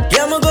 yeah.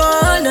 Yeah, me go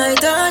all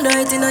night,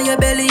 inna your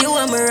belly, you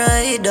are my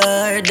ride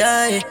or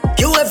die.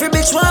 You every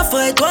bitch want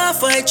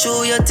fight,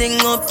 chew your thing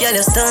up, girl,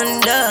 you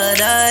standard,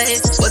 aye.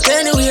 But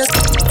anyways,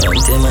 I'm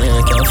telling man,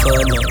 I can't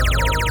afford no.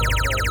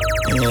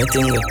 You know what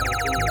thing go.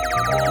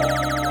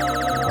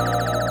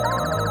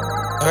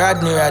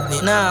 Rodney,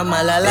 nah,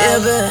 malala.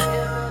 Baby,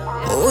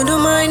 who do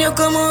mind you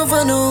come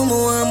over now,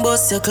 mo and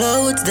bust your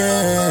clothes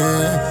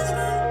then.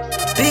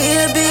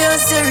 Baby,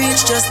 as you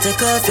reach, just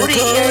take off your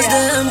clothes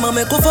then. I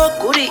make you fuck.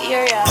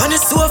 On the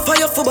sofa,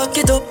 you for back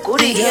it up.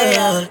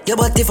 Girl, your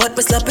body fat,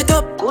 me slap it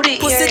up.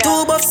 Pussy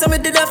too buff, so me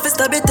did have to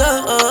stab it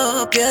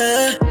up,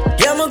 yeah.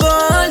 Yeah, me go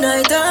all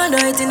night,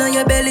 inna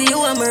your belly, you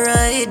are my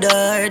ride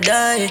or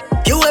die.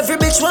 You every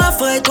bitch want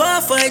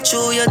fight,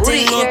 chew your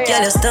thing up,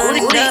 girl, you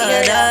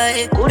standard,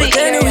 aye. But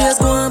anyways,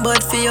 go on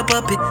bad for your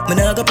puppy. Me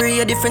nah go pray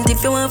you different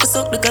if you want to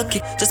suck the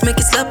cocky. Just make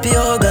it slappy,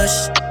 oh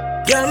gosh.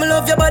 Girl, me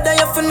love your body,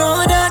 you for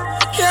know that,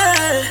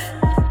 yeah.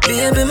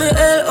 Baby, me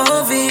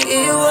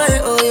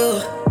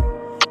LOVEYOU.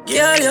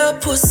 Girl, your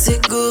pussy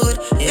good.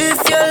 If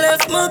you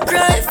left me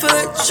cry for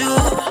you,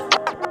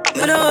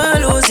 me no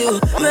wanna lose you.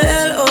 Me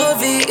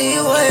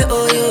LOVEYOU.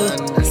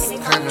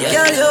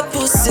 Girl, your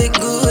pussy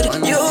good.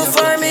 You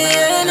for me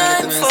and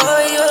I'm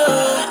for you.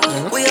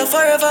 We are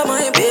forever,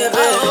 my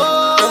baby.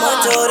 No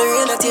matter how the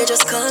rain or tear,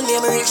 just call me.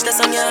 I'm reach the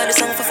song, yeah, the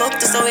song for fuck,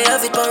 just so we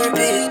have it on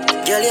repeat.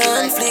 Girl, you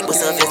on fleek.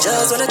 Bust off your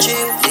jaws on a trip.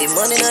 Leave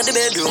money in the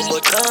bedroom,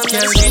 but calm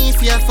down. Girl, me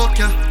if you fuck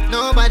you,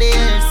 nobody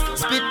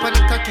else. Spit on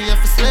the cocky, you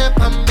fi slap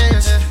and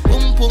bench.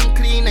 Boom boom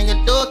clean and you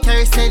don't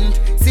carry scent.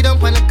 Sit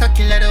down on the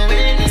cocky like the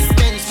wellness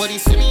bench. Body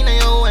swimming in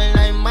your world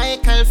like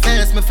Michael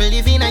Phelps. Me feel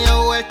living in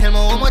your world, tell me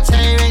how much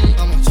I rent.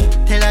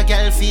 Tell a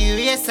girl fi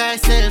erase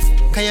herself,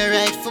 cause you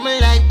right for me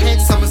like pen.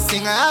 So me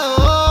sing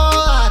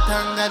oh,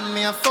 thank God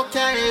me a fuck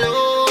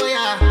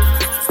hallelujah.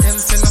 Them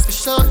send up a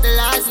short, the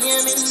last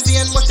name in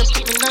vain, but you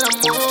put me on a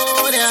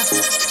mode, yeah.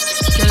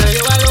 Tell her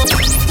you alone.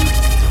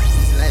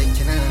 It's like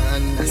you know,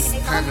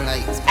 understand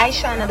like I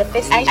shine the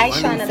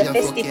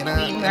festive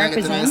queen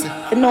represent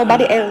for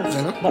nobody else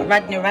but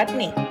Rodney.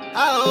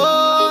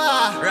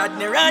 Oh,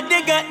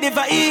 Rodney got the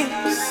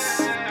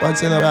vibes.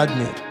 What's in a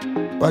Rodney?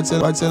 What's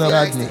in a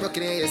Rodney?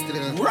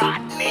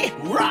 Rodney.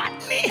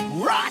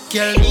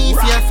 Girl, me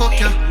if you fuck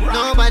you,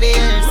 nobody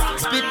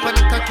else. Spit on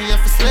the cocky, you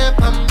fi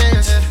slap and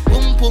bench.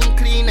 Boom boom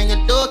clean and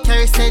you don't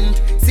carry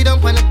scent. Sit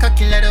down on the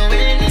cocky like the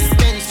wellness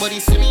bench. Body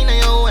swimming in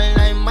your world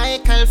like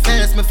Michael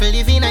Phelps. Me feel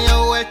living in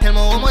your world, tell me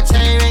how much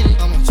I rent.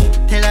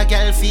 Tell a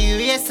girl fi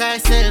erase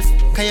herself,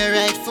 cause you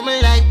right for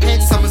me like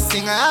pen. So me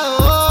sing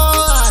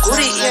oh, good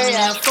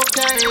area, fuck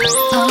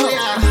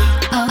hallelujah.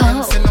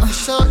 Them send off a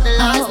short, the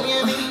last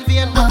name in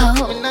vain, but you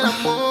put me on a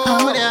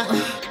mode, yeah.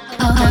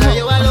 Tell her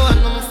you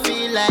alone, I'ma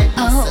feel like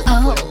this.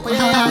 Put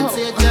your heart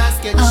say just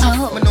get shit.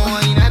 Me know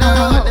in the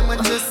road, them a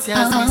just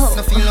as miss.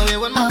 No feel no way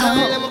when me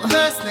call them a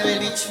personal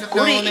bitch.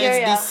 No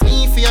next this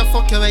me for your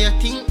fuck you where you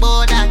think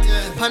about that.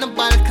 On the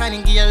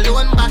balcony, give you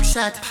loan back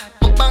shot.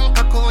 My bank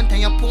account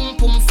and your pum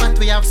pum fat.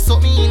 We have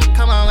something in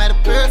common where the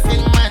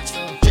perfect match.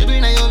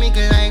 Dribbling on your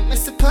nigga like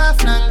Mr.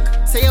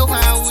 Perflank. Say you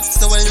want wood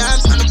so we'll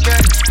land on the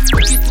branch.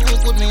 But you too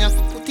good, me have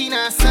to put in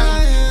a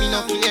song. Me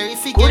no care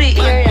if you get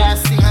bad, I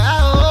sing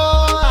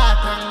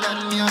thank God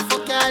me a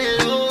fuck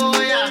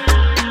hallelujah.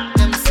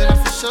 Them say I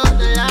for sure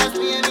the last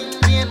name in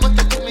vain, but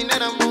you put me in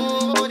a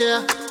mood,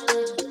 yeah.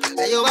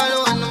 You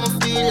alone, I'ma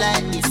feel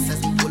like this. As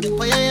me pull up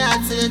on your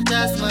yard, so you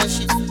just my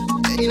shit.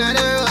 Inna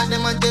the road,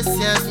 them a just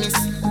as miss.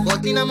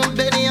 But inna my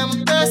belly, I'm a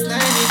personal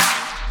bitch.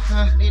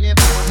 Me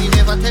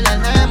never tell a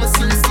lie, I'm a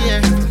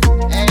sincere.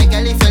 Hey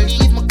girl, if you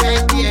leave, my cry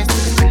tears.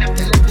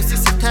 Tell the pussy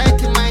so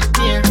tight in my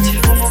tear.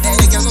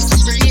 Hey girl, I'm so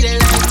breathe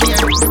like here.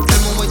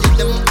 Tell me what you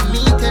done to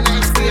me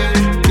tonight, fear.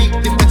 Big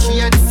pimp, she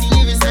had the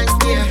serious and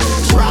stare.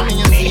 Show me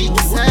your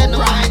sneaky side, no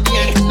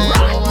idea. Tonight,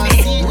 I wanna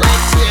see it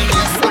like cheer. Me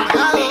a sing,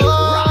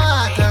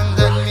 oh, thank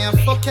God me a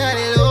fuck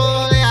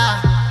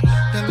hallelujah.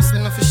 Them is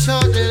enough for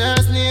sure, the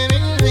last name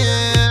in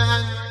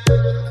vain.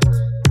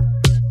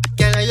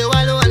 Girl, you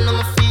alone,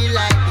 I'ma feel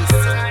like this.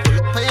 Pull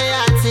up on your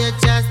yard, say you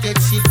just get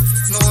shit.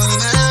 No one in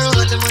the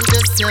road, them on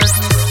just miss.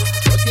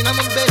 But in my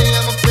belly,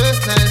 I'm a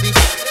personal bitch.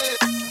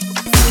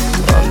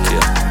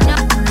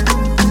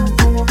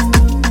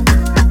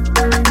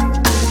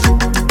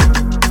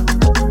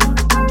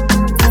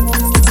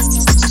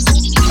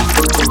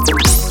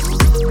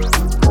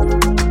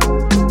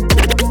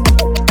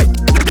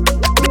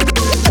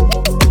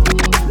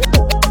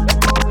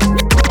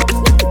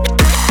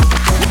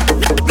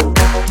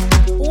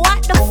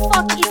 What the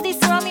fuck is this,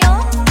 Romeo?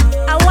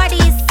 What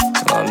is?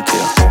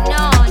 No.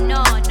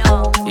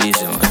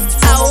 Easy, man.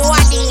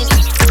 What is?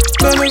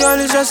 Baby girl,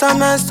 it's just a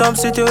messed up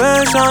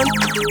situation.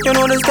 You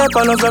know the step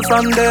I love her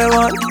from day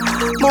one.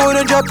 More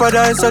to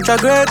jeopardize such a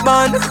great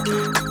band.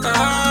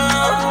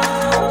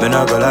 Me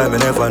not gonna lie, me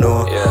never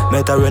know.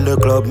 Met her in the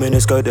club, me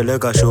skirt the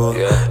leg a show.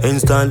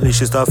 Instantly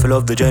she start feel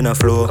off the Jenna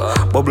flow.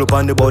 Bubble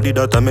upon the body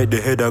that I make the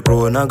head a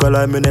grow. Not gonna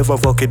lie, me never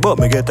fuck it, but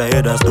me get a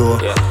head a slow.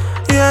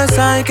 Yes,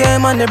 I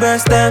came on the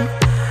breast them.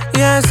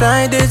 Yes,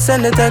 I did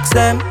send the text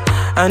them.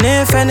 And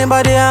if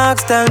anybody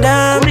asks, tell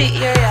them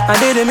I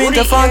didn't mean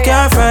to fuck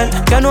your friend.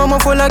 You know I'm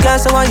full of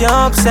gas, so why you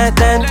upset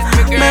then?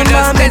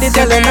 Remember me the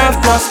telling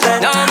of plus then.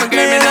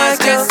 Me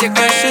like you,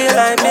 she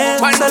like me.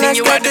 So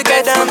let's get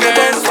together and the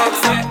best fuck.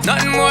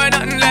 Nothing more,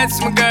 nothing less,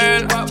 my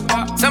girl.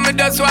 So me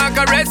just want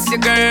to caress you,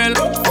 girl.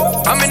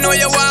 And me know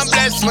you want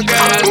bless, my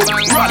girl.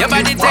 Your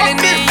body telling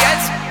me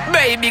yes.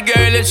 Baby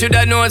girl, you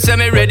shoulda known, so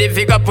me ready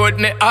fi go put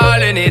me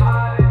all in it.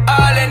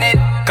 All in it.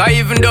 Cause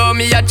even though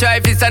me a try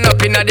fi stand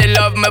up inna the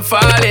love, me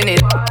fall in it.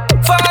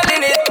 Fall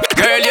in it.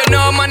 Girl, you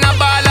know man a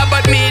baller,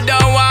 but me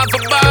don't want to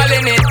ball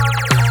in it.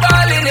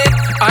 Ball in it.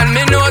 And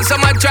me know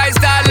some a try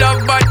start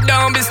love, but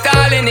don't be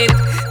stalling it.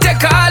 Take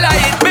all of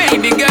it,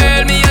 baby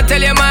girl. Me a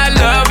tell you my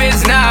love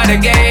is not a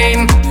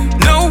game.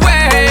 No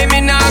way,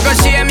 me not go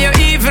shame you,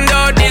 even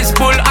though this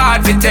pull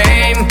hard fi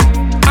tame.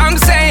 I'm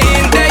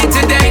saying day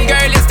to day,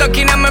 girl, you're stuck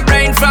in my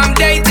brain from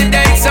day to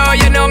day, so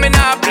you know me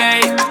not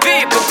play.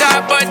 People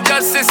talk, but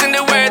just listen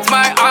to words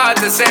my heart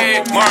to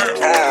say. My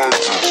heart.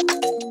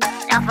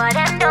 Now for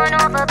them don't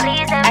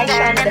overplease them. I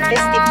shine the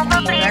festive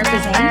queen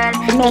represent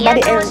for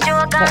nobody else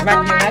but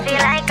Rodney.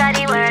 Feel like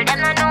the world, them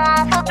don't know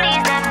how to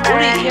please them.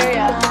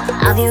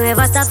 Have you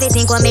ever stopped to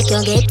think what make you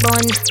get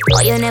bun?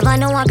 Or you never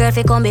know a girl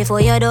fi come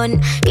before you're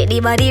done. Get the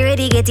body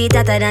ready, get it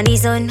hotter than the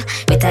sun.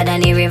 Better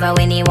than the river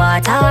when the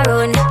water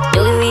run.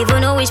 Do you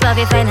even know which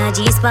part fi find a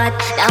G-spot?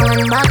 That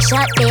one back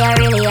shot, they are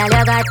really all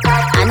you got.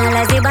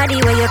 Analyze the body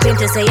where you claim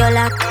to say you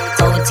lack.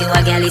 Out you a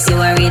gal is you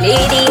a real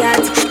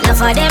idiot. Now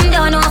for them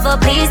don't know for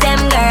please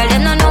them girl.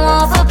 Them don't know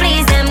how for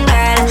please them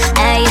girl.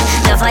 Hey,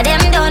 now for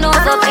them don't know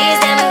for please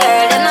them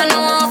girl. Them don't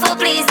know how for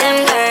please them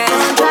girl.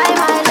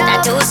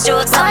 That 2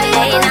 strokes all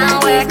day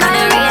now work on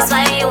a race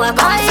while you a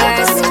come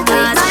first.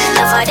 Cause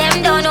now for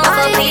them don't know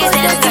for please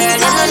them girl.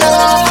 Them don't know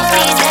how for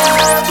please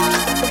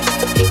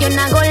them. You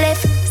not go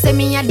left, say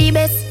me a the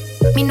best.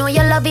 Me know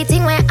you love it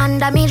thing when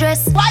under me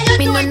dress.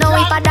 Me no know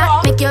if a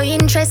that make you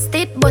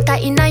interested, but I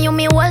inna you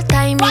me whole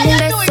time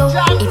invest. So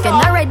if you're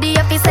not ready,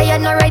 if you say you're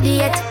not ready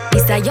yet,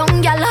 this a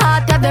young girl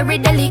heart, you're very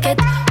delicate.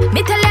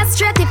 Me tell you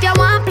straight, if you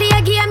want play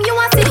a game, you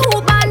want see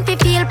who born fi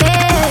feel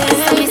pain.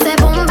 So me say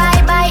boom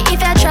bye bye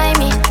if you try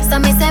me. So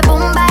me say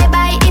boom bye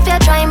bye if you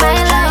try my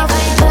love.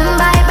 Boom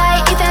bye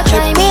bye if you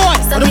try me.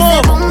 So me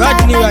say boom bye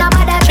bye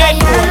nobody try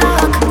your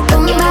luck.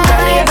 Boom bye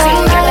bye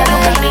boom bye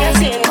bye.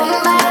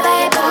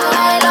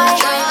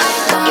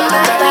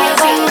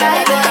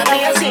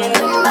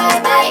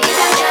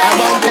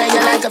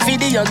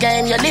 Video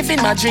game, you live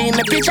in my dream.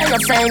 Me picture your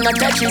friend, no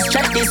touches.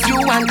 Check this, you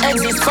want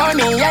exist for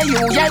me. Yeah,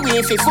 you, yeah, we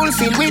if it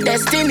fulfill with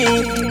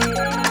destiny.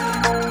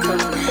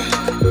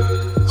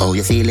 How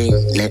you feeling?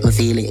 Let me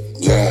feel it,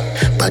 yeah.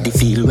 Body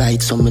feel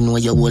right, so me know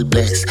you're all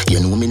blessed. You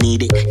know me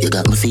need it, you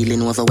got me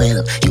feeling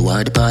overwhelmed. You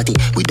are the party,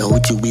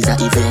 without you is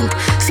an event.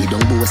 See,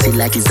 don't boast it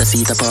like it's the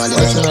seat of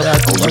parliament.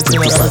 How you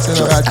pretty fast,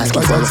 just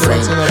asking for a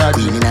friend.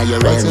 Queen in your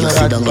realm, you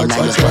sit down in your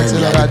helm.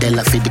 You're the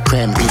Della for the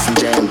creme, beef and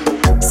jam.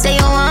 Say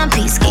you want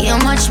peace, give you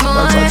much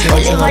more.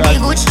 Deliver the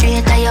good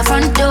straight at your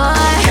front door.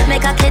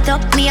 Make a kit up,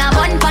 me a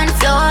one pan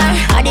floor.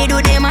 How they do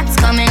the maths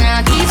coming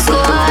and keep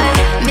score.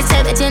 Me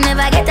say bet you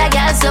never get a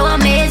girl so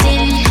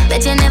amazing.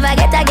 Bet you never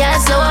get a girl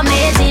so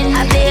amazing.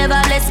 I play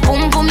ever bless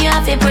boom boom, you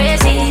have to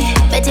praise it.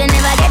 Bet you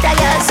never get a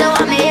girl so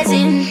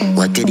amazing.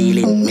 What you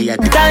dealing? Me a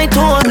tight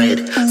on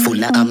bread. Full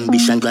of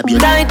ambition, grab your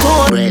tight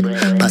on bread.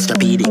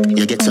 Pastrapedic,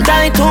 you get so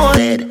tight on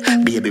bread.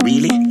 Baby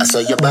really, I saw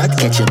your butt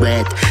catch your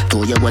breath.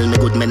 Told you well me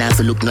good man have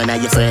to look none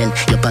of your friend.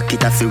 Your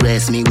pocket have to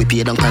rest, me we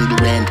pay down on the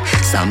rent.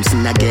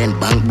 Samson again,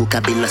 bank book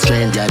a bill of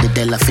strength. You're the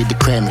Della for the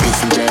creme,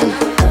 beef and jam.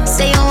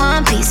 Say you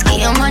want peace, give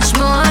you much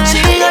more.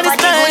 She got the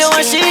style, you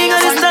want she got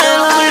the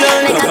style.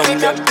 Make a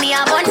kit up, me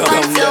a one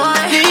pan floor.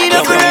 Need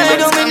a friend,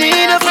 oh me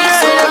need a friend.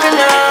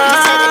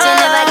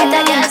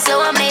 So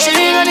amazing.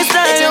 She got the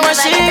style, you want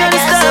she got the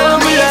style.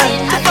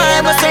 The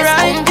vibe was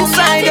alright,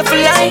 inside you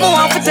feel like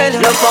more to tell you.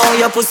 Love how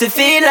your pussy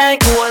feel like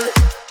gold.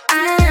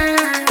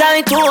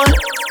 Tight on,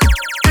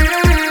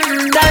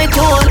 tight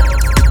on,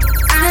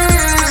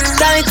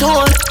 tight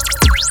on.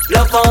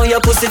 Love how your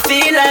pussy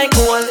feel like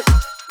gold.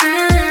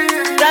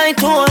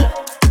 Tight on,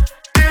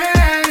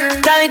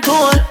 tight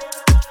on,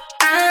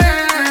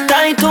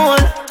 tight on.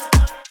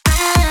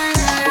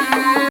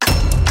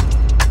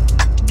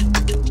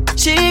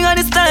 She got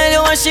the style,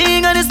 you want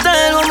she got the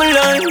style, what me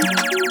learn.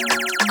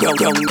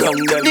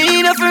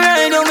 Need a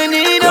friend, oh me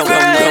need a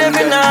friend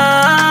every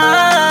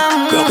night.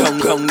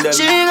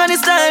 She got the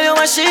style, you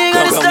want she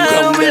got the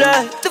style, what me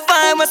learn. The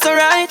vibe was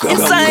alright,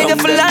 inside you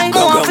feel like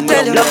more to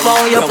tell you. Love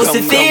how your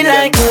pussy feel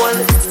like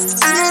gold.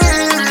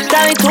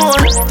 Tight on,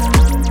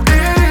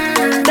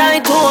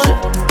 tight on,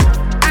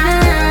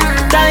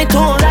 tight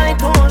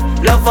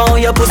on. Love how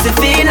your pussy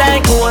feel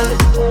like gold.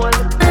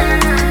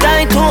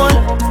 Tight on,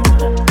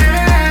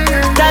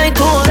 tight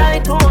on,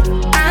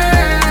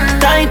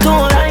 tight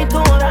on.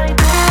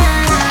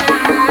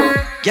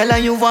 Girl,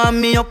 you want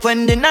me up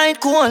when the night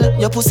cold.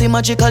 Your pussy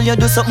magical, you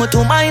do something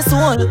to my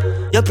soul.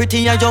 You're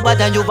pretty and you're bad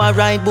and you a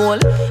right ball.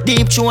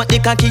 Deep throat, the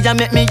cocky, you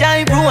make me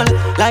eye roll.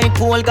 Like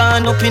pole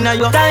gone up in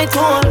your tight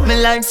hole. Me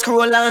like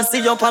scroll and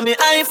see up on me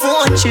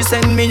iPhone. She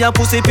send me a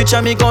pussy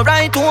picture, me go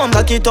right home.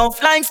 Cock it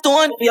off like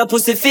stone. Your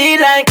pussy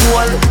feel like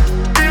gold.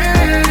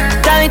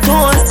 Tight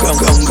hole,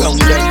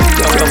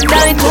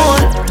 tight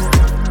hole,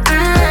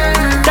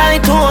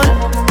 tight hole.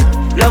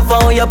 Love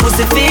how your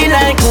pussy feel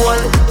like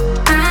gold.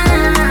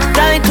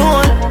 Tight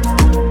hole,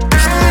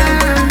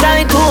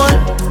 tight hole,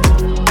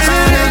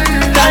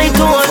 tight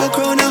hole. Fuck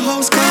round the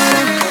house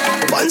corner.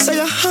 Once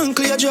your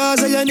ankle, your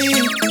jaws and your knee.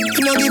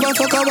 You don't give a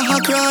fuck how I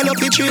crawl up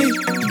the tree.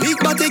 Big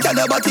body, got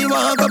the body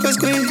walk up a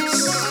squeeze.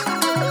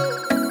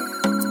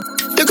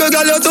 The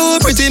girl you too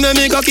pretty, make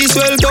me cocky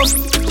swell tough.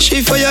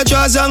 She for your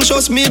jaws and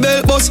shows me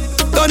belt bust.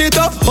 Turn it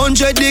up,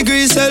 100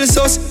 degrees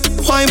Celsius.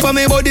 Wine for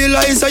me body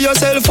lies so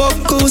yourself up.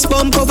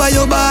 Goosebump cover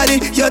your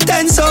body, you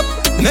tense up.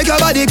 Make your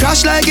body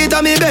crash like it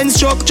on me Benz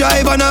truck.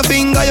 Drive on a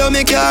finger, you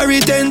make your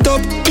retent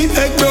up. The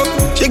head broke,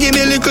 she give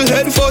me a little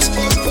head fuss.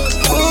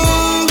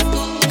 Oh,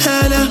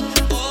 Hannah.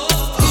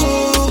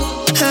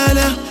 Oh,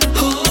 Hannah.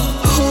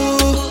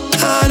 Oh,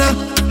 Hannah.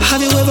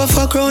 Have you ever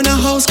fuck round a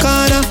house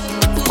corner?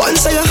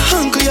 Once your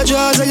ankle, your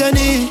jaws and your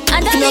knee.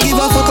 You don't give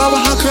a fuck how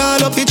I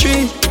crawl up the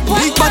tree.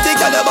 Big body,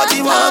 got the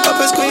body walk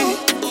up a squeeze.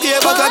 pay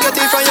back, I get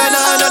it from your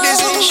nana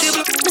disease.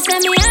 Me say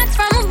me hot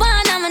from a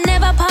barn, I'ma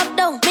never pop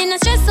down. Me no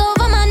stress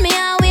over man, me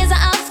always a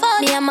have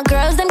fun. Me and my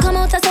girls them come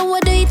out, so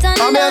what do it on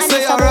the night?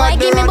 If a boy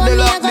give me money,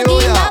 I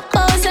go give back.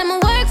 Say me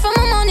work for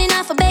my money,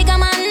 not for beg a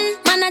man.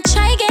 Man I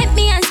try get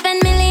me and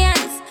spend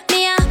millions.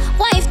 Me a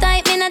wife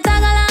type, me not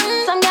tag along.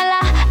 Some gyal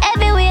a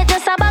heavyweight,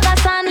 just a bag of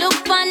sand.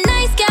 Look one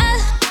nice girl,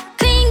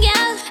 clean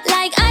girl,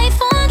 like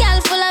iPhone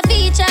girl, full of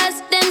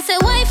features. Them say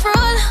wife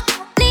roll,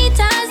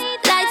 neaters,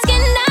 light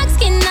skin, dark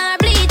skin, or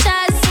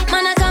bleachers.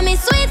 Man I call me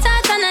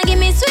sweetheart and I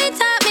give me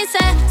sweetheart. Me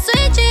say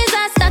sweet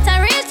Jesus, that's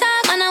a real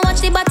talk. Man I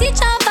watch the body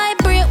chop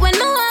vibrate when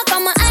me walk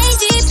on my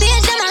IG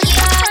page. Them a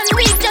star and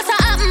week just a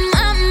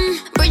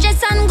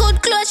Bridges and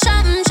good clothes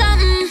shopping.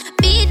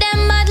 Beat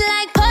them bad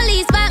like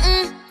police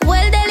batten.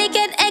 Well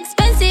delicate,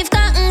 expensive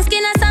cotton,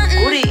 skin or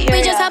something.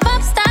 We just a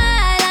pop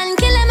style and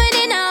kill them with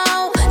it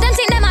now. Them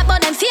think them up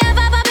but them fear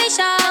Papa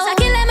Bishop. Just a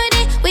kill them with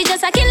it, we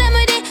just a kill them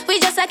with it. We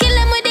just a kill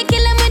them with it,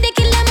 kill them with it,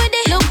 kill them with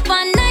it. Look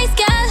one nice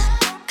girl,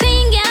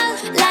 clean girl,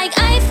 like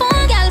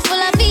iPhone girl,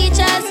 full of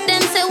features.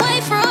 Them say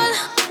wife roll,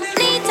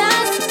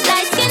 neaters,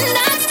 light skin,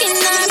 dark skin,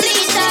 or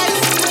bleachers.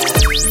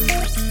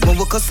 When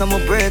we cuss and we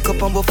break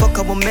up and we fuck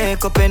and we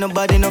make up, ain't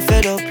nobody no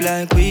fed up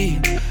like we.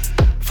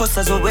 First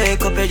as we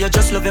wake up, you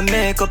just love your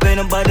makeup, ain't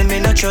nobody me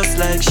not trust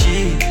like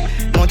she.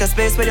 Want a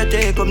space where you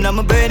take up, now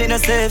my brain in a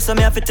safe, so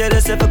me have to tell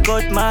yourself I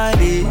cut my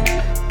beat.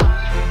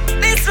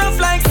 This rough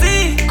like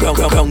sea,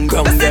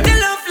 I said you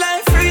love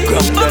like free.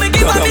 But me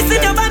give up, this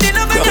in your body,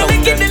 no better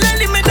me give the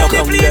lily, me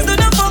darling, please do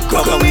not fuck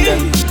with me.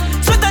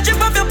 Sweat a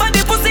drip off your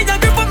body, pussy, you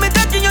grip on me,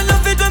 touching you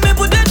love it when me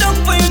put it down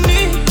for your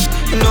knee.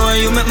 You know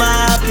you make me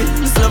happy,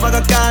 this love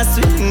I can't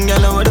swing, you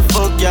know what the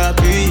fuck you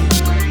be.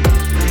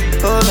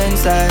 Hold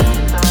inside.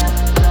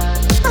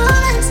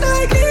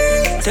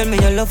 Tell me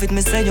you love it,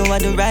 me say you are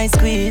the right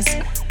squeeze.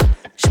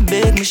 She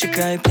beg me, she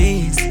cry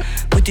please.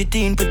 Put it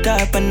in, put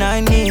up on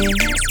 9 knees.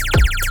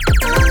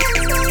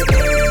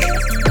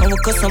 And we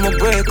cuss and we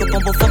break up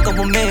and we fuck and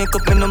we make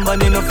up, and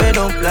nobody no fed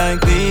up like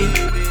we.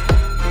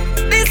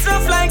 This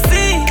rough like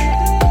sea.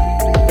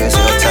 Yes,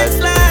 you're tight.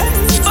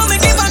 But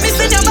me give up, me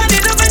say your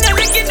body no better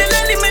me give the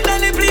lily, me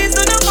darling, please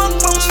do not fuck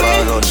from me.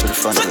 Fall out to the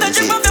front of the Sweat a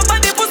drip off your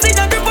body, pussy,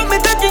 you grip on me,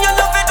 touching you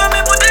love it when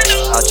me put it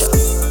in. Ouch.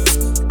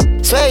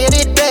 Swear you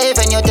did brave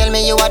and you tell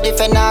me you a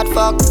different hard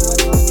fuck.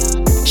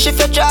 Shift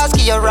your jaws,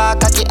 give your rock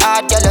at the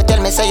hard, girl. You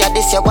tell me say you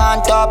this you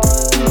want up.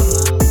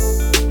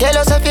 Tell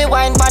us if you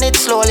wine pan it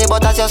slowly,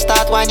 but as you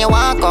start wine you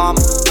want come.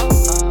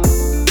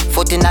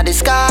 Foot inna the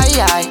sky,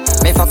 aye.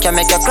 Me fuck you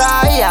make you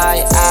cry,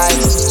 aye, aye.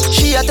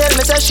 She a tell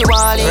me say she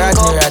want link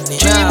up.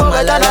 Three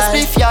bucket and a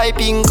spliff, yeah,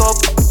 pink up.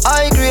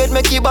 High grade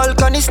make your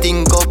balcony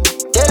stink up.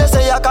 Tell her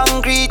say you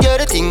concrete, you're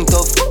the thing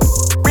tough.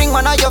 Bring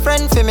one of your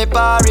friend for me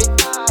party.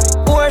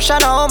 Porsche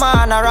and a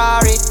Hummer and a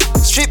Rari.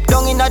 Strip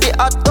down inna the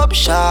hot tub,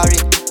 shari.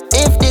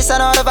 If this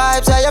and all the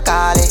vibes, how you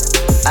call it?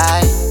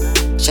 Aye.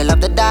 She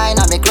love the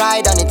dynamic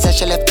ride on it. Say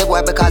she left the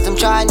boy because I'm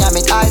trying to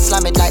it. I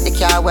slam it like the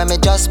car when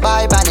me just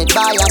buy on it.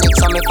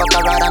 So me fuck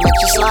her right and make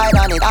she slide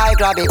on it. I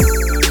grab it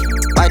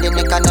by the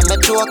neck and then me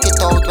choke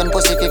it out. When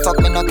pussy fi fuck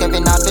me no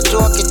Kevin out fi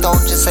joke it out.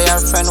 She say her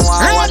friend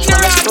want watch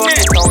when me stroke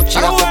it out. She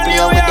have to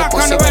play with the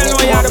pussy when it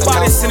walk it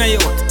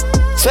out.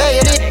 Swear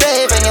you did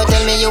brave and you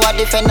tell me you a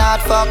different hard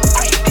fuck.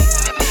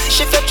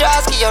 Shift your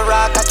jaws, give your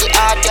rock at the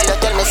hard, girl.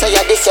 You tell me say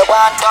you this you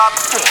want talk.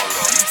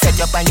 Set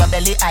you on your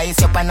belly,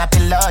 eyes up on a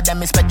pillow. Then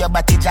me spread your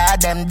body jar,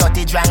 them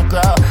dirty drunk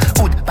girl.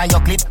 Hood by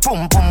your clip,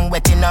 boom boom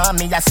wetting on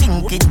me. I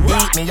sink it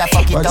deep, me I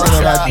fuck it out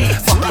slow.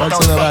 Fuck it out,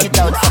 fuck it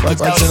out, fuck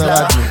it out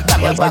slow. Grab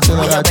your back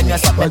with you when you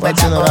suck the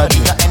weather body.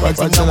 You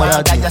anything you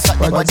want, girl, you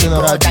suck the body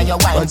good. And you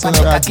wine for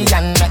the cocky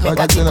and make me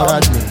cocky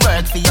good.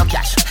 Work for your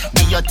cash,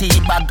 be your tea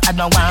bag, I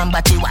don't want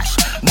body wash.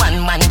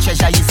 One man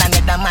treasure is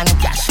another man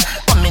cash.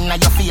 Come in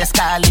your face,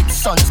 call it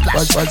sun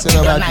splash.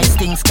 Big nice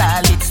things,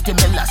 call it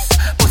stimulus.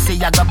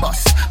 Pussy, I go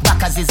bust.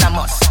 Backers is a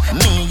must.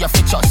 Me, you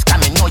fi trust. Cause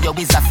me know you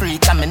is a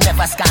freak. And me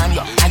never scan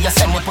you. And you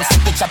send me pussy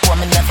picture for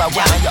me never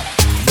want you.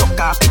 Suck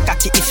off the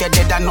cocky if you're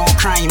dead and no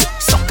crime.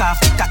 Suck off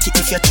the cocky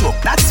if you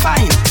choke, that's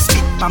fine.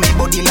 Spit on me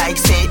body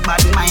like say bad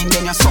mind.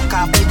 Then you suck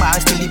off the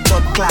bars till the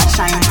blood clot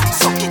shine.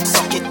 Suck it,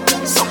 suck it,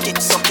 suck it,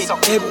 suck it.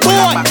 Hey boy,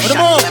 what the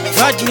move?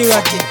 Rodney.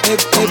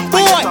 Hey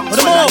boy, what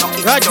the move?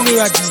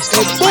 Rodney.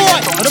 Hey boy,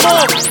 what the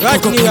move?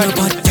 Rodney.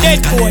 Dead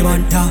boy.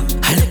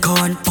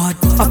 Alcohol pot,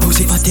 a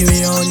pussy fatty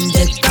way on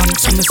dead camp.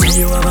 So me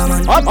say you have a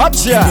man. Up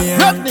here,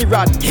 Rodney.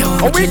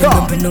 Oh we go.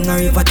 Hey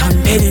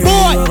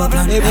boy,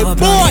 hey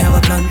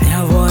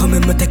boy. Come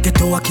in, me take it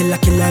to a killer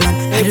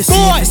land. I just see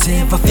if I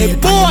save a feel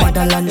for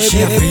motherland.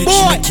 She a freak,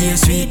 she make you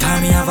sweet,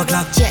 time me have a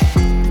clock.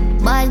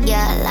 Bad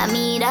girl, I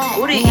mean that.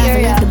 Me have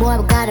to leave the boy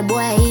because the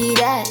boy eat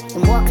that.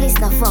 Him walk list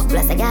no fuck,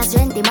 plus I got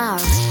 20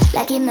 more.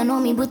 Like him no know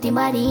me, put him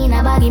body in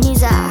a baggy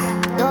misa.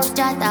 Dove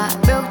chatter,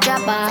 broke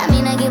chopper. I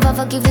mean I give a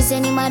fuck if you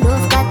send him a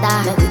dove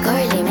cutter. Make we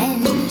curly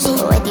man,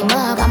 so wet him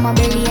up. I'm a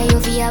belly and you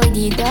feel with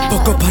the dog.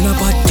 Fuck up on a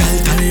bad girl,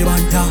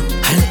 Taliban ya.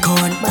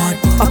 Alcohol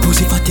bad, a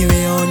pussy fatty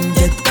way on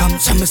dead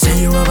camp. So me say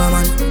you have a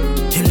man,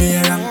 him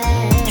the wrong.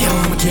 Yo,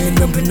 I'm killing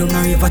up in the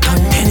riverton.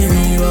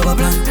 Anyway, you have a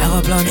plan, have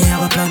a plan,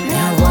 have a plan,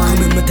 have one.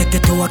 Come in, me take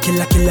it to a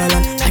killer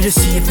land. And you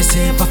see if you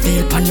say if I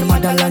feel pan the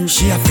motherland.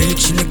 She a freak,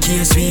 she no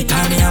care, sweet,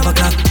 and me have a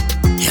clock.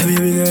 Yeah,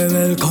 baby girl,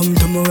 welcome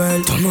to my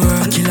world, to my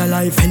world. I kill a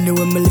life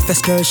anyway, me lift a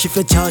skirt. She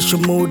fit charge, she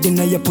mood in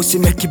your pussy,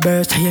 make you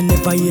burst. I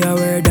never hear a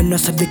word, and I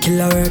said the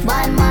killer word.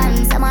 Bad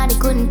man, somebody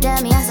couldn't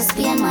tell me as a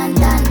Spain man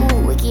done.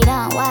 Ooh, wicked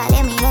and wild,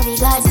 let me love you,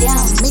 goddamn.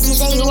 Missy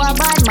say you a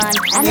bad man,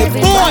 and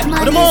every bad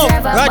man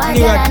deserve a bad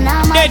girl, and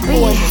I'm a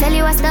free. Tell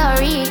you a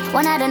story,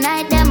 one of the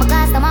night, them a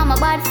customer, my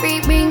bad free.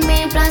 Bring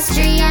me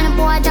 +3 and the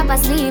boy drop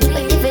asleep.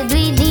 But if you do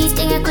it, these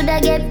things, you coulda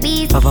get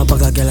beat. Papa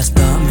bag a girl a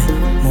stop me,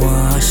 more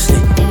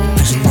Ashley.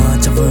 And she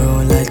want to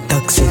roll like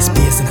taxi,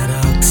 space in her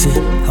oxy.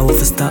 I want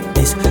to stop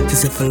this, she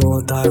say follow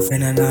out her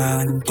friend and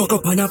I fuck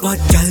up on a bad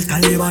girl,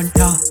 Taliban,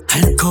 yeah.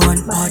 And go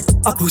on bad,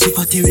 a pussy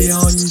for TV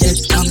on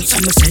get come.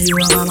 Some say you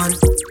have a man,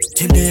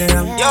 Tim the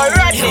air. You're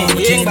right,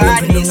 you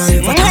bad this.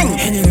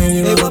 Anyway,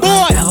 you have a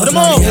boy, what a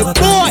move,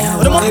 boy,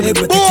 what a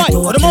move, boy,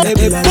 what a move, boy,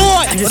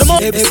 what a move,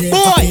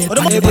 boy, what a move, boy, what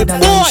a move,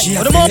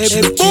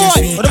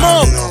 boy, what a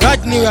move.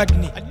 Rodney, a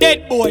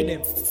dead boy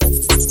them.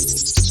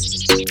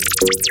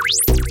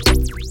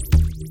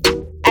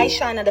 I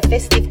Shauna, the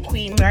festive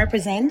queen,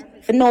 represent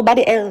for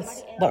nobody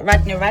else but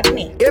Rodney.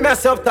 Give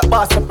myself the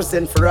boss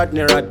represent for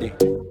Rodney.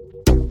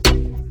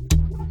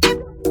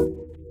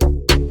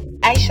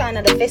 I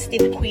Shauna, the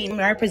festive queen,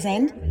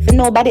 represent for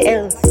nobody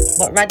else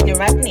but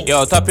Rodney.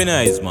 Yo, tapping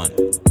eyes, man.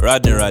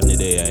 Rodney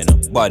there, you know.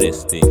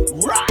 Baddest thing.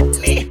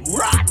 Rodney.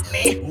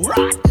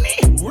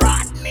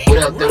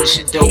 What up, though? It's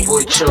your dope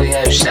boy Troy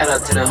Ave. Shout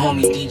out to the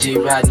homie DJ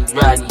Rodney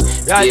there.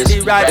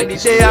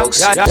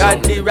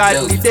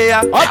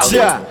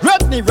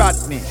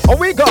 Rodney. How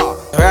we go?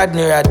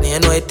 Rodney, you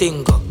know a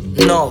thing go.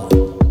 No.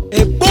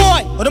 Hey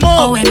boy, what a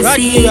move.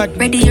 Rodney.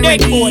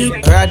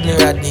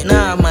 Rodney.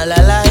 Nah, I'm a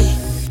lie.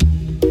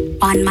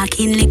 On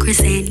McKinley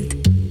Crescent.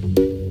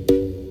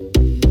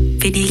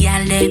 For the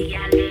gyal them,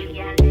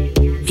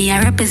 me a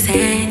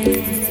represent.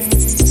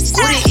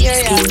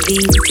 Skin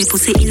clean, pretty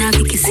pussy in a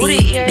Vicky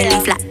C. Belly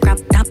flat, crop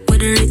top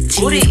with a rich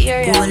cheese.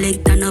 Go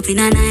leg turn up in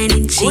a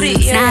 9-inch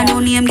jeans. Nah, no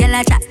name gyal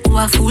a chat to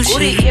a full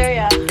shit.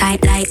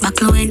 Tight like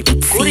Bucklow and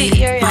Ipsy.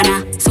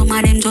 Mana, some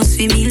of them just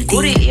for meal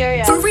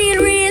thing. For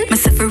real, me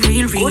say for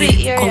real.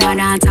 Come on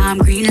dance, I'm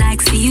green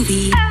like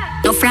seaweed.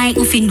 No fright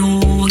if you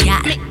know,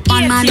 gyal.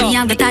 One man me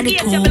have better the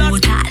total.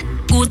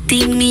 Good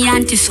thing me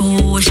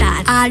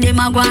anti-social. All them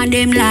a go on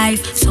them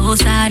life so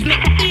sad.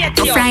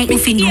 No fright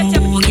if you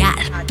know,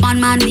 gyal. One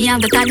man me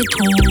have better the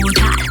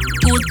total.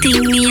 Good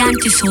thing me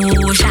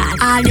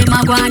anti-social. All them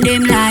a go on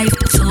them life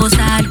so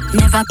sad.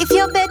 Never. If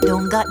your bed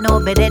don't got no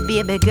bedded,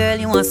 baby girl,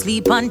 you want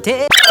sleep on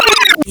tape.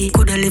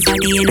 Coulda live a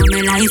day in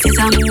my life is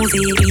a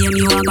movie. Claim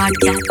you a bad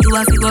cat, you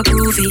have to go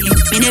prove it.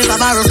 Me never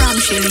borrow from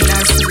Shelly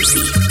or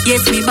Susie.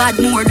 Yes, me bad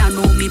more than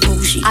know me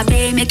pushy. I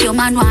bet make your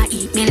man want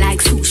eat me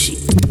like sushi.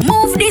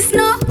 Move this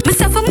now,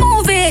 myself a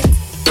move it.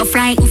 No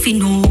fright if you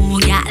know,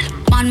 gyal.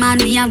 One man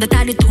me have the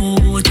total.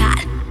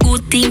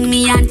 Good thing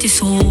me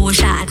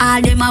anti-social.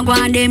 All them a go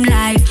on them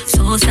life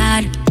so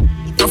sad.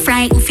 No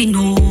fright if you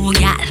know,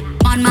 gyal.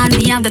 One man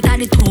me have the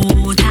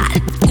total.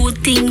 Good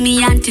thing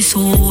me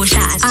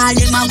anti-social. All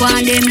them a go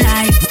on them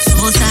life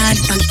so sad.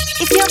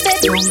 If your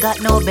bed don't got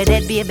no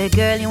bedded, baby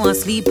girl, you want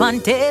sleep on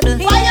table.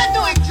 Why you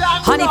doing,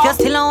 John? Honey, if you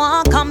still don't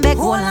want come back,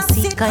 wanna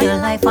see cause your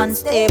life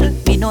unstable.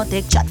 Me no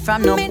take chat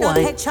from no boy. Me no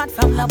take chat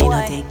from no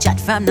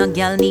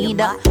girl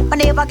neither. I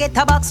never get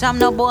a box from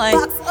no boy.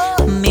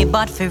 Me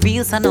bad for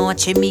real, so know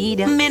what you mean.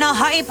 Me no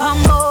hype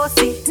and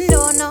bossy.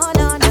 No.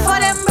 For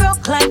them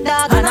broke like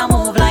dog and I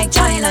move like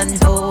child and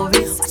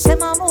tourist. Watch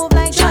them a move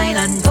like child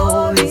and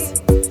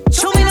tourist.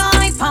 Show me no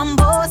hype and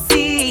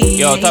bossy.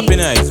 Yo, tapping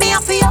eyes. Me a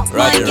feel up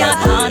my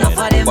girl. Enough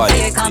of them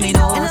fake and me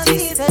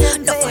notice.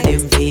 Enough of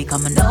them fake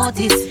and me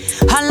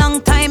notice. A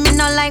long time me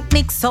no like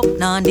mix up.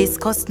 Nah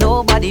discuss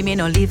nobody, me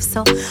no live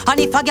so. And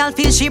if a girl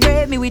feel she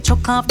brave, me we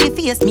chuck off the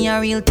face. Me a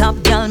real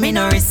top girl, me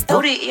no risk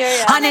up.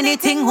 And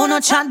anything who no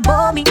chat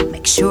bout me,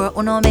 make sure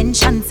who no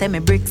mention say me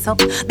bricks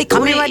up.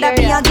 Because me rather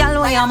be a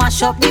girl where I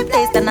mash up the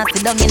place than I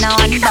sit down in a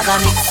one bag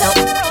and mix up.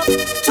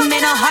 To me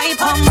no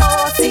hype and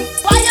bossy.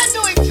 Why you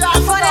doing,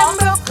 John? For them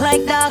broke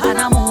like dog and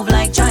I move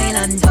like child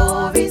and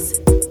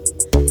tourist.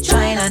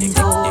 Child and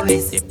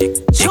tourist.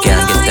 You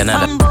can't get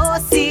another.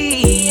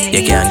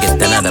 You can't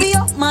get another.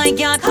 You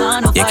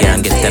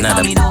can't get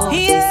another. You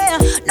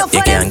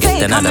can't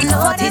get another.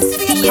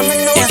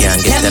 You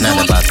can't get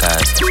another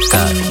backers.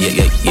 Cause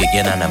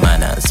you're not a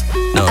manners.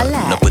 No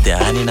put your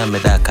hand in a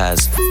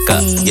medacas.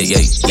 Cause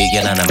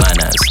you're not a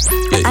manners.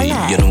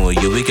 You know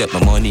you will get my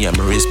money and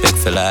my respect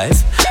for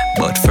life.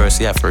 But first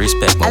you have to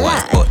respect my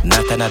wife. But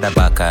not another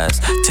backers.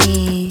 Till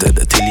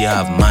you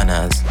have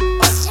manners.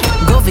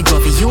 Govy,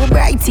 you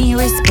bright in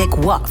respect.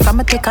 Walk from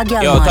a take a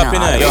girl. Yo,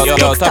 tapping eyes.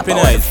 Yo, tapping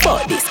eyes.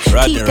 Fuck this.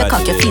 Keep your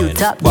cock, your feel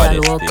top, girl,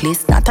 walk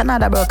list. Not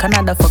another broke,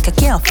 another fuck. You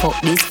can't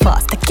fuck this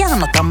fast. I can't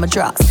knock on my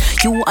drugs.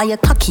 You are your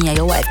cocky and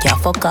your wife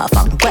can't fuck off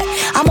and wet.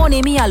 I'm on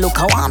me, I look,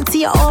 I want to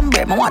your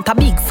umbrella. I want a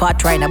big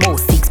fat ride about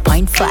 6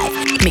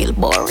 12.5 mil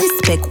boy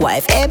respect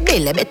wife. Hey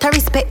Billy, better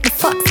respect the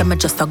fucks. I'm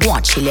just a go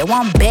and chill. You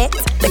want bet?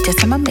 Better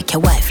say I'ma make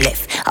your wife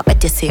left. I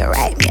bet you say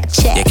right me a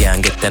check. You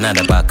can't get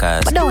another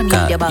backers. But don't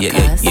need your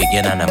backers.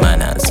 You none of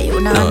manners.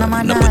 You none of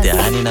manners. No put your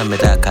hand in my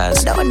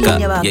backers. Don't need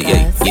your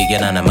backers. You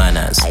none of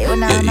manners. You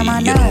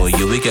know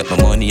you will get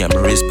my money and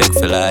my respect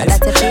for life.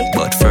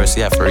 But first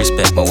you have to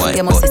respect my wife.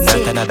 But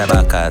not another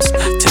backers.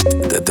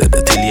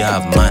 Till you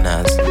have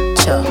manners.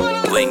 Sure.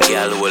 When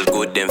girl well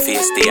good, them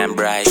feisty and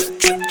bright.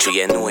 Tree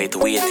you know it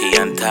weighty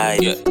and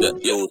tight.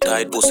 You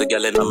tight pussy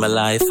girl in my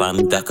life.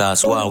 And that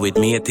cause war with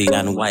matey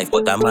and wife.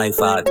 But I'm my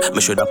fault.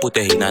 Me shoulda put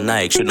her in a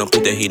Nike. Shoulda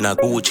put her in a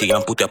Gucci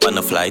and put her on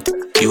a flight.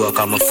 You walk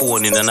on my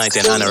phone in the night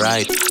and on the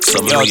right.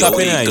 So me know you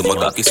weak to my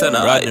cocky son.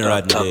 Rodney,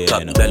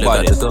 belly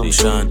got the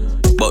function.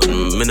 But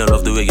me no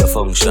love the way you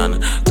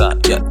function.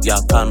 You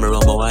call me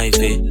around my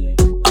wifey.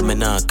 I'm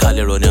not call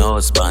you on your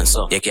husband,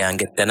 so you can't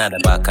get another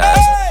backers.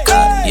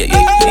 You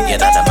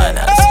get another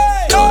manners.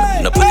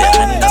 No put your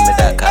hand in my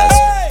backers.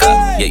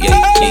 You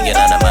get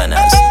another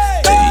manners.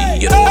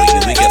 You know you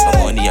will get my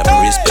money and my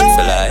respect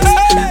for life.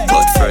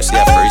 But first you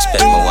have to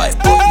respect my wife.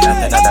 But not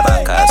another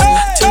backers.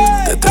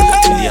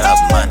 Till you have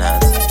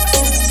manners.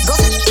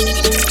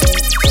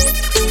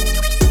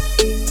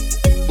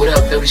 What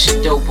up, though? This your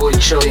dope boy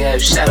Troy.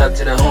 Shout out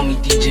to the homie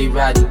DJ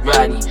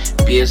Rodney.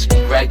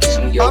 BSB Rackets,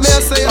 New York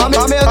City. I'm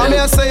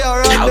here say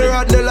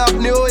Rodney love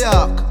New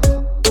York.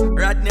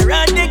 Rodney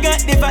got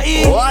the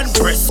vibe. One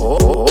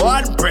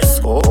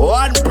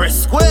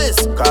press quiz.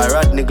 Cause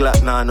Rodney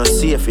Glock now no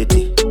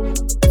safety.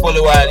 For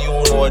a while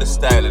you know the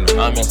style and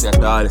I'm here say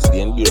all this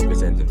and be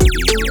representing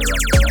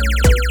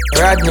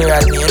Rodney,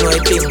 you know a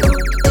thing.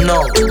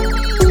 No.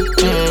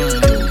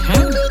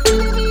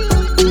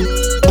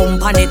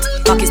 Bump on it,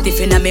 cocky stiff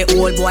in me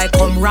old boy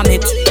come ram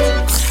it.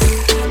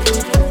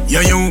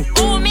 Yeah, you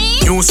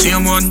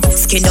same one.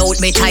 Skin out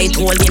me tight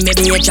hole, give me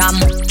be a jam.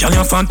 Girl,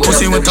 your fat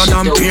pussy with a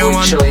damn pay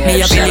one. Me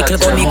a be little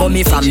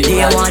gummy from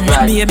day one.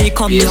 Baby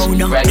come down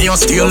now. Me a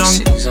stay long.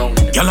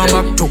 Girl, I'm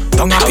back to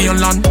down a pain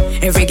land.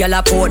 Every girl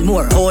a port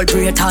more, whole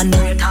Britain.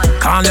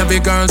 Call every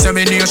girl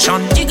every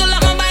nation. Jiggle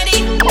up my body,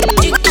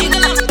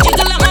 jiggle up my body,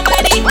 jiggle up my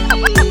body,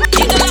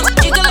 jiggle up.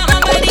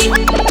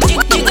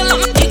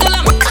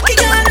 Cocky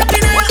girl up in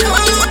her,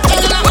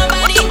 jiggle up my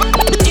body,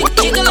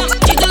 jiggle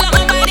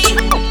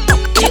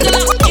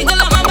up my body, jiggle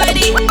up my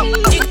body,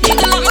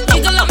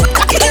 jiggle up.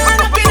 Cocky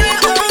girl up in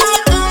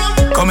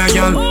her. Come here,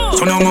 girl,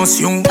 so no must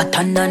you. Pat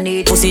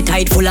underneath, pussy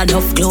tight full of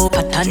enough glow.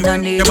 Pat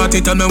underneath, your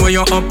body tell me where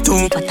you up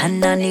to. Pat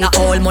underneath,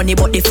 all money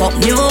but the fuck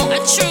new.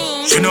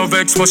 She no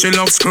vex but she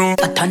love screw.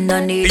 Pat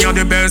underneath, you're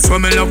the best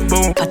when me love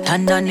boo. Pat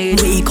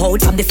underneath, weak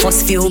out from the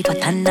first few.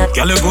 Pat underneath,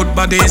 girl, your good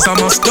body is a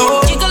must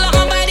do. Jiggle up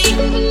my body,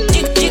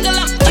 jiggle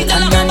up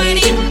my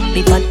body.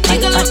 Me pat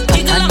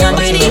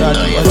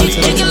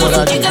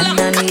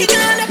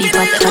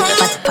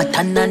underneath, pat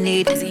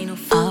underneath.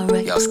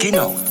 Alright, your skin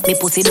out. Me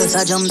pussy does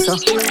a jump so.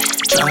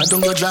 Draw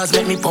down your jaws,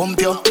 make me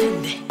pump you.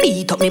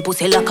 Beat up me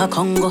pussy like a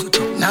Congo.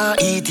 Nah,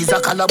 eat is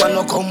a calabar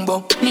no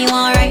combo. Me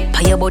want right,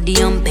 pay your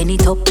body and pen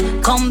it up.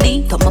 Come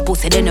beat up my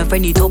pussy, then you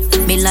friend it up.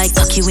 Me like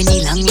cocky when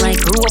he long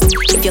like rope.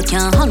 If you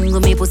can't hang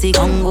with me pussy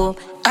Congo.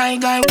 I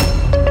got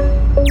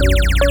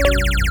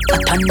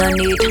pat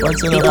underneath.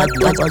 What's in the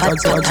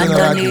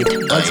underneath?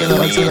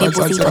 Me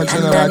pussy pat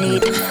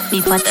underneath.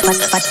 Me pat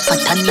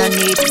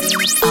underneath.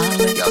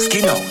 Alright, your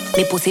skin out.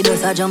 Me pussy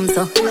does a jump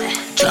so.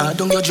 Draw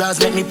down your jaws,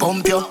 make me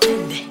pump you.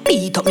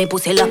 Beat up me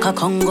pussy like a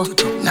Congo.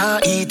 Nah,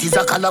 eat is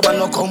a calabar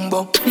no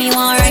combo. Me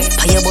want right,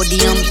 pay your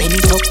body and pen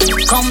it up.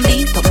 Come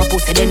beat up my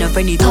pussy, then you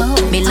friend it up.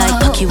 Me like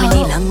cocky when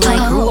he long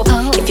like rope.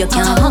 If you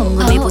can't hang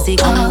with me pussy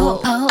Congo.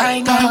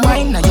 I got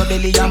wine, now your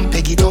belly and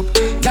peg it up.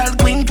 Girl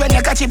queen when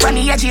you catch it on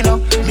the edge, you know.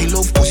 Me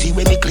love pussy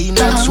when me clean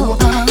like soap.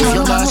 If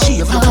you can't shave,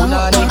 you put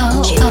on it.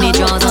 Chip me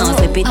jaws and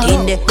slip it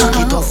in there. Cock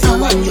it off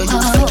you and you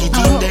use flick it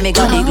in there. Me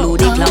got the glue,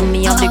 the clam,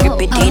 me have the grip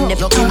it in there.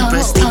 You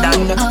impressed it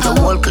and you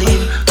all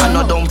clean and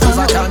no dumb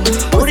overton.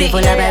 Pussy full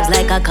of vibes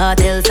like a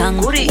cartel song.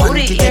 One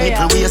kitty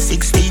nipple weigh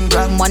 16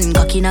 gram. One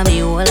cock in a me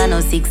hole and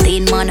no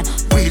 16 man.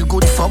 Real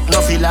good fuck,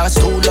 nothing last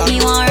too long. Me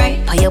want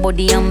right, pay your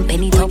body and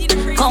pen it up.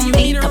 Come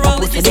beat up a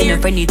pussy, then you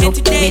friend it up.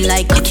 Me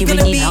like cocky when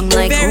he long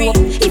like rope.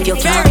 If you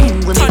can't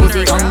hang with me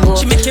pussy Congo.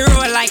 She make you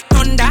roll like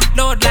thunder,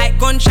 load like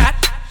gunshot.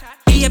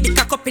 Baby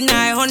cock up in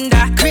her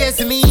Honda.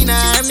 Crazy me in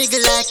her,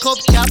 miggle like cup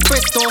cap.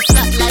 Presto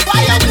flat like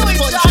fire with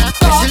punch.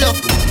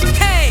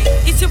 Hey,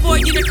 it's your boy,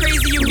 you the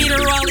crazy, you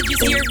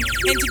meteorologist here.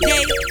 And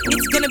today,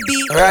 it's gonna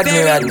be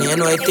Rodney, you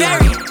know I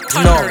very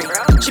thundering.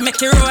 She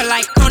make you roll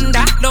like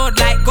thunder, load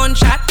like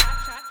gunshot.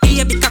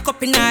 Baby cock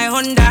up in her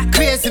Honda.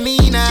 Crazy me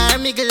in her,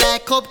 miggle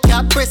like cup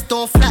cap.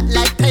 Presto flat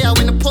like tire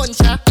with a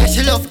puncher. Yeah,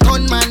 she love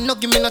gunman, no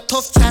give me no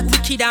tough chat.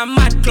 Wicked and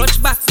mad,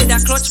 clutch back with a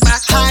clutch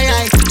back. High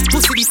rise,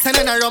 pussy this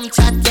and a rum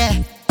chat,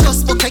 yeah.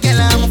 Just book a girl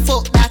and I'ma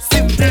fuck that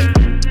simple.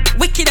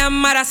 Wicked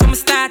and mad as I'm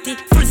started.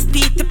 Full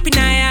speed up in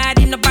her yard,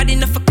 nobody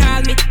no for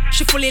call me.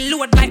 She fully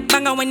load like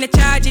banger when they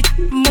charge it.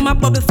 Mama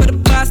bubble for the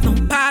boss, no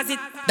pause it.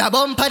 The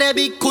bumper the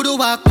big kudu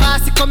walk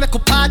past it. Come make a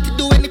party,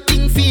 do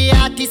anything for the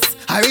artist.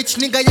 A rich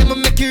nigga, yeah, me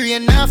make it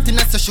rain after,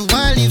 so she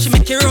want live. She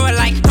make it roll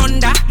like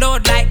thunder,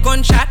 load like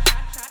gunshot.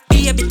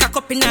 Baby cock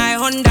up in her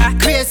Honda.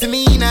 Crazy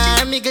me in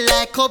her, miggle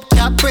like up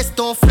cap. Press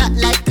don't flat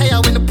like tire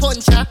when the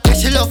punch her. Yeah,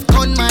 she love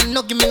gunman,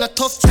 no give me no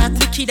tough chat.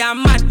 Wicked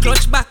and mad,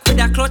 clutch back with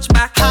a clutch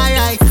back.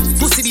 Alright,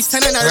 pussy this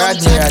and a run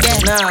Rodney, chat.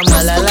 nah,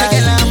 Just put a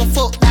girl and I'ma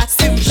fuck that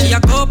simple. She a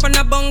go up on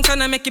a bounce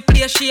and I make it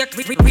play shake.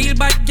 Real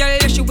bad girl,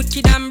 yeah, she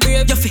wicked and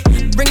brave. You fi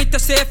bring it to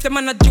safe, them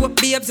man a joke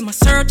babes. I'ma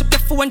search up your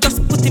phone,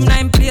 just put him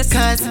in place.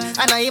 Cause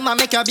I know him a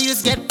make your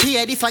bills get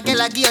paid. If a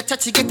girl a give you a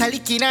touch, she get a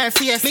lick in her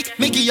face.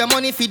 Me give you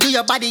money if you do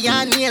your body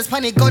and nails.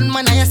 Funny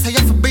gunman, I say you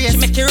for brace. She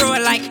make it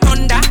roll like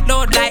thunder,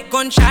 load like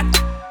gunshot.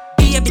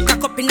 Baby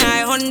cock up in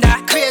her Honda.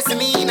 Crazy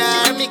me in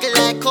her, miggle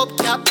like up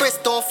cap. Press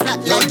don't flat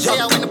like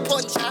tire when the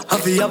punch her.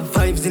 Have you have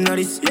vibes in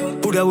this?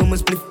 Put a woman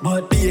split,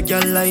 but be a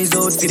girl lies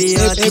out for the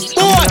artist.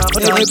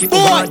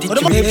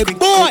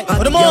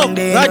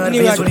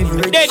 Rodney,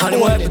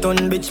 Rodney, put on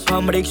bitch,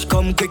 palm rich,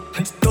 come quick.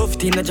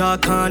 Stuffed in the jar,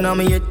 can I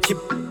me a chip.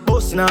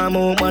 Boss now,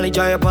 mo, Molly,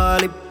 Jaya,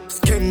 Pali.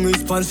 Skin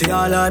response,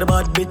 all are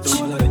bad bitch.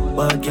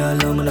 Bad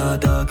girl, I'm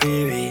not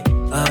talking.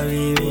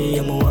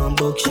 I'm one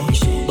book, she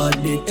bad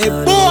bitch. Hey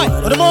boy,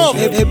 what a move,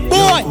 hey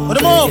boy, what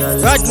a move.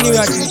 Rodney,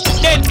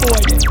 dead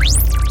boy.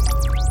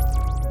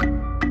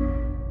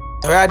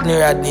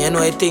 Rodney, you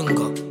know I think.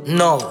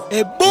 No.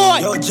 Hey boy,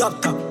 yo,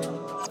 drop top.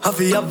 Have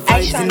you have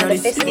I vibes in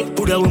this?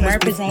 Put a woman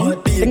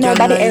represent, be a but girl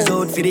nobody lies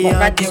else. out for the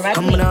artist.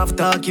 Coming off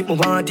talk, keep my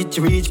want it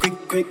to reach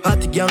quick.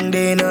 Hot young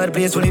day in her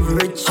place, will live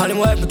rich. All them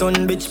white put on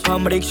bitch,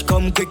 palm rich,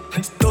 come quick.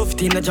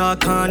 Stuffed in the jar,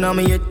 can I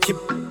me a chip.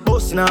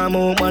 Boss now,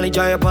 mo, Molly,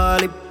 Jaya,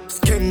 Pali.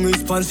 Skin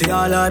response,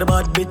 all are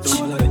bad bitch.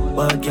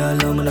 Bad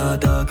girl, I'm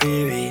not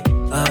talking.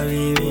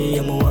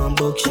 I'm one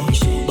book, she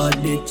bad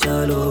bitch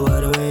all over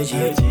the way.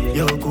 She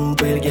yo,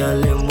 Cooper, girl,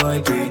 them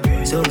white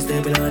breed. Some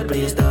stepping out,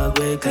 place dog,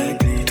 way clean.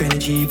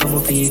 20 for my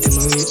feet and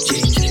my rib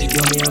change.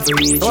 Yo, me have to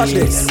reach. Watch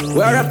this.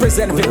 We are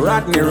representing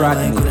Rodney.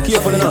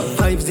 Careful enough.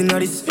 Vibes in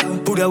this.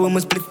 Put a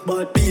woman split,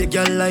 but be a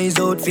girl lies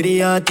out for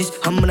the artist.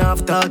 I'm gonna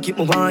have to keep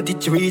my want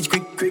it to reach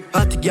quick.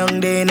 Hot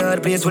young day in her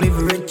place, will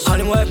live rich. All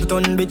them white put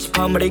on bitch,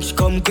 palm rich,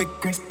 come quick.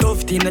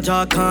 Stuffed in the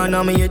jar, can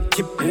I me a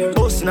chip.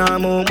 Boss now,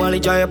 mo, Molly,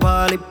 Jaya,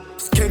 Pali.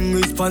 Skin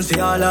response,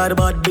 all are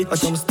bad bitch.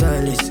 But I'm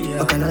stylish,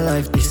 what kind of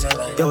life this?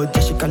 Yo,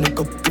 this shit can up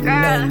in the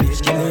line,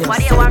 bitch. What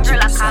do you want, girl?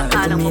 I can't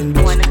call them up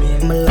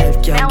phone. My life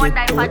can't what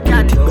get type of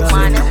down. John do,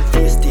 man?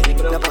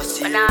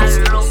 When I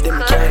look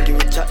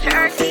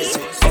dirty,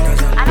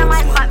 and I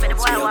might fuck with the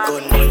boy one.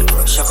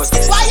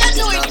 Why you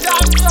doing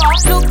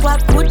that? Look what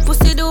good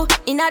pussy do.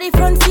 Inna the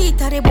front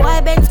seat of the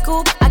boy Benz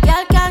coupe. A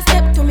girl can't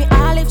step to me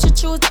all if she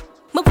choose.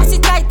 My pussy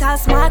tight and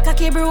small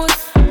cocky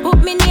bruise.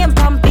 Put me name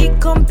from big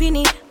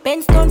company.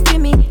 Benz done for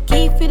me.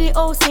 Key for the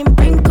house and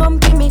bring come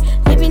to me.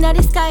 Living at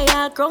the sky,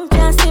 all ground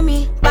can't see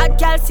me. Bad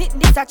girl sit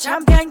this a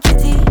champion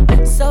kitty.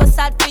 So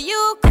sad for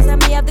you, cause I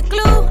may have the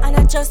glue. And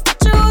I just the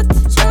truth.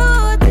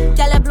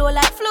 Girl I blow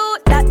like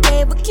flute, that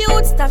day we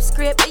cute. Stop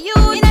scraping you,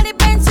 inna the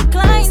Benz you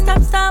climb.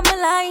 Stop my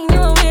line, you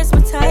don't waste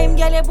my time.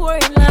 Girl you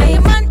boring line.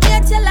 Your man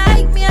hate you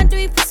like me, I do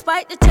it for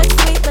spite. The chest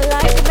sweet, but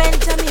like the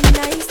Benjamin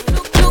nice.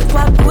 Look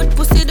what good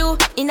pussy do.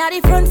 Inna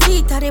the front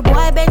seat of the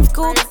boy Benz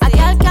coupe. A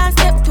girl can't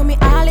step to me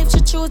all if she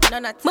choose.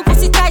 My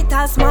pussy tight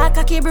and small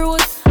cocky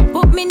bruise.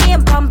 Put me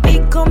name from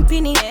big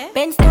company.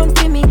 Benz done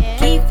for me.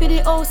 Key for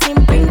the house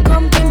and bring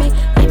come to me.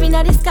 Living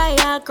at the sky,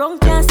 all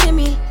ground can't see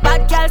me.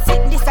 Bad girl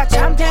sit this a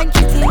champion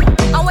kitty.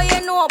 And what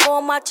you know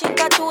about matching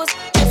tattoos?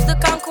 Trips to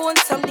Cancun,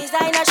 some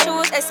designer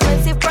shoes,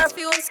 expensive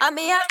perfumes. I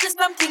may have just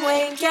something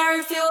where you can't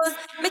refuse.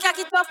 Make a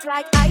it off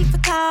like Eiffel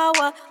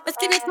Tower. My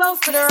skin it low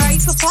for the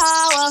right for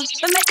power.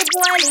 Me make the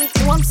boy leave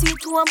home,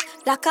 sweet home.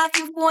 Lock off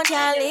your phone,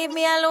 can't leave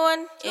me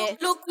alone. Yeah.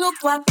 Look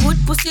what good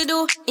pussy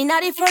do. Inna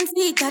the front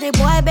seat of the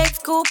boy Benz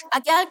coupe.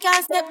 A girl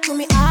can't step to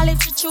me all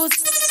if she choose.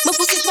 My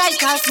pussy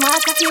tight and small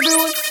cocky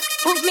bruise.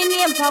 Put me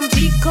name from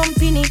big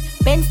company.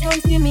 Benz done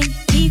for me.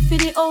 Key for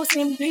the house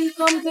and bring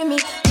come to me.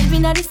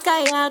 Living at the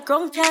sky, all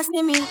ground can't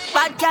see me.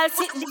 Bad girl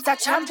sit this a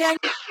champion.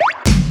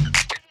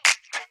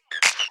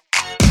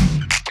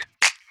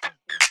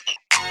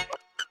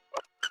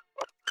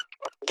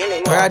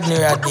 Rodney,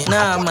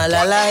 nah,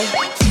 malalai.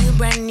 Feel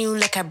brand new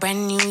like a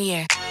brand new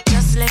year.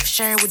 Just left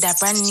shirt with a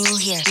brand new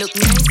hair. Look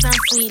nice and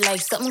sweet like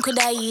something could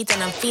I eat.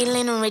 And I'm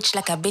feeling rich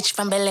like a bitch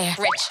from Bel Air.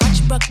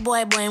 Watch broke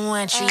boy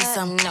want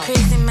threesome.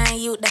 Crazy man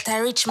youth that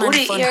a rich man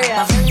fun.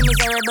 But very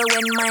miserable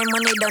when my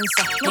money done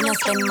so. When I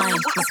spend mine,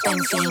 I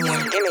spend for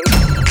one.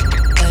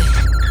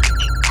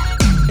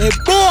 Hey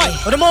boy,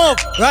 what the move?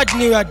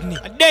 Rodney, a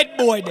dead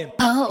boy them.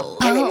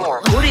 Give me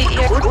more. Goody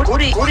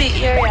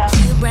area.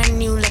 Feel brand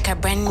new like a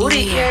brand new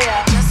year.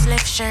 Just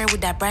left shirt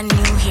with a brand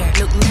new hair.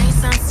 Look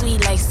nice and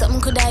sweet like something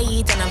could I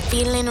eat. And I'm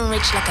feeling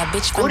rich like a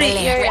bitch from Bel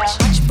Air.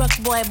 Watch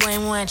broke boy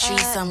want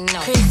threesome.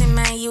 Crazy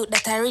man youth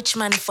that a rich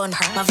man fun.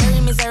 But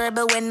very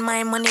miserable when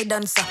my money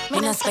done so.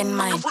 When I spend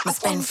mine, I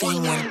spend for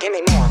one. Give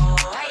me more.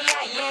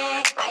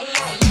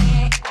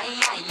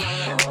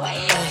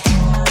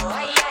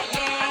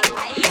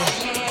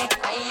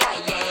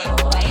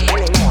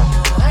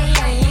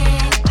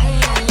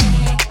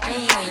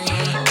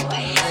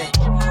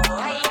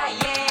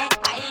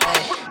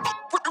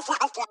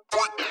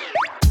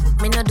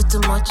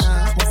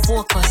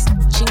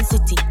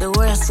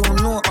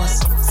 know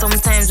us.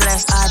 Sometimes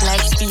life hard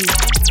like steel.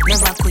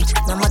 Never quit,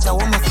 no matter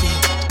what I feel.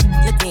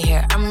 Look at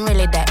here, I'm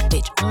really that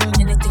bitch.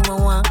 Anything I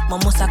want, I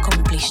must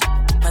accomplish.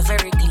 My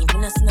very clean,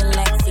 me not smell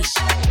like fish.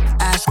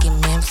 Ask him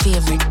my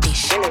favorite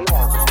dish.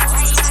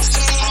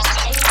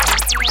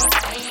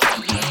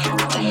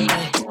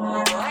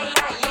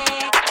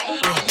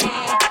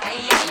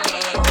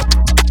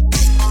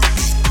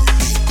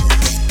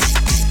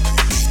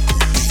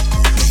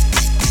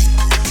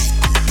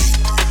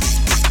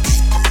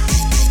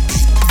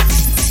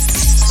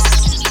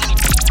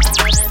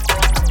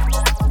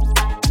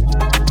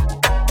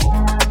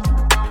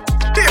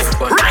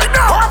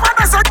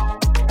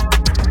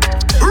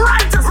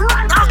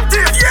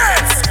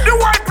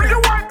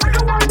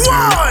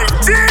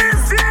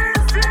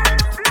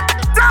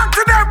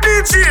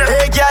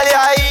 Hey girl, you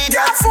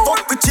idiot.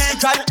 Fuck with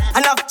chicken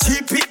and have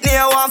cheap it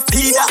near one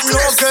feed that. No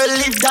girl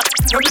leave that.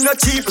 No be no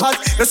cheap hot.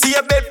 You see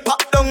a bed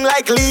pop down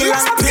like Leland.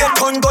 Pay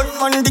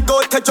gunman, the go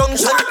to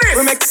junction.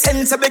 We make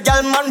sense of the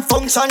girl man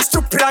function.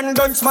 Stupid and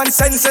guns man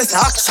senses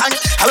action.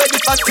 I wear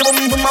the fatty boom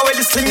boom, I wear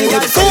the sling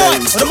girl.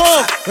 Come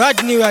on,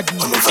 Rodney. I'ma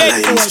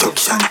follow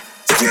instruction.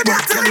 Take it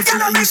back, girl,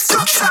 follow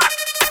instruction.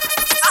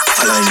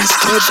 Follow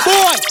instruction.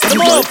 Boy,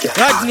 come on,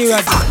 Rodney.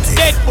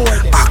 Dead boy.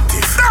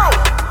 Active. Now,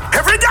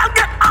 every girl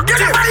get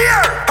in my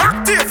ear.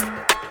 Active.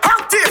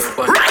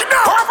 Right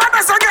now, all of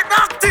us get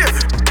active.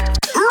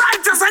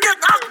 Righteous get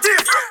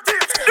active.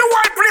 The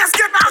whole place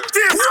get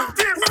active.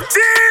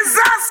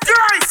 Jesus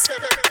Christ.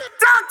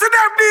 Talk to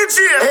them, DJ.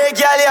 Hey,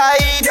 girl, you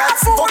idiot.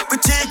 Fuck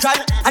with chicken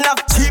and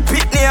have cheap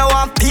it near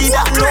one pee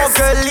that. No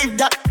girl leave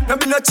that. No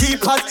be no cheap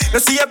hot. You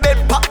see a bed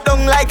pop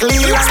down like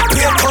Leland.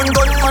 Pay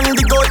gunman,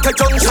 the go to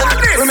junction.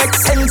 We make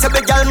sense of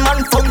the girl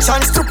man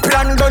function. Stupid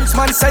and guns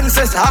man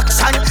senses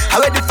action. I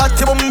wear the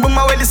fatty boom boom,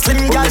 I wear the slim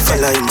girl.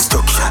 Follow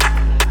instruction.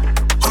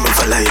 I'ma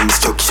follow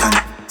instruction.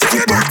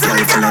 Take it back, girl,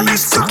 follow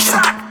instruction.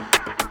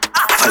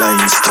 Follow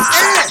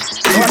instruction.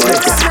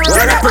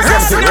 We're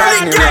representing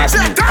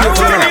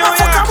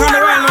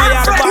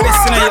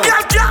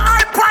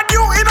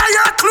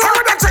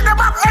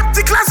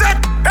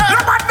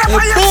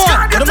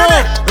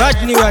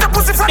Rodney, dead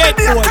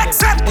boy.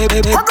 Hey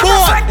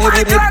boy,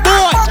 Rodney, dead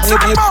boy.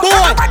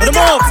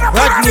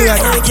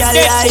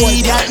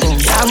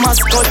 Yeah,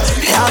 mascot.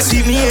 Yeah,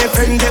 see me a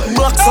friend get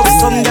boxed up.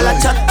 Some girl a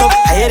chat up.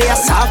 I hear they a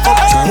soft up.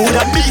 Mood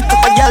a beat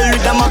up a girl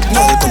with a magnum.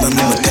 Now come and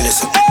me tell you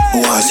something. I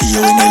wanna see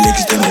you in your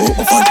legs, them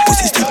open fat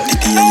pussy stick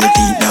titty and your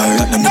teeth. Now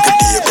right now make a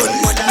day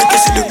gunman. Make you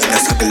see them in a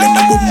circle and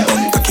a boom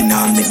bang. Cocky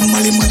now make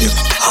mali mali.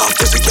 Half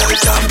just a girl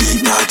can't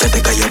beat. Now try to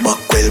get your back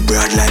well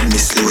broad like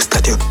Miss Loose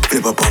that you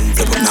flip up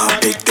now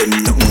big them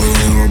nothing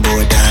more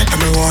about that. I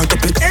me want to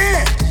pick.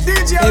 Hey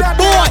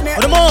boy,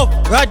 on the move.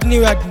 Rodney,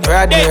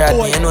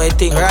 you know I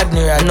think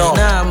Rodney, no.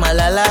 Nah, I'm a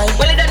lie.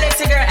 Well, it don't let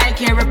you girl I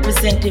can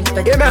represent him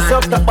for Give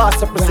myself the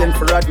boss represent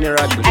for Rodney.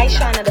 I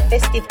Shana, the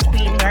festive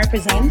queen,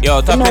 represent.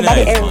 Yo, tapping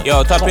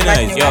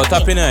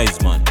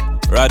eyes, man.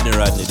 Rodney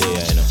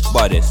there, you know.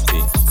 Baddest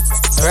thing.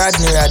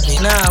 Rodney,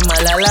 nah, I'm a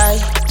lie.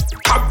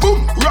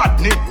 Kaboom,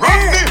 Rodney.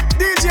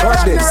 DJ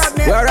Watch this.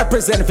 Rodney. We are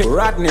representing for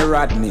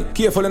Rodney.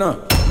 Careful enough.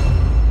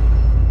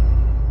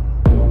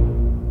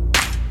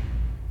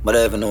 But I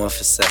don't even know what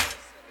to say.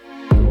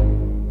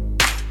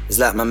 It's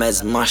like my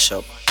meds mash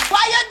up.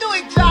 Why you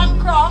doing, John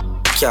Crow?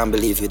 Can't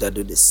believe you that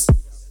do this.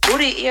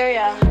 Booty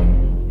area.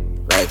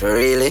 Like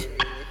really?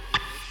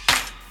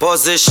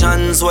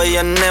 Positions where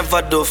you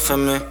never do for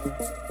me.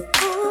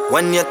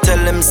 When you tell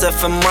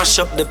himself to mash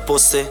up the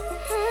pussy.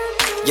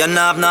 You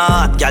not have no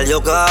heart, girl, you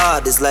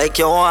got it's like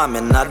you want me,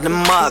 not the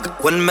mag.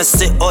 When me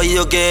say, oh,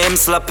 you game,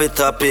 slap it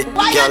up, it,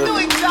 girl.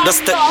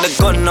 Just take the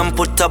gun and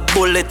put a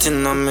bullet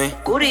in on me.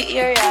 Booty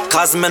area.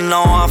 Cause me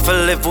now want to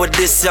live with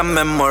this, your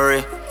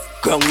memory.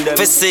 If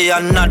you see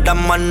another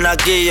man, I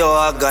give you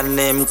a gun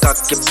name.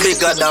 Cocky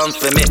bigger than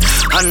for me.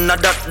 And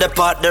that the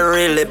part that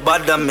really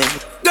bother me.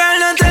 Girl,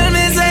 don't tell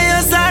me, say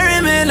you're sorry,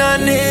 me no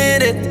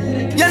need it.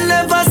 You're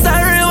never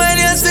sorry when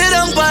you sit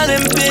down on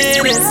them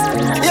penis.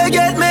 You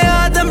get me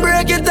out and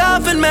break it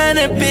off in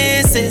many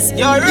pieces.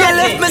 You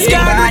left me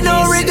scarred with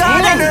no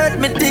regard and hurt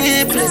me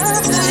deeply.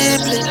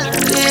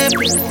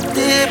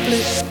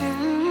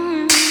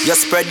 You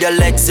spread your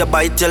legs, you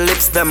bite your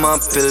lips, them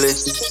up pilly.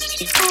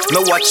 Me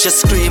watch you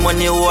scream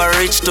when you are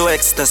reach to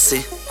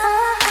ecstasy.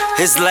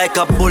 It's like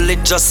a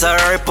bullet just a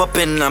rip up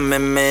in me.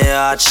 Me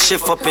heart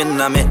shift up in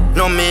me.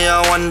 No me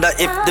I wonder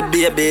if the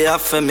baby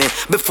after me.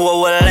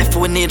 Before we left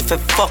we need to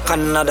fuck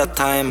another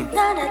time.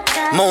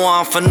 Me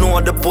want to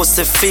know the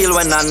pussy feel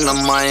when I'm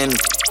not mine.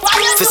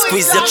 Fi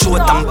squeeze your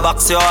throat and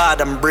box your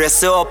hard and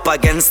brace you up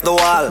against the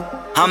wall.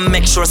 And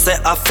make sure say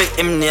I fit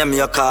him name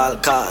your call.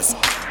 Cause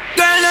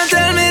girl, don't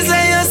tell me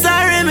say you're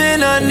sorry, me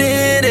no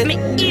need it.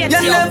 You're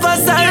never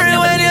sorry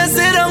when you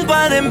sit down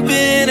on them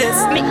penis.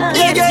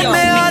 You get me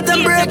out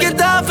and break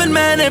it off in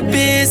many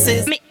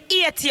pieces.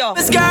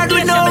 Scarred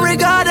with no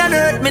regard and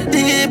hurt me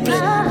deeply.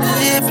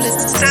 Tell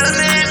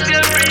me if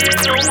you're free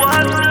to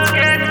walk to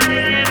get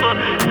deeper.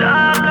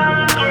 Dark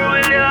and through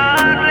with your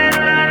heartless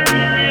and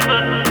deeper.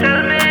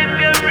 Tell me if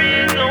you're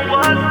free to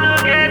walk to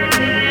get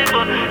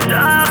deeper.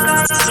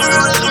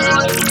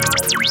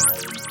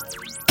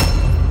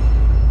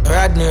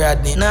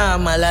 Rodney, nah,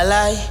 I'm a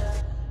lie.